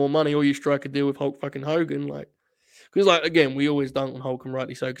spend more money, or you strike a deal with Hulk fucking Hogan, like. Because, like, again, we always dunk on Hulk, and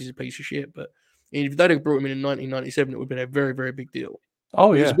rightly so, because he's a piece of shit. But if they'd have brought him in 1997, it would have been a very, very big deal.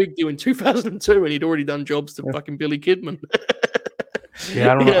 Oh, It was a big deal in 2002, and he'd already done jobs to fucking Billy Kidman.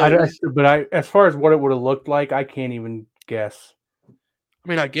 Yeah, I don't know. But as far as what it would have looked like, I can't even guess. I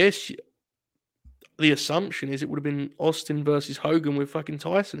mean, I guess the assumption is it would have been Austin versus Hogan with fucking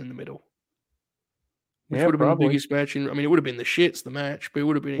Tyson in the middle. Which would have been the biggest match. It would have been the shits, the match, but it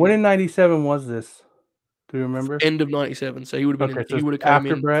would have been. When in 97 was this? Do you remember? End of 97. So he would have been. Okay, He would have come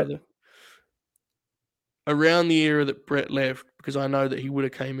came in Brett? Around the era that Brett left, because I know that he would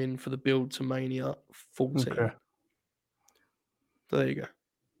have came in for the build to Mania 14. Okay. So there you go.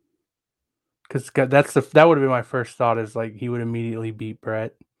 Because that would have been my first thought, is like he would immediately beat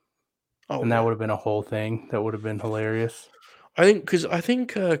Brett. Oh, and that would have been a whole thing. That would have been hilarious. I think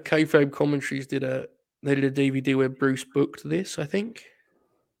Kayfabe Commentaries did a DVD where Bruce booked this. I think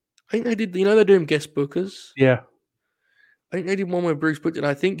they did. You know, they're doing guest bookers. Yeah. I think they did one where Bruce booked it. And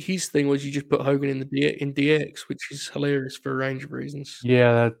I think his thing was you just put Hogan in DX, which is hilarious for a range of reasons.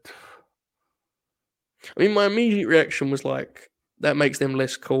 Yeah. I mean, my immediate reaction was like, that makes them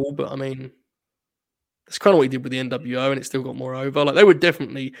less cool. But I mean, that's kind of what he did with the NWO, and it still got more over. Like, they were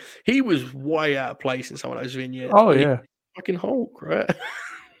definitely, he was way out of place in some of those vignettes. Oh, yeah. Fucking Hulk, right?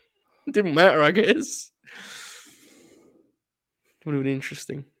 It didn't matter, I guess. It would have been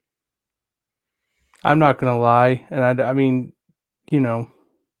interesting. I'm not going to lie. And I mean, you know,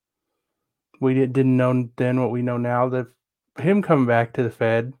 we didn't know then what we know now. That him coming back to the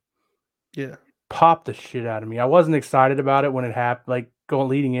Fed, popped the shit out of me. I wasn't excited about it when it happened, like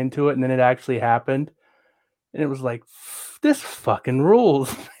leading into it, and then it actually happened, and it was like, this fucking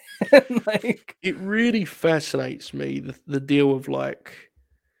rules. Like, it really fascinates me the deal of like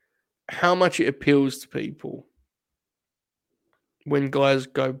how much it appeals to people when guys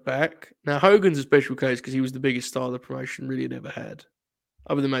go back. Now, Hogan's a special case because he was the biggest star the promotion really had ever had,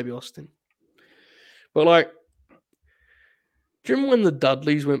 other than maybe Austin. But like, do you remember when the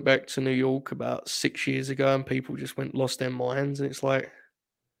Dudleys went back to New York about 6 years ago and people just lost their minds? And it's like,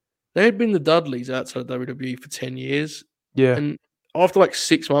 they had been the Dudleys outside WWE for 10 years. Yeah. And after like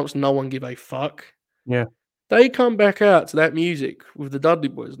 6 months, no one gave a fuck. Yeah. They come back out to that music with the Dudley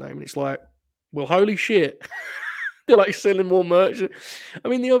Boys name. And it's like, well, holy shit. They're like selling more merch. I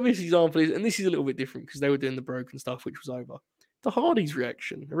mean, the obvious example is, and this is a little bit different because they were doing the broken stuff, which was over. The Hardys'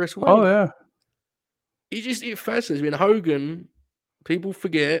 reaction at WrestleMania. Oh, yeah. It fascinates me. And Hogan, people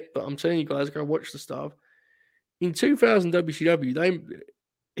forget, but I'm telling you guys, go watch the stuff. In 2000 WCW,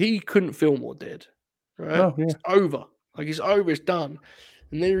 he couldn't feel more dead. Right? Oh, yeah. It's over. Like, it's over. It's done.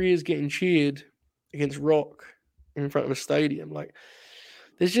 And there he is getting cheered against Rock in front of a stadium. Like,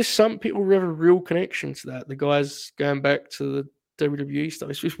 there's just some people who have a real connection to that. The guys going back to the WWE stuff.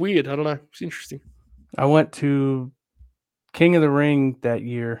 It's just weird. I don't know. It's interesting. I went to King of the Ring that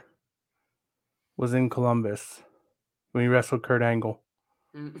year. Was in Columbus when he wrestled Kurt Angle.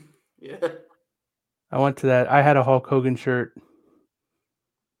 Yeah. I went to that. I had a Hulk Hogan shirt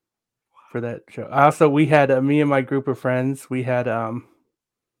for that show. We had me and my group of friends. We had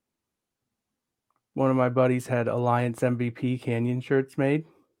one of my buddies had Alliance MVP Canyon shirts made.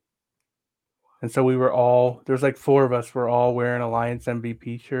 And so we were all, there's like 4 of us were all wearing Alliance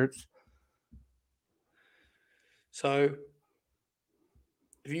MVP shirts. So,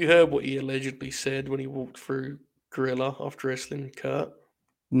 have you heard what he allegedly said when he walked through Gorilla after wrestling Kurt?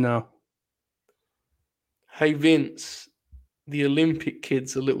 No. Hey, Vince, the Olympic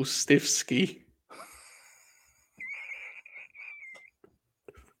kid's a little stiff ski.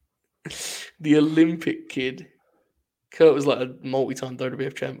 The Olympic kid. Kurt was like a multi-time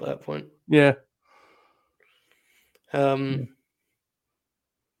WWF champ at that point. Yeah.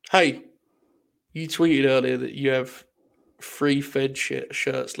 Hey, you tweeted earlier that you have 3 Fed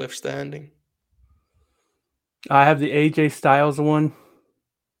shirts left standing. I have the AJ Styles one.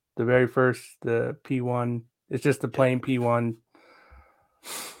 The very first, the P1. It's just the plain P1.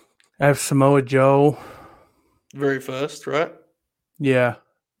 I have Samoa Joe. Very first, right? Yeah.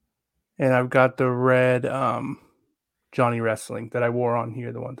 And I've got the red Johnny Wrestling that I wore on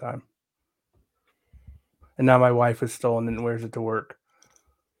here the one time. And now my wife has stolen it and wears it to work.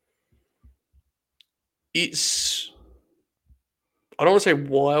 It's, I don't want to say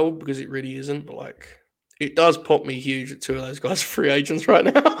wild because it really isn't, but like, it does pop me huge that 2 of those guys are free agents right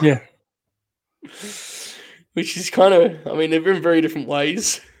now. Yeah. Which is kind of, I mean, they've been very different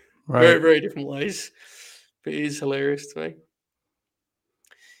ways. Right. Very, very different ways. But it is hilarious to me.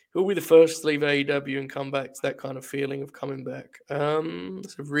 Who'll be the first to leave AEW and come back to that kind of feeling of coming back?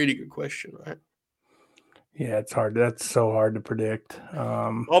 That's a really good question, right? Yeah, it's hard. That's so hard to predict.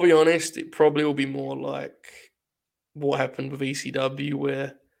 I'll be honest, it probably will be more like what happened with ECW,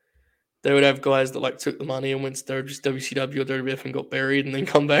 where they would have guys that like took the money and went to WCW or WWF and got buried and then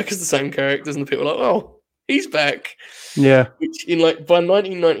come back as the same characters, and the people are like, oh, he's back. Yeah. Which in like by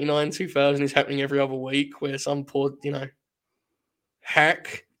 1999, 2000 is happening every other week, where some poor,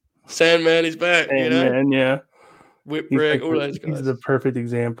 hack Sandman is back, Sandman, yeah. Whipwreck, all those guys. He's the perfect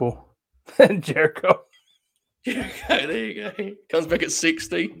example. And Jericho. Yeah, okay, there you go. Comes back at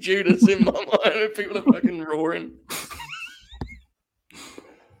 60. Judas in my mind, and people are fucking roaring.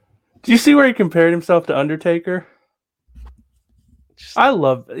 Do you see where he compared himself to Undertaker?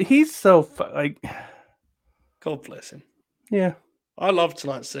 He's so God bless him. Yeah. I love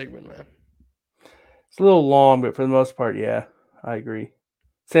tonight's segment, man. It's a little long, but for the most part, yeah, I agree.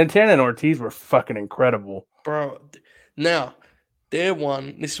 Santana and Ortiz were fucking incredible. Bro, now, they're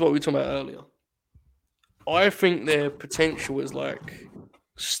one, this is what we were talking about earlier. I think their potential as like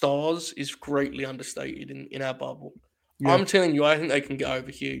stars is greatly understated in our bubble. Yeah. I'm telling you, I think they can get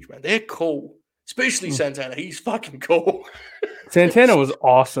over huge, man. They're cool. Especially Santana. He's fucking cool. Santana was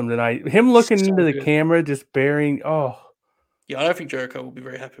awesome tonight. Him looking into the camera, just bearing, oh. Yeah, I don't think Jericho will be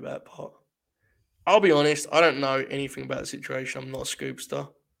very happy about that part. I'll be honest, I don't know anything about the situation. I'm not a scoopster.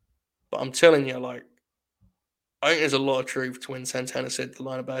 But I'm telling you, like, I think there's a lot of truth to when Santana said the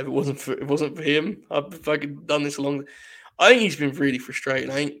line about if it wasn't for him, I've fucking done this along. I think he's been really frustrated.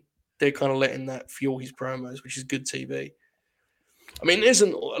 I think they're kind of letting that fuel his promos, which is good TV. I mean, I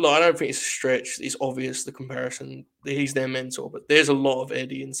don't think it's a stretch. It's obvious, the comparison. He's their mentor, but there's a lot of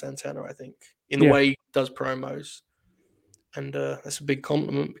Eddie and Santana, I think, in the way he does promos. And that's a big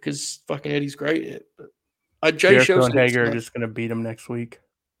compliment because fucking Eddie's great at it. But Jericho and Hager are just going to beat him next week.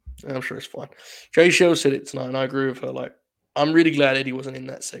 I'm sure it's fine. Jay Shell said it tonight, and I agree with her. Like, I'm really glad Eddie wasn't in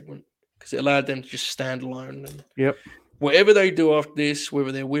that segment. because it allowed them to just stand alone. And Yep. whatever they do after this,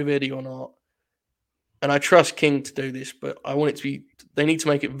 whether they're with Eddie or not, and I trust King to do this, but I want it to be. They need to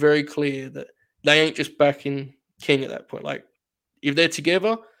make it very clear that they ain't just backing King at that point. Like, if they're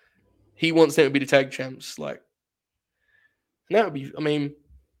together, he wants them to be the tag champs. Like, and that would be. I mean,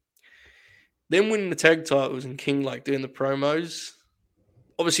 them winning the tag titles and King like doing the promos.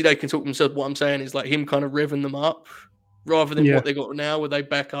 Obviously, they can talk themselves. What I'm saying is like him kind of revving them up, rather than what they got now, where they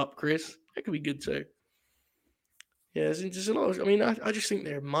back up Chris. That could be good too. Yeah, there's just a lot. I mean, I just think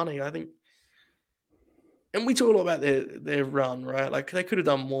they're money. I think. And we talk a lot about their run, right? Like they could have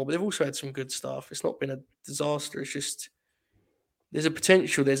done more, but they've also had some good stuff. It's not been a disaster. It's just there's a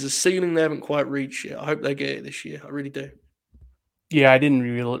potential. There's a ceiling they haven't quite reached yet. I hope they get it this year. I really do. Yeah, I didn't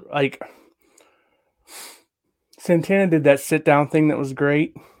really like. Santana did that sit down thing that was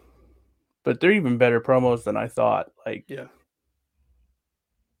great, but they're even better promos than I thought. Like, Yeah,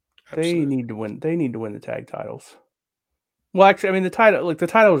 they need to win. They need to win the tag titles. Well, actually, I mean the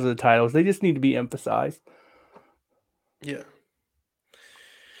titles are the titles. They just need to be emphasized. Yeah.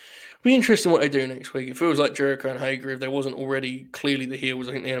 Be interesting what they do next week. It feels like Jericho and Hager, if they wasn't already clearly the heels,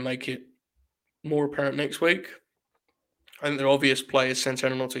 I think they're going to make it more apparent next week. I think their obvious play is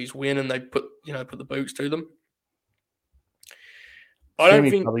Santana and Ortiz win, and they put the boots to them. I don't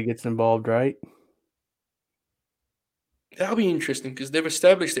think probably gets involved, right? That'll be interesting because they've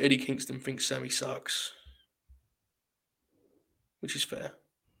established that Eddie Kingston thinks Sammy sucks, which is fair.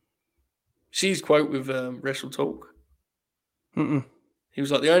 See his quote with Wrestle Talk? Mm-mm. He was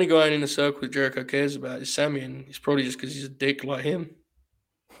like, the only guy in the circle that Jericho cares about is Sammy, and it's probably just because he's a dick like him.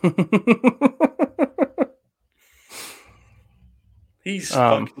 He's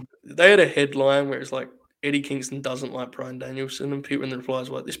fucking... They had a headline where it's like, Eddie Kingston doesn't like Bryan Danielson, and people in the replies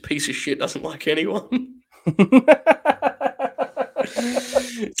were like, this piece of shit doesn't like anyone.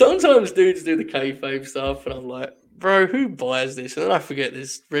 Sometimes dudes do the kayfabe stuff, and I'm like, bro, who buys this? And then I forget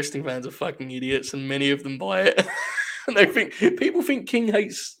this wrestling fans are fucking idiots, and many of them buy it. And people think King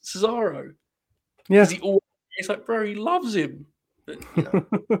hates Cesaro. Yeah, it's like, bro, he loves him. But,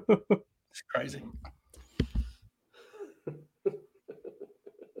 it's crazy.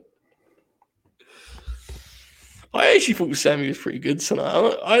 I actually thought Sammy was pretty good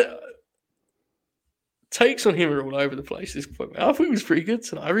tonight. Takes on him are all over the place. I thought he was pretty good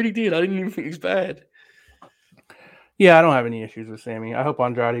tonight. I really did. I didn't even think he was bad. Yeah, I don't have any issues with Sammy. I hope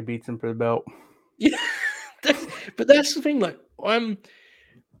Andrade beats him for the belt. Yeah, but that's the thing. Like,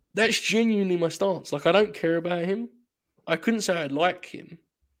 that's genuinely my stance. Like, I don't care about him. I couldn't say I like him,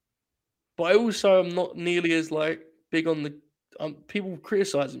 but I also am not nearly as like big on the. People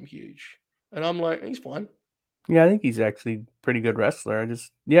criticize him huge, and I'm like, he's fine. Yeah, I think he's actually a pretty good wrestler. I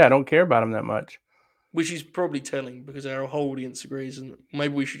don't care about him that much. Which is probably telling because our whole audience agrees, and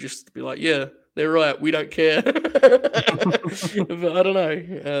maybe we should just be like, yeah, they're right. We don't care. But I don't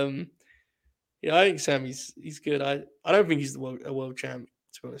know. Yeah, I think Sammy's good. I don't think he's a world champ,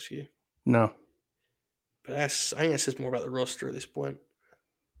 to be honest with you. No. But I think that says more about the roster at this point.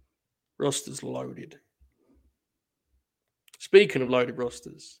 Roster's loaded. Speaking of loaded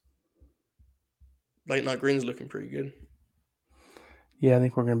rosters, Late Night Grin's looking pretty good. Yeah, I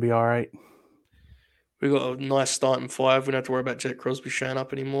think we're going to be all right. We got a nice starting five. We don't have to worry about Jack Crosby showing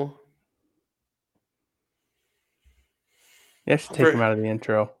up anymore. Yeah, I should take him out of the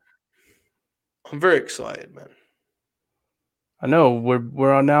intro. I'm very excited, man. I know we're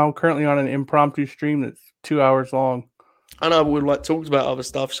currently on an impromptu stream that's 2 hours long. I know we talked about other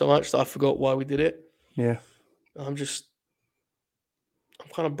stuff so much that I forgot why we did it. Yeah. I'm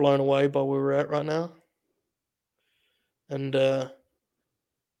kind of blown away by where we're at right now. And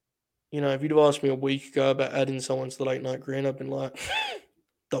if you'd have asked me a week ago about adding someone to the Late Night Grin, I've been like,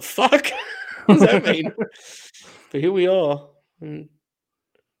 the fuck? What does that mean? But here we are. And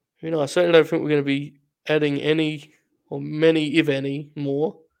I certainly don't think we're going to be adding any or many, if any,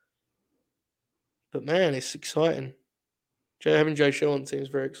 more. But man, it's exciting. Having Jay Shell on the team is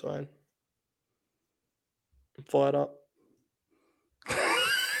very exciting. I'm fired up.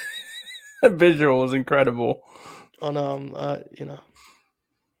 That visual was incredible. I know.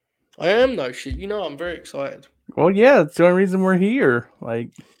 I am though. Shit, I'm very excited. Well, yeah, that's the only reason we're here.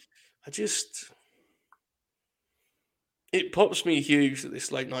 It pops me huge that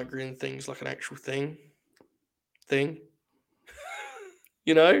this Late Night Grin thing's like an actual thing.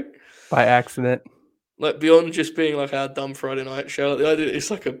 By accident. Like beyond just being like our dumb Friday night show,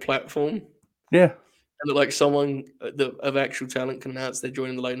 it's like a platform. Yeah. And that like someone of actual talent can announce they're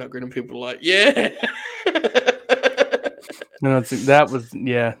joining the Late Night Grin and people are like, yeah. No,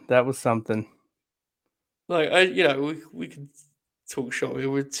 that was something. Like we could talk shop here.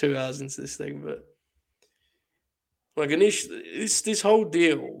 We're 2 hours into this thing, but like initially, this whole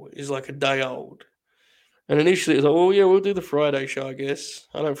deal is like a day old. And initially, it's like, well, yeah, we'll do the Friday show, I guess.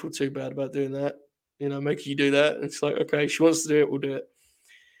 I don't feel too bad about doing that. Making you do that. And it's like, okay, she wants to do it, we'll do it.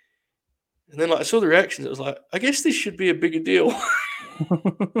 And then, like, I saw the reactions. It was like, I guess this should be a bigger deal.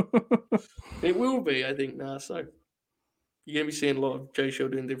 It will be, I think, now. So you're going to be seeing a lot of J Show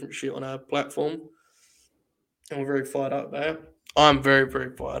doing different shit on our platform. And we're very fired up about it. I'm very,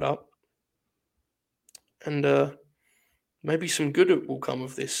 very fired up. And maybe some good will come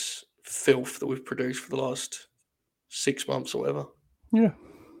of this filth that we've produced for the last 6 months or whatever. Yeah.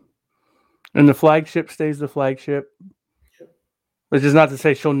 And the flagship stays the flagship. Yeah. Which is not to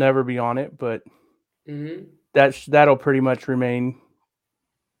say she'll never be on it, but that'll pretty much remain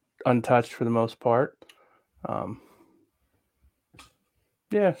untouched for the most part.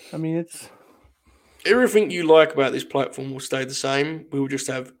 Yeah, I mean, it's... Everything you like about this platform will stay the same. We will just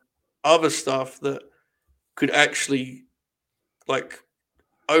have other stuff that could actually, like,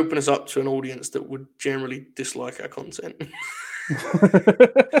 open us up to an audience that would generally dislike our content.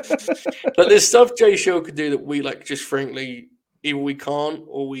 But there's stuff Jay Show could do that we, like, just frankly, either we can't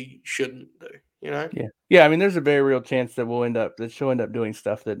or we shouldn't do, Yeah, I mean, there's a very real chance that she'll end up doing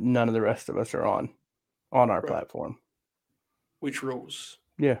stuff that none of the rest of us are on our platform. Which rules?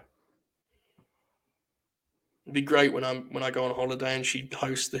 Yeah. It'd be great when I go on holiday and she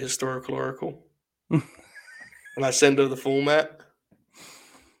hosts the Historical Oracle. And I send her the format.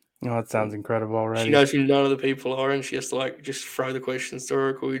 Oh, that sounds incredible already. She knows who none of the people are, and she has to, like, just throw the questions to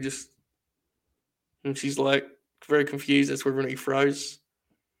Oracle. And she's, like, very confused as to whether he froze.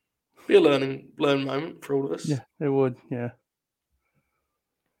 Be a learn moment for all of us. Yeah, it would. Yeah.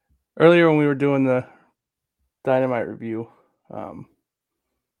 Earlier when we were doing the Dynamite review,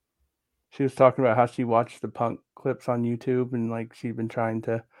 she was talking about how she watched the Punk clips on YouTube, and, like, she'd been trying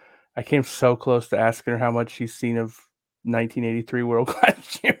to... I came so close to asking her how much she's seen of 1983 World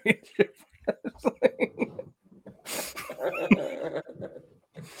Class Championship Wrestling.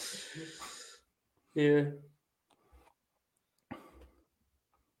 Yeah.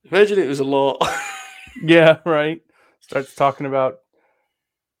 Imagine it was a lot. Yeah, right. Starts talking about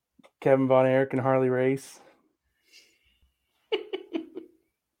Kevin Von Erich and Harley Race.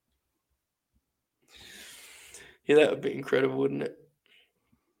 Yeah, that would be incredible, wouldn't it?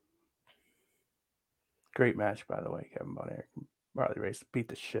 Great match, by the way. Kevin Von Erich and Harley Race beat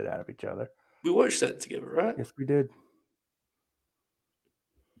the shit out of each other. We watched that together, right? Yes, we did.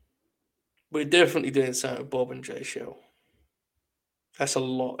 We're definitely doing something with Bob and Jay Show. That's a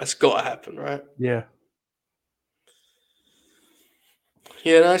lot. That's got to happen, right? Yeah.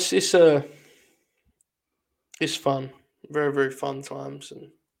 Yeah, no, it's fun. Very, very fun times.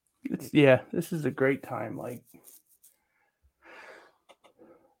 And this is a great time. Like,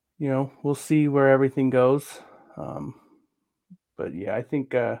 we'll see where everything goes. But yeah, I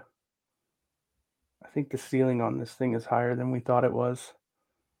think the ceiling on this thing is higher than we thought it was.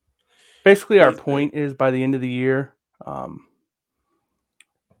 Basically, our point is by the end of the year,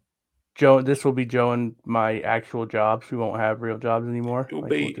 this will be Joe and my actual jobs. We won't have real jobs anymore. It'll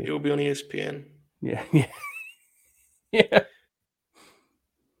be on ESPN. Yeah. Yeah.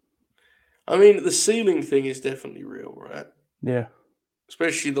 I mean, the ceiling thing is definitely real, right? Yeah.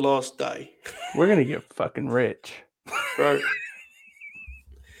 Especially the last day. We're gonna get fucking rich, bro.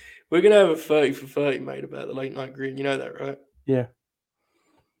 We're gonna have a 30 for 30 made about the late night grin. You know that, right? Yeah.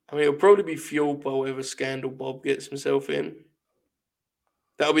 I mean, it'll probably be fueled by whatever scandal Bob gets himself in.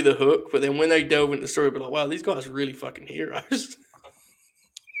 That'll be the hook. But then when they delve into the story, they'll be like, wow, these guys are really fucking heroes.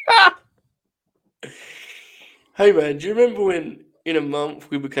 Hey, man, do you remember when in a month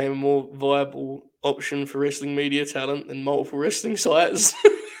we became a more viable option for wrestling media talent than multiple wrestling sites?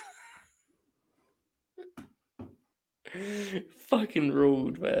 Fucking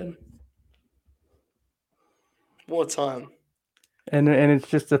ruled, man. What a time. And it's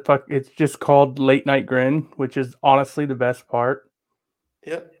just it's just called Late Night Grin, which is honestly the best part.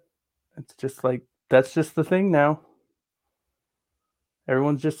 Yep. It's just like, that's just the thing now.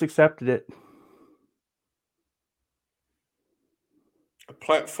 Everyone's just accepted it. A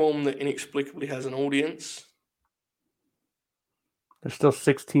platform that inexplicably has an audience. There's still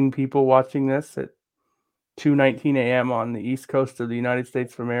 16 people watching this at 2:19 a.m. on the East Coast of the United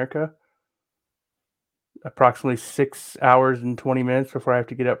States of America. Approximately 6 hours and 20 minutes before I have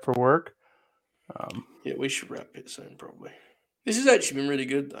to get up for work. Yeah, we should wrap it soon, probably. This has actually been really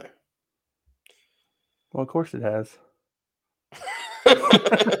good, though. Well, of course it has.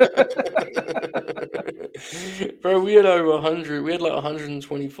 Bro, we had over 100. We had like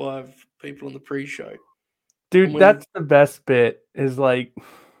 125 people on the pre-show. Dude, that's the best bit. Is like,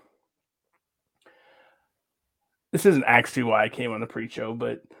 this isn't actually why I came on the pre-show,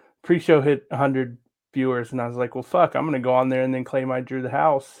 but pre-show hit 100 viewers, and I was like, well, fuck, I'm gonna go on there and then claim I drew the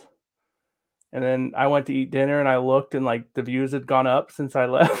house. And then I went to eat dinner, and I looked, and like the views had gone up since I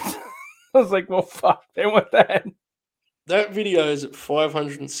left. I was like, well, fuck, they went that. That video is at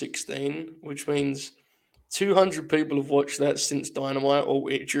 516, which means 200 people have watched that since Dynamite or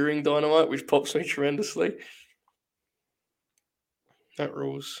during Dynamite, which pops me tremendously. That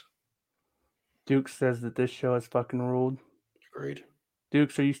rules. Duke says that this show is fucking ruled. Agreed.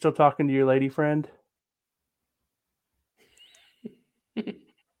 Dukes, are you still talking to your lady friend?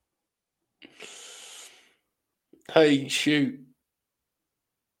 Hey, shoot.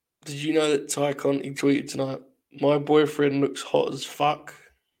 Did you know that Ty Conti tweeted tonight, my boyfriend looks hot as fuck?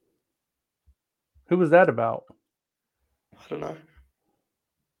 Who was that about? I don't know.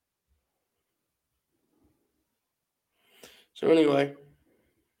 So anyway,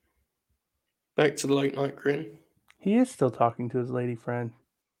 back to the late night grin. He is still talking to his lady friend.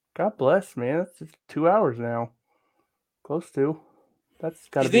 God bless, man. That's just 2 hours now. Close to. That's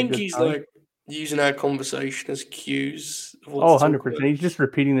got to be a good Do you think he's sign. like using our conversation as cues of what Oh, to talk 100%. about? He's just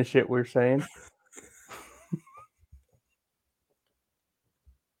repeating the shit we're saying.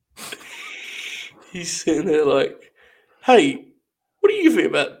 He's sitting there like, hey, what do you think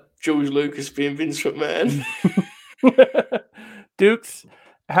about George Lucas being Vince McMahon? Dukes,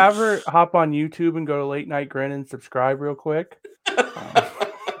 have her hop on YouTube and go to Late Night Grin and subscribe real quick.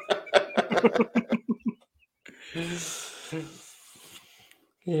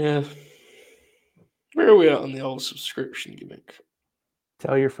 Yeah. Where are we at on the old subscription gimmick?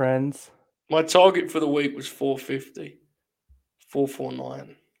 Tell your friends. My target for the week was 450.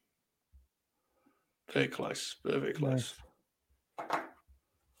 449. Very close. Very close. Nice.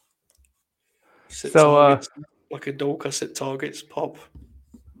 Set So, targets. Like a dog, I set targets. Pop.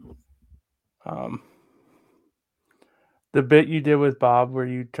 The bit you did with Bob where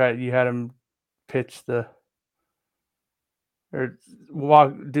you had him pitch do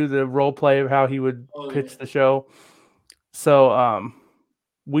the role play of how he would pitch the show. So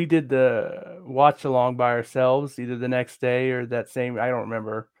we did the watch along by ourselves either the next day or that same, I don't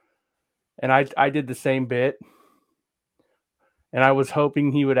remember. And I did the same bit. And I was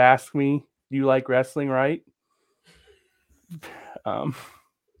hoping he would ask me, "Do you like wrestling, right?" And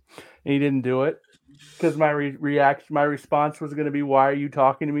he didn't do it. Because my response was going to be, "Why are you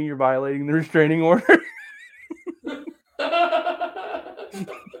talking to me? You're violating the restraining order."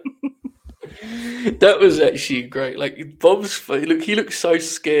 That was actually great. Like Bob's face, he looked so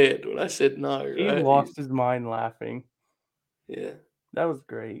scared when I said no. Right? He lost his mind laughing. Yeah, that was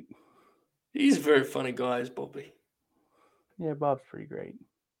great. He's a very funny guy, is Bobby. Yeah, Bob's pretty great.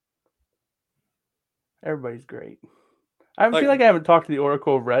 Everybody's great. I feel like I haven't talked to the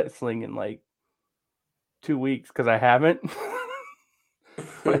Oracle of Wrestling in like 2 weeks because I haven't.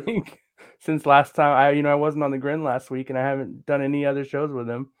 Like since last time I wasn't on the Grin last week and I haven't done any other shows with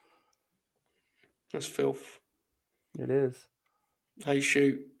him. That's filth. It is. Hey,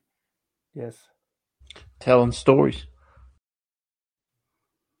 shoot. Yes. Telling stories.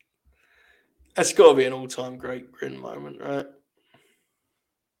 That's got to be an all-time great Grin moment, right?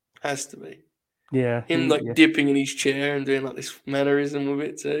 Has to be. Yeah. Him dipping in his chair and doing like this mannerism with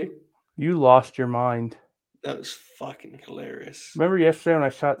it too. You lost your mind. That was fucking hilarious. Remember yesterday when I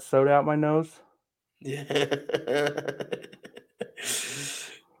shot soda out my nose? Yeah.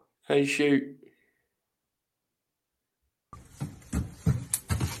 Hey, shoot.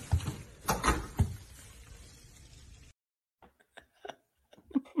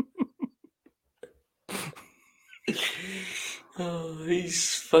 Oh,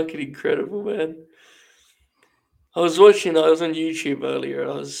 he's fucking incredible, man. I was on YouTube earlier.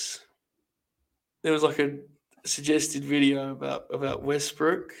 There was like a suggested video about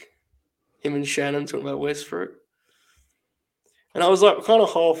Westbrook, him and Shannon talking about Westbrook, and I was like kind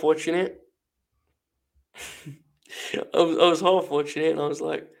of half watching it. I was half watching it, and I was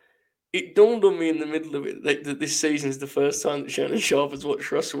like, it dawned on me in the middle of it that this season is the first time that Shannon Sharp has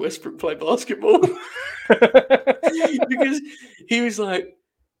watched Russell Westbrook play basketball. Because he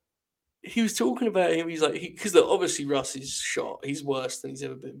was talking about him. He's like, because obviously Russ is shot. He's worse than he's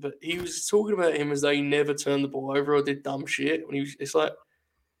ever been. But he was talking about him as though he never turned the ball over or did dumb shit. It's like,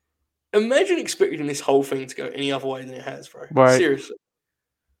 imagine expecting this whole thing to go any other way than it has, bro. Right. Seriously.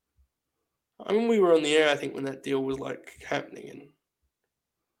 I mean, we were on the air, I think, when that deal was like happening, and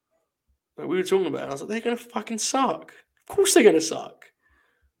we were talking about it. I was like, they're gonna fucking suck. Of course, they're gonna suck.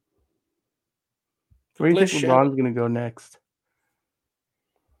 Where do you think LeBron's gonna go next?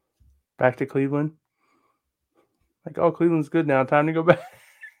 Back to Cleveland? Like, oh, Cleveland's good now. Time to go back.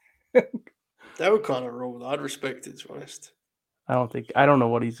 That would kind of rule. I'd respect it, to be honest. I don't know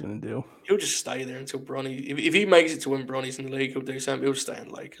what he's going to do. He'll just stay there until Bronny. If he makes it to win Bronny's in the league, he'll do something. He'll stay in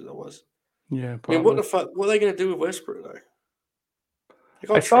the Lakers, otherwise. Yeah, I mean, what the fuck? What are they going to do with Westbrook,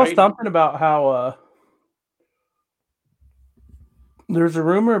 though? I saw something about how there's a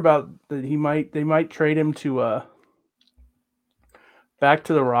rumor about that they might trade him to back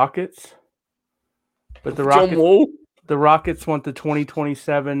to the Rockets. But the John Wall? The Rockets want the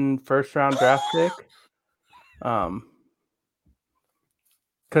 2027 first round draft pick.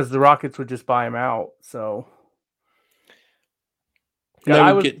 Because the Rockets would just buy him out. So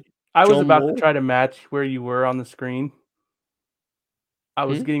yeah, I was about to try to match where you were on the screen. I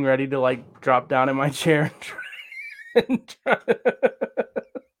was getting ready to like drop down in my chair and try.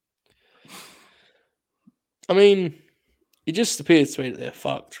 I mean, it just appears to me that they're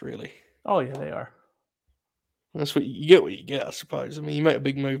fucked, really. Oh yeah, they are. That's what you get, I suppose. I mean, you make a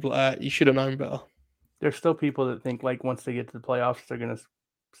big move like that, you should have known better. There's still people that think like once they get to the playoffs, they're gonna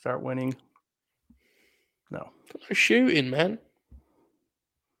start winning. No shooting, man.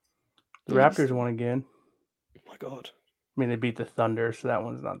 The Raptors won again. Oh my god. I mean, they beat the Thunder, so that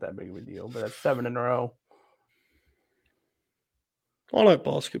one's not that big of a deal. But that's 7 in a row. I like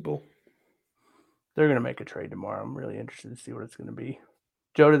basketball. They're gonna make a trade tomorrow. I'm really interested to see what it's gonna be.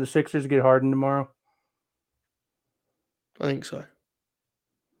 Joe, did the Sixers get Harden tomorrow? I think so.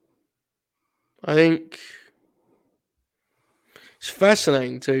 I think it's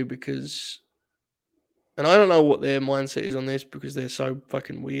fascinating too because, and I don't know what their mindset is on this because they're so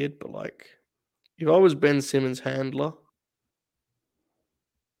fucking weird, but like, if I was Ben Simmons' handler,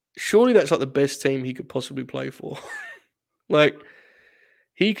 surely that's like the best team he could possibly play for. Like,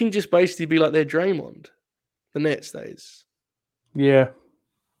 he can just basically be like their Draymond, the Nets days. Yeah.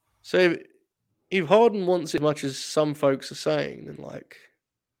 So if Harden wants it as much as some folks are saying, then like,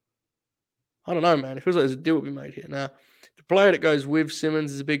 I don't know, man. It feels like there's a deal to be made here. Now, the player that goes with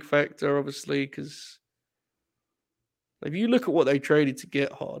Simmons is a big factor, obviously, because if you look at what they traded to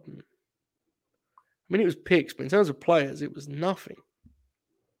get Harden, I mean, it was picks, but in terms of players, it was nothing.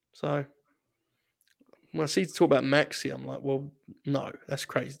 So when I see talk about Maxi, I'm like, well, no, that's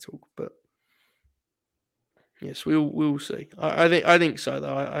crazy talk. But yes, we'll see. I think so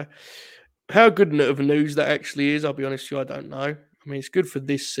though. How good of a news that actually is, I'll be honest with you, I don't know. I mean, it's good for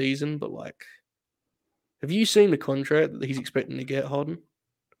this season, but like, have you seen the contract that he's expecting to get, Harden?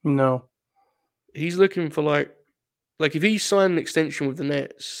 No. He's looking for like if he signed an extension with the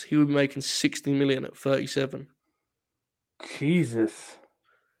Nets, he would be making $60 million at 37. Jesus.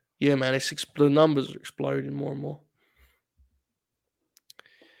 Yeah, man, the numbers are exploding more and more.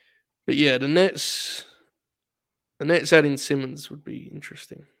 But yeah, the Nets adding Simmons would be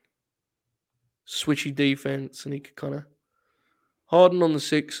interesting. Switchy defense, and he could kind of Harden on the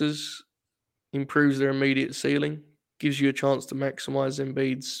Sixers, improves their immediate ceiling, gives you a chance to maximize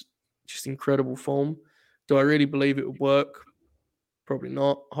Embiid's just incredible form. Do I really believe it would work? Probably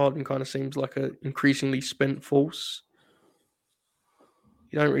not. Harden kind of seems like an increasingly spent force.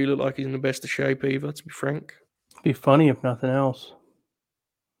 He don't really look like he's in the best of shape either, to be frank. Be funny if nothing else.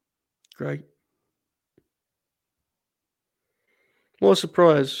 Great. What a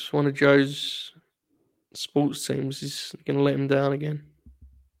surprise. One of Joe's sports teams is going to let him down again.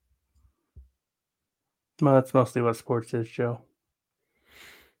 Well, that's mostly what sports is, Joe.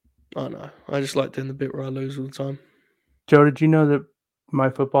 I know. I just like doing the bit where I lose all the time. Joe, did you know that my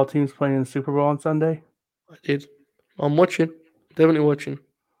football team's playing in the Super Bowl on Sunday? I did. I'm watching. Definitely watching.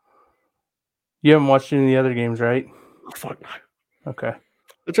 You haven't watched any of the other games, right? Oh, fuck no. Okay.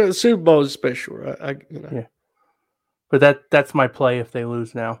 The Super Bowl is special, right? Yeah. But that's my play if they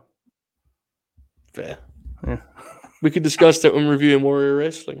lose now. Fair. Yeah. We could discuss that when reviewing Warrior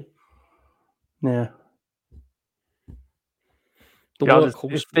Wrestling. Yeah.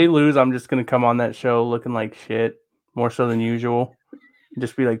 If they lose, I'm just going to come on that show looking like shit, more so than usual.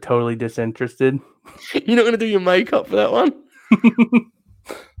 Just be like totally disinterested. You're not going to do your makeup for that one?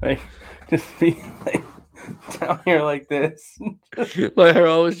 Like, just be like down here like this. Like how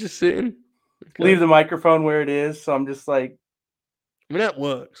I was just sitting. Okay. Leave the microphone where it is, so I'm just like. I mean, that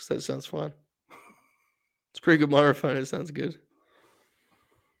works. That sounds fine. It's a pretty good microphone. It sounds good.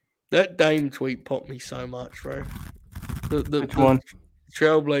 That Dame tweet popped me so much, bro. Which one?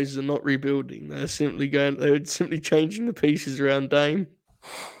 Trailblazers are not rebuilding. They're simply changing the pieces around Dame.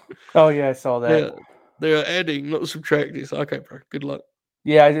 Oh yeah, I saw that. They're adding, not subtracting. So, okay, bro. Good luck.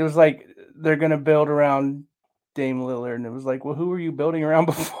 Yeah, it was like they're gonna build around Dame Lillard, and it was like, well, who were you building around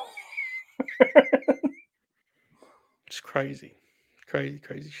before? It's crazy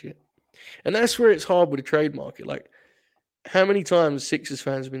shit. And that's where it's hard with the trade market. Like, how many times Sixers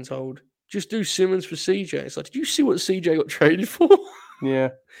fans have been told, just do Simmons for CJ? It's like, did you see what CJ got traded for? Yeah.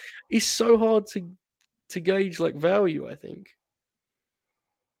 It's so hard to gauge like value, I think.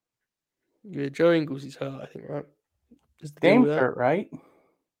 Yeah, Joe Ingles is hurt, I think, right? Is the deal with Dame's that? hurt, right?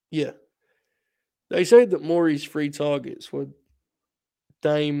 Yeah. They said that Maury's 3 targets were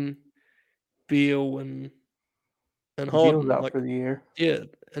Dame, Beal, and Beal's Harden. out Like, for the year. yeah,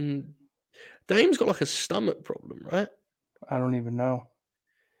 and Dame's got like a stomach problem, right? I don't even know.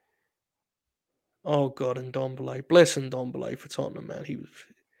 Oh god, and Ndombele. Bless Ndombele for Tottenham, man.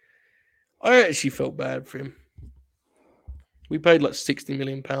 I actually felt bad for him. We paid like £60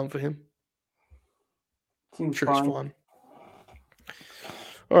 million for him. Seems Sure, fine. it's fine.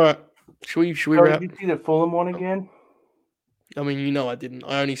 All right, should we Oh, wrap? did you see the Fulham one again? I mean, you know I didn't.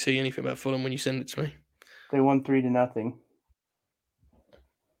 I only see anything about Fulham when you send it to me. They won 3-0.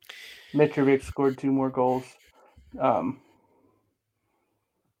 Mitrovic scored 2 more goals.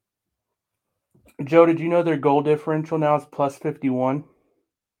 Joe, did you know their goal differential now is plus 51?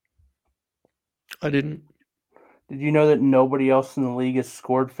 I didn't. Did you know that nobody else in the league has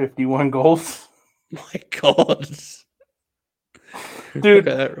scored 51 goals? My God, Dude, look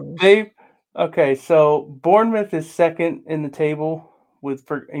at that, okay, so Bournemouth is second in the table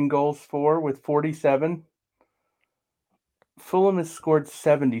in goals for with 47. Fulham has scored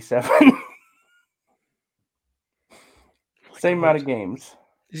 77. Same amount of games.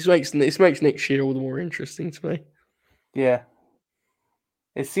 This makes next year all the more interesting to me. Yeah.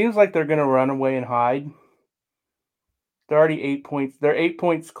 It seems like they're going to run away and hide. They're already 8 points. They're 8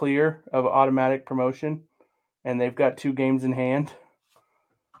 points clear of automatic promotion, and they've got 2 games in hand.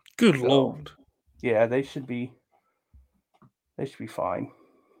 Good Lord. Yeah, they should be fine.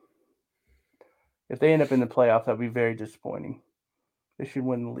 If they end up in the playoffs, that'd be very disappointing. They should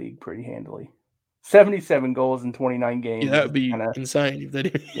win the league pretty handily. 77 goals in 29 games. Yeah, that would be insane if they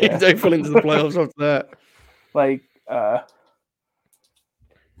did. Yeah. If they fell into the playoffs after that. Like, I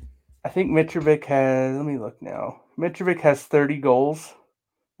think Mitrovic has. Let me look now. Mitrovic has 30 goals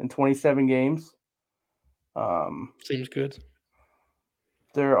in 27 games. Seems good.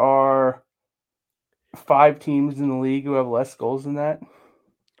 There are 5 teams in the league who have less goals than that.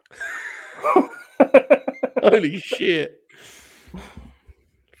 Holy shit.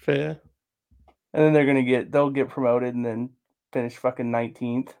 Fair. And then they'll get promoted and then finish fucking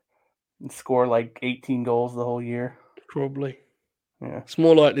 19th and score like 18 goals the whole year. Probably. Yeah. It's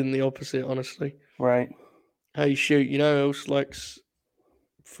more likely than the opposite, honestly. Right. Hey, shoot, you know who else likes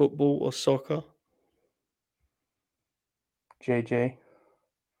football or soccer? JJ.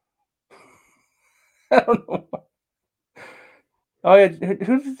 I don't know. Oh, yeah.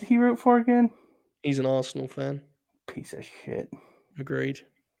 Who does he root for again? He's an Arsenal fan. Piece of shit. Agreed.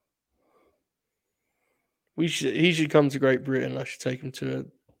 He should come to Great Britain. I should take him to a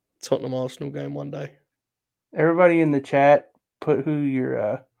Tottenham Arsenal game one day. Everybody in the chat, put who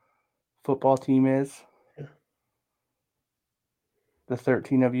your football team is. Yeah. The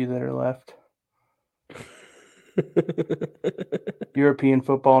 13 of you that are left. European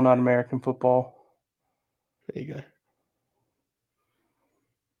football, not American football. There you go.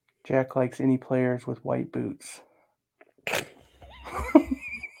 Jack likes any players with white boots.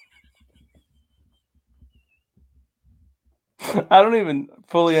 I don't even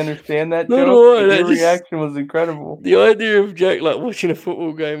fully understand that joke. Your reaction was incredible. The idea of Jack like watching a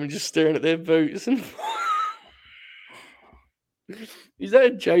football game and just staring at their boots and is that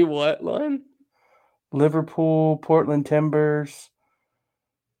a Jay White line? Liverpool, Portland Timbers.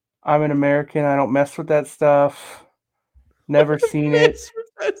 I'm an American. I don't mess with that stuff. Never seen it.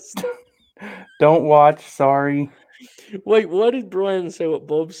 Don't watch. Sorry. Wait, why did Brian say what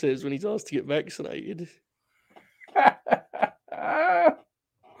Bob says when he's asked to get vaccinated?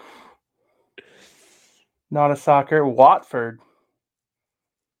 Not a soccer. Watford.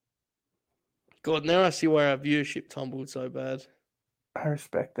 God, now I see why our viewership tumbled so bad. I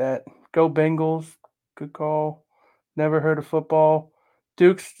respect that. Go Bengals. Good call. Never heard of football.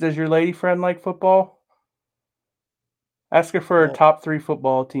 Dukes, does your lady friend like football? Ask her for her top 3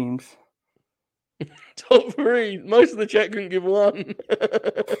 football teams. Top 3? Most of the chat couldn't give one.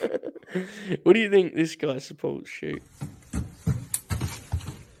 What do you think this guy supports? Shoot.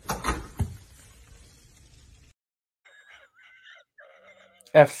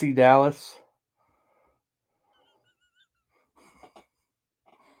 FC Dallas.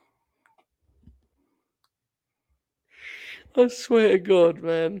 I swear to God,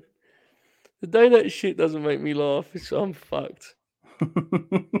 man. The day that shit doesn't make me laugh, I'm fucked.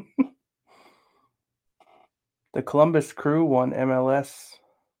 The Columbus Crew won MLS.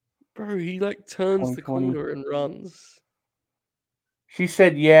 Bro, he like turns the 2020. corner and runs. She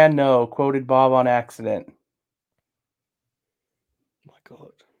said, "Yeah, no," quoted Bob on accident. My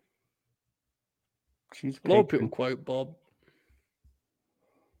God. She's A lot of people patron. quote Bob.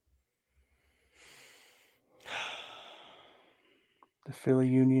 The Philly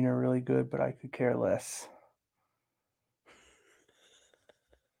Union are really good, but I could care less.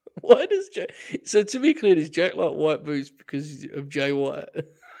 Why does Jay? So to be clear, does Jack like white boots because of Jay White?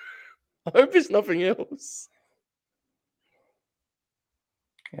 I hope it's nothing else.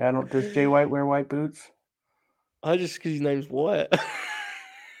 Yeah, I don't. Does Jay White wear white boots? I just because his name's White.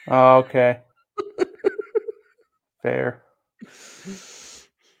 Oh, okay. Fair.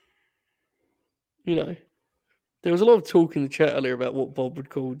 You know, there was a lot of talk in the chat earlier about what Bob would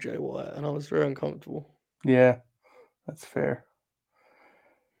call Jay White, and I was very uncomfortable. Yeah, that's fair.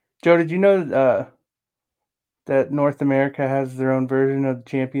 Joe, did you know that North America has their own version of the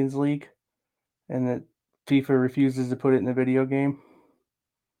Champions League, and that FIFA refuses to put it in the video game?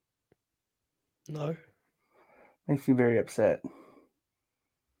 No, Makes me very upset.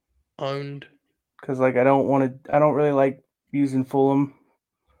 owned. Because I don't really like using Fulham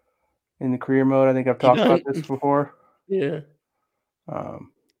in the career mode. I think I've You talked about don't? this before. Yeah,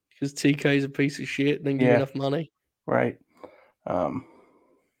 Um, because TK's a piece of shit. Didn't give you yeah, enough money. right.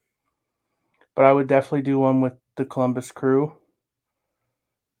 But I would definitely do one with the Columbus Crew.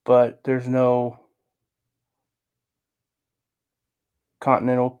 But there's no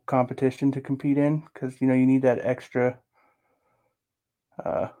continental competition to compete in because you need that extra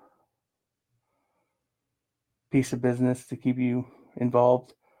piece of business to keep you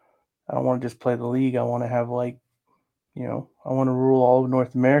involved. I don't want to just play the league. I want to have I want to rule all of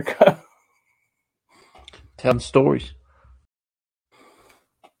North America. Telling stories.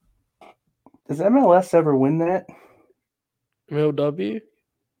 Does MLS ever win that? MLW?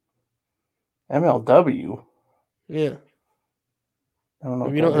 MLW? Yeah. I don't know.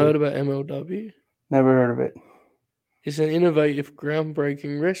 Have What you that not heard is. about MLW? Never heard of it. It's an innovative,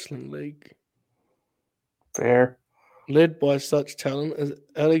 groundbreaking wrestling league Fair. led by such talent as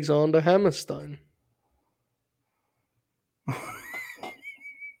Alexander Hammerstone.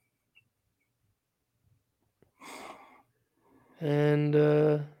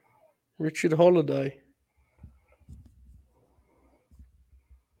 And Richard Holiday.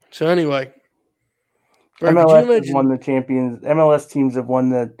 So anyway, bro, could you MLS has won imagine? the Champions. MLS teams have won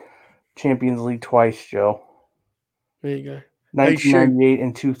the Champions League twice, Joe. There you go. Hey, shoot. 1998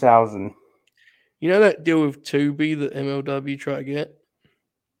 and 2000. You know that deal with Tubi that MLW tried to get?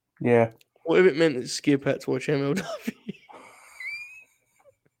 Yeah. What if it meant that Skip had to watch MLW?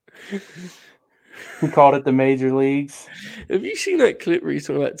 He called it the major leagues. Have you seen that clip where he's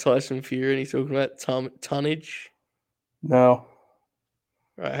talking about Tyson Fury and he's talking about tonnage? No.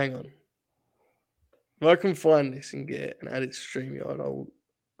 Right, hang on. If I can find this and get it and add it to StreamYard,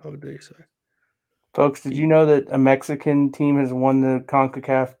 I'll do so. Folks, did you know that a Mexican team has won the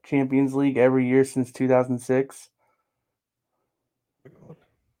CONCACAF Champions League every year since 2006?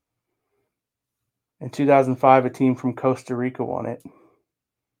 In 2005, a team from Costa Rica won it.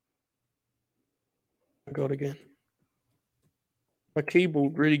 I got again. My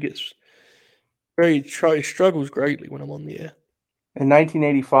keyboard really gets struggles greatly when I'm on the air. In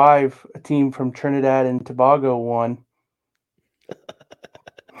 1985, a team from Trinidad and Tobago won.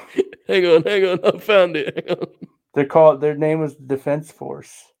 hang on, I found it. Hang on. Their name was the Defense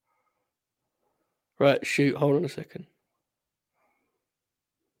Force. Right, shoot, hold on a second.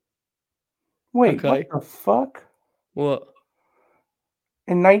 Wait, Okay. what the fuck? What?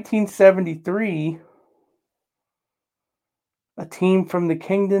 In 1973, a team from the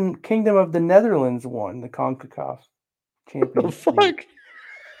Kingdom of the Netherlands won the CONCACAF The Champions fuck? League.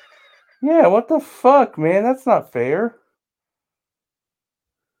 Yeah, what the fuck, man? That's not fair.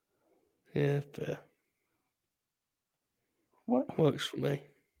 Yeah, fair. What Works for me.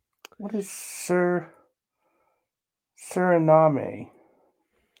 What is Suriname?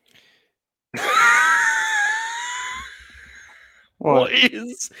 What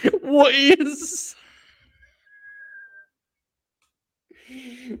is?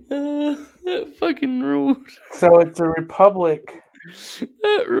 That fucking ruled. So it's a republic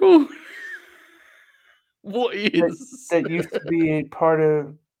That ruled. What is? that used to be a part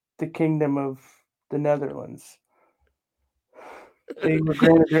of the Kingdom of the Netherlands. They were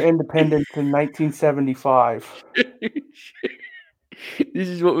granted their independence in 1975. This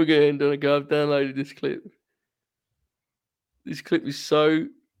is what we're going to end on. I've downloaded this clip. This clip is so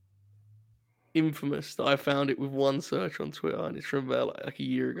infamous that I found it with one search on Twitter, and it's from about like a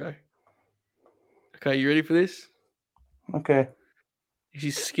year ago. Okay, you ready for this? Okay. This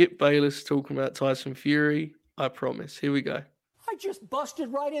is Skip Bayless talking about Tyson Fury. I promise. Here we go. I just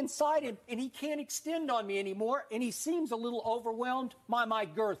busted right inside him, and he can't extend on me anymore, and he seems a little overwhelmed by my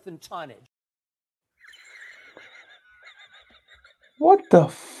girth and tonnage. What the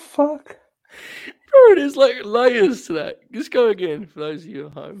fuck? Bro, there's like layers to that. Just go again for those of you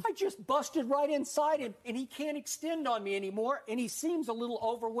at home. I just busted right inside him, and he can't extend on me anymore, and he seems a little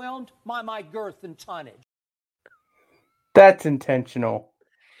overwhelmed by my girth and tonnage. That's intentional.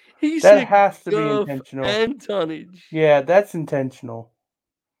 He That said has to be girth intentional. and tonnage. Yeah, that's intentional.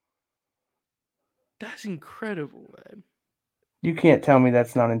 That's incredible, man. You can't tell me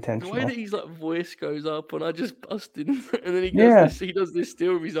that's not The way intentional. that his like voice goes up when I just busted, and then he goes he does this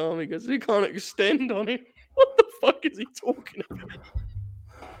still with his arm. He goes, he can't extend on him. What the fuck is he talking about?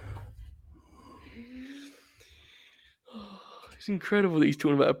 It's incredible that he's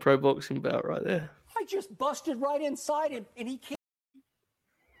talking about a pro boxing bout right there. I just busted right inside him, and he can't.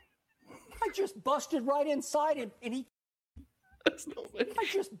 I just busted right inside him, and he. That's not me. I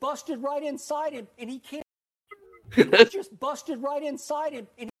just busted right inside him, and he can't. I just busted right inside him,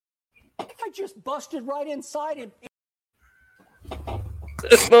 and I just busted right inside him.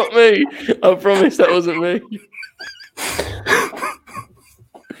 That's not me. I promise that wasn't me.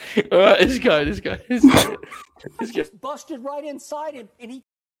 All right, this guy. I just busted right inside him, and he.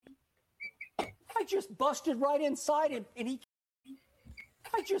 I just busted right inside him, and he.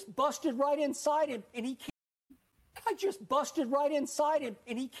 I just busted right inside him, and he. I just busted right inside him,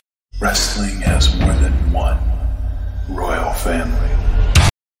 and he. Wrestling has more than one royal family.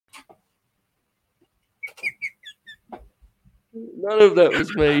 None of that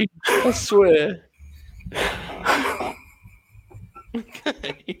was me. I swear.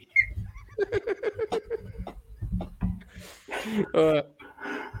 Okay. All right.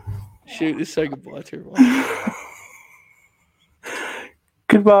 Shoot, let's say goodbye to everyone.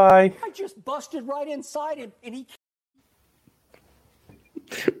 Goodbye. I just busted right inside him, and he.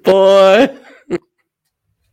 Bye.